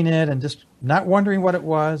seeing it and just not wondering what it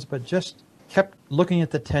was, but just kept looking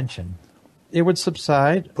at the tension. It would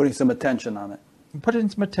subside. Putting some attention on it. Putting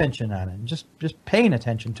some attention on it, and just paying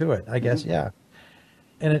attention to it, I guess, yeah.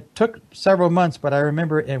 And it took several months, but I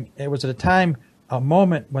remember it was at a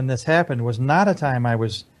moment when this happened was not a time I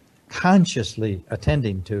was consciously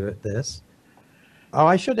attending to this. Oh,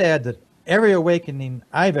 I should add that every awakening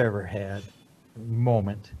I've ever had,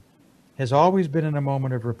 moment, has always been in a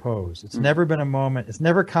moment of repose. It's never been a moment, it's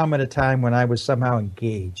never come at a time when I was somehow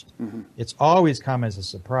engaged. It's always come as a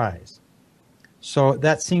surprise. So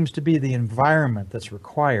that seems to be the environment that's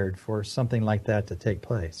required for something like that to take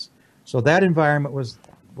place. So that environment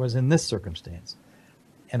was in this circumstance.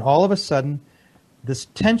 And all of a sudden, this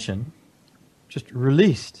tension just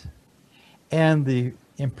released. And the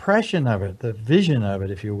impression of it, the vision of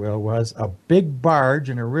it, if you will, was a big barge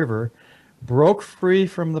in a river broke free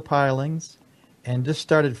from the pilings and just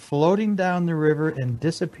started floating down the river and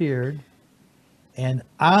disappeared. And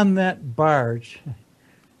on that barge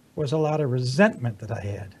was a lot of resentment that I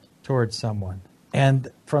had towards someone.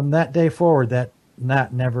 And from that day forward, that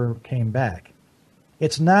knot never came back.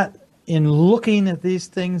 It's not in looking at these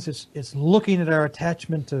things, it's looking at our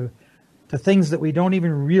attachment to things that we don't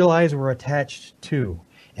even realize we're attached to.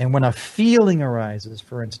 And when a feeling arises,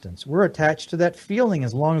 for instance, we're attached to that feeling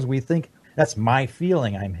as long as we think that's my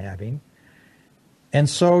feeling I'm having. And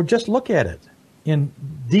so just look at it in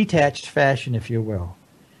detached fashion, if you will.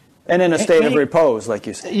 And in a state of repose, like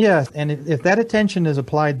you said. Yeah, and if that attention is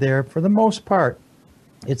applied there, for the most part,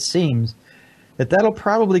 it seems that'll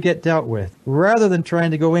probably get dealt with, rather than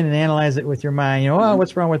trying to go in and analyze it with your mind. Oh,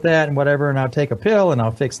 what's wrong with that and whatever, and I'll take a pill and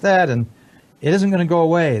I'll fix that, and it isn't going to go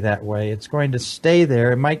away that way. It's going to stay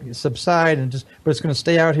there. It might subside, but it's going to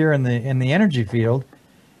stay out here in the energy field,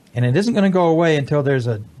 and it isn't going to go away until there's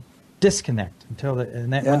a disconnect. When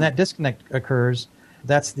that disconnect occurs,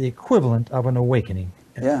 that's the equivalent of an awakening.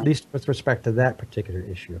 At least with respect to that particular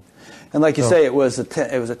issue. And like you say, it was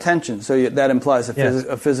a tension, so that implies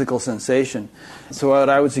a physical sensation. So what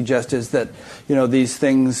I would suggest is that these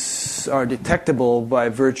things are detectable by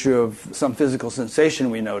virtue of some physical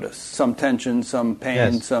sensation we notice, some tension, some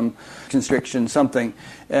pain, some constriction, something.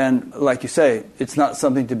 And like you say, it's not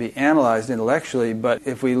something to be analyzed intellectually, but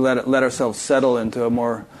if we let ourselves settle into a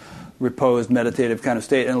more reposed, meditative kind of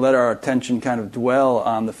state and let our attention kind of dwell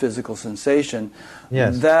on the physical sensation,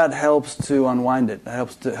 that helps to unwind it. That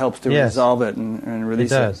helps to resolve it and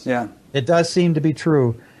release it. Yeah, it does seem to be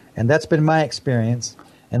true, and that's been my experience.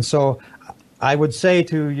 And so I would say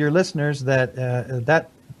to your listeners that that,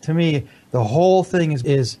 to me, the whole thing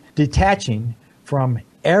is detaching from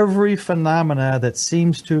every phenomena that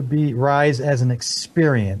seems to rise as an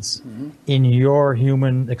experience in your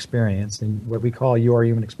human experience, in what we call your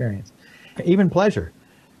human experience. Even pleasure.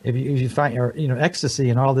 If you find, ecstasy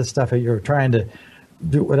and all this stuff, you're trying to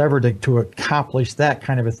do whatever to accomplish that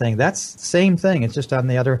kind of a thing. That's the same thing. It's just on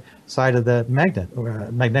the other side of the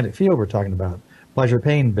magnetic field we're talking about,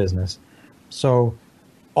 pleasure-pain business. So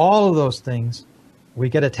all of those things we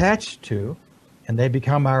get attached to, and they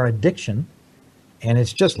become our addiction. And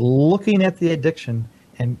it's just looking at the addiction,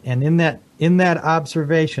 and in that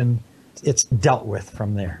observation, it's dealt with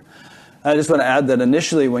from there. I just want to add that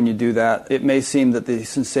initially when you do that, it may seem that the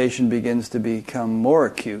sensation begins to become more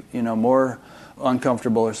acute, more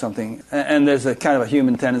uncomfortable or something. And there's a kind of a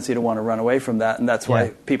human tendency to want to run away from that, and that's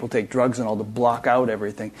why people take drugs and all to block out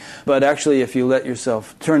everything. But actually, if you let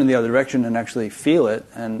yourself turn in the other direction and actually feel it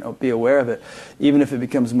and be aware of it, even if it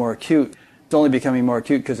becomes more acute, it's only becoming more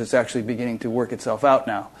acute because it's actually beginning to work itself out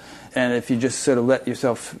now. And if you just sort of let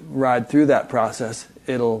yourself ride through that process,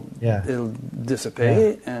 it'll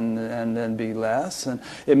dissipate and then be less. And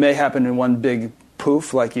it may happen in one big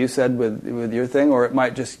poof, like you said with your thing, or it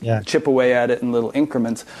might just chip away at it in little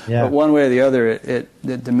increments. Yeah. But one way or the other, it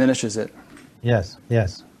diminishes it. Yes.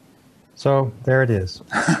 So there it is.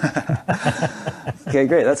 Okay,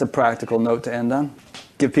 great. That's a practical note to end on.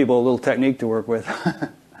 Give people a little technique to work with.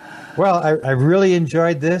 Well, I really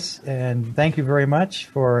enjoyed this, and thank you very much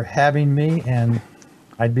for having me, and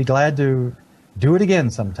I'd be glad to do it again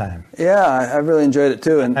sometime. Yeah, I really enjoyed it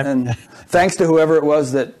too, and thanks to whoever it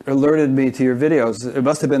was that alerted me to your videos. It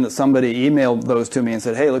must have been that somebody emailed those to me and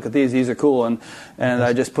said, hey, look at these are cool, and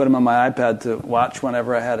I just put them on my iPad to watch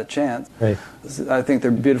whenever I had a chance. Great. I think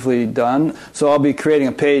they're beautifully done. So I'll be creating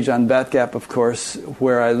a page on Batgap, of course,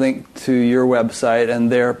 where I link to your website, and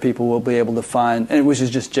there people will be able to find, which is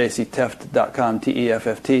just jcteft.com,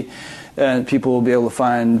 TEFFT, and people will be able to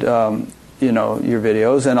find your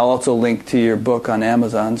videos, and I'll also link to your book on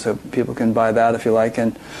Amazon so people can buy that if you like,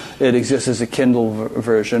 and it exists as a Kindle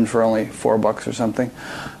version for only $4 or something.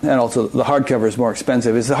 And also the hardcover is more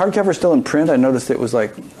expensive. Is the hardcover still in print? I noticed it was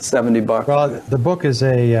like $70. Well, the book is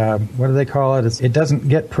what do they call it? It doesn't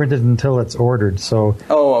get printed until it's ordered. So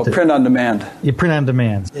print on demand. You print on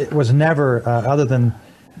demand. It was never, other than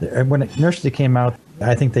when it initially came out,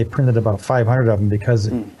 I think they printed about 500 of them because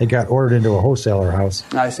it got ordered into a wholesaler house.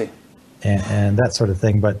 I see. And that sort of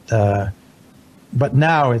thing, but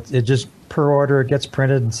now it just per order. It gets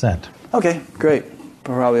printed and sent. Okay, great.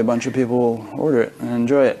 Probably a bunch of people will order it and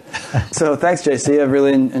enjoy it. So thanks, JC. I've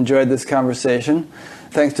really enjoyed this conversation.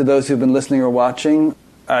 Thanks to those who've been listening or watching.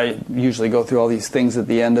 I usually go through all these things at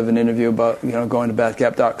the end of an interview about, going to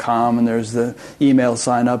batgap.com, and there's the email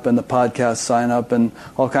sign up and the podcast sign up and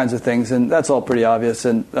all kinds of things, and that's all pretty obvious.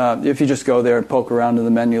 And if you just go there and poke around in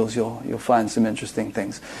the menus, you'll find some interesting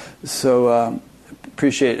things. So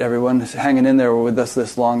appreciate everyone hanging in there with us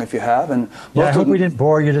this long if you have. And I hope we didn't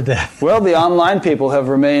bore you to death. Well, the online people have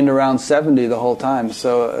remained around 70 the whole time,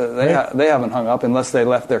 so they haven't hung up unless they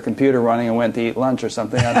left their computer running and went to eat lunch or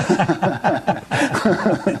something.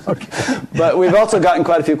 Okay. But we've also gotten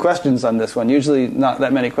quite a few questions on this one. Usually not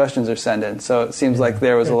that many questions are sent in, so it seems like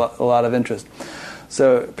there was a lot of interest.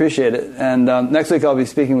 So appreciate it. And next week I'll be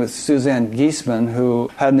speaking with Suzanne Giesman, who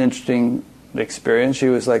had an interesting experience. She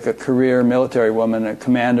was like a career military woman, a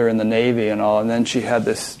commander in the Navy and all, and then she had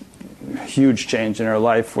this huge change in her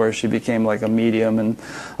life where she became like a medium and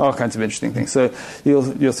all kinds of interesting things. So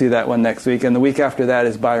you'll see that one next week. And the week after that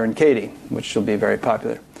is Byron Katie, which will be very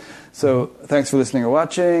popular. So thanks for listening or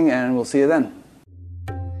watching, and we'll see you then.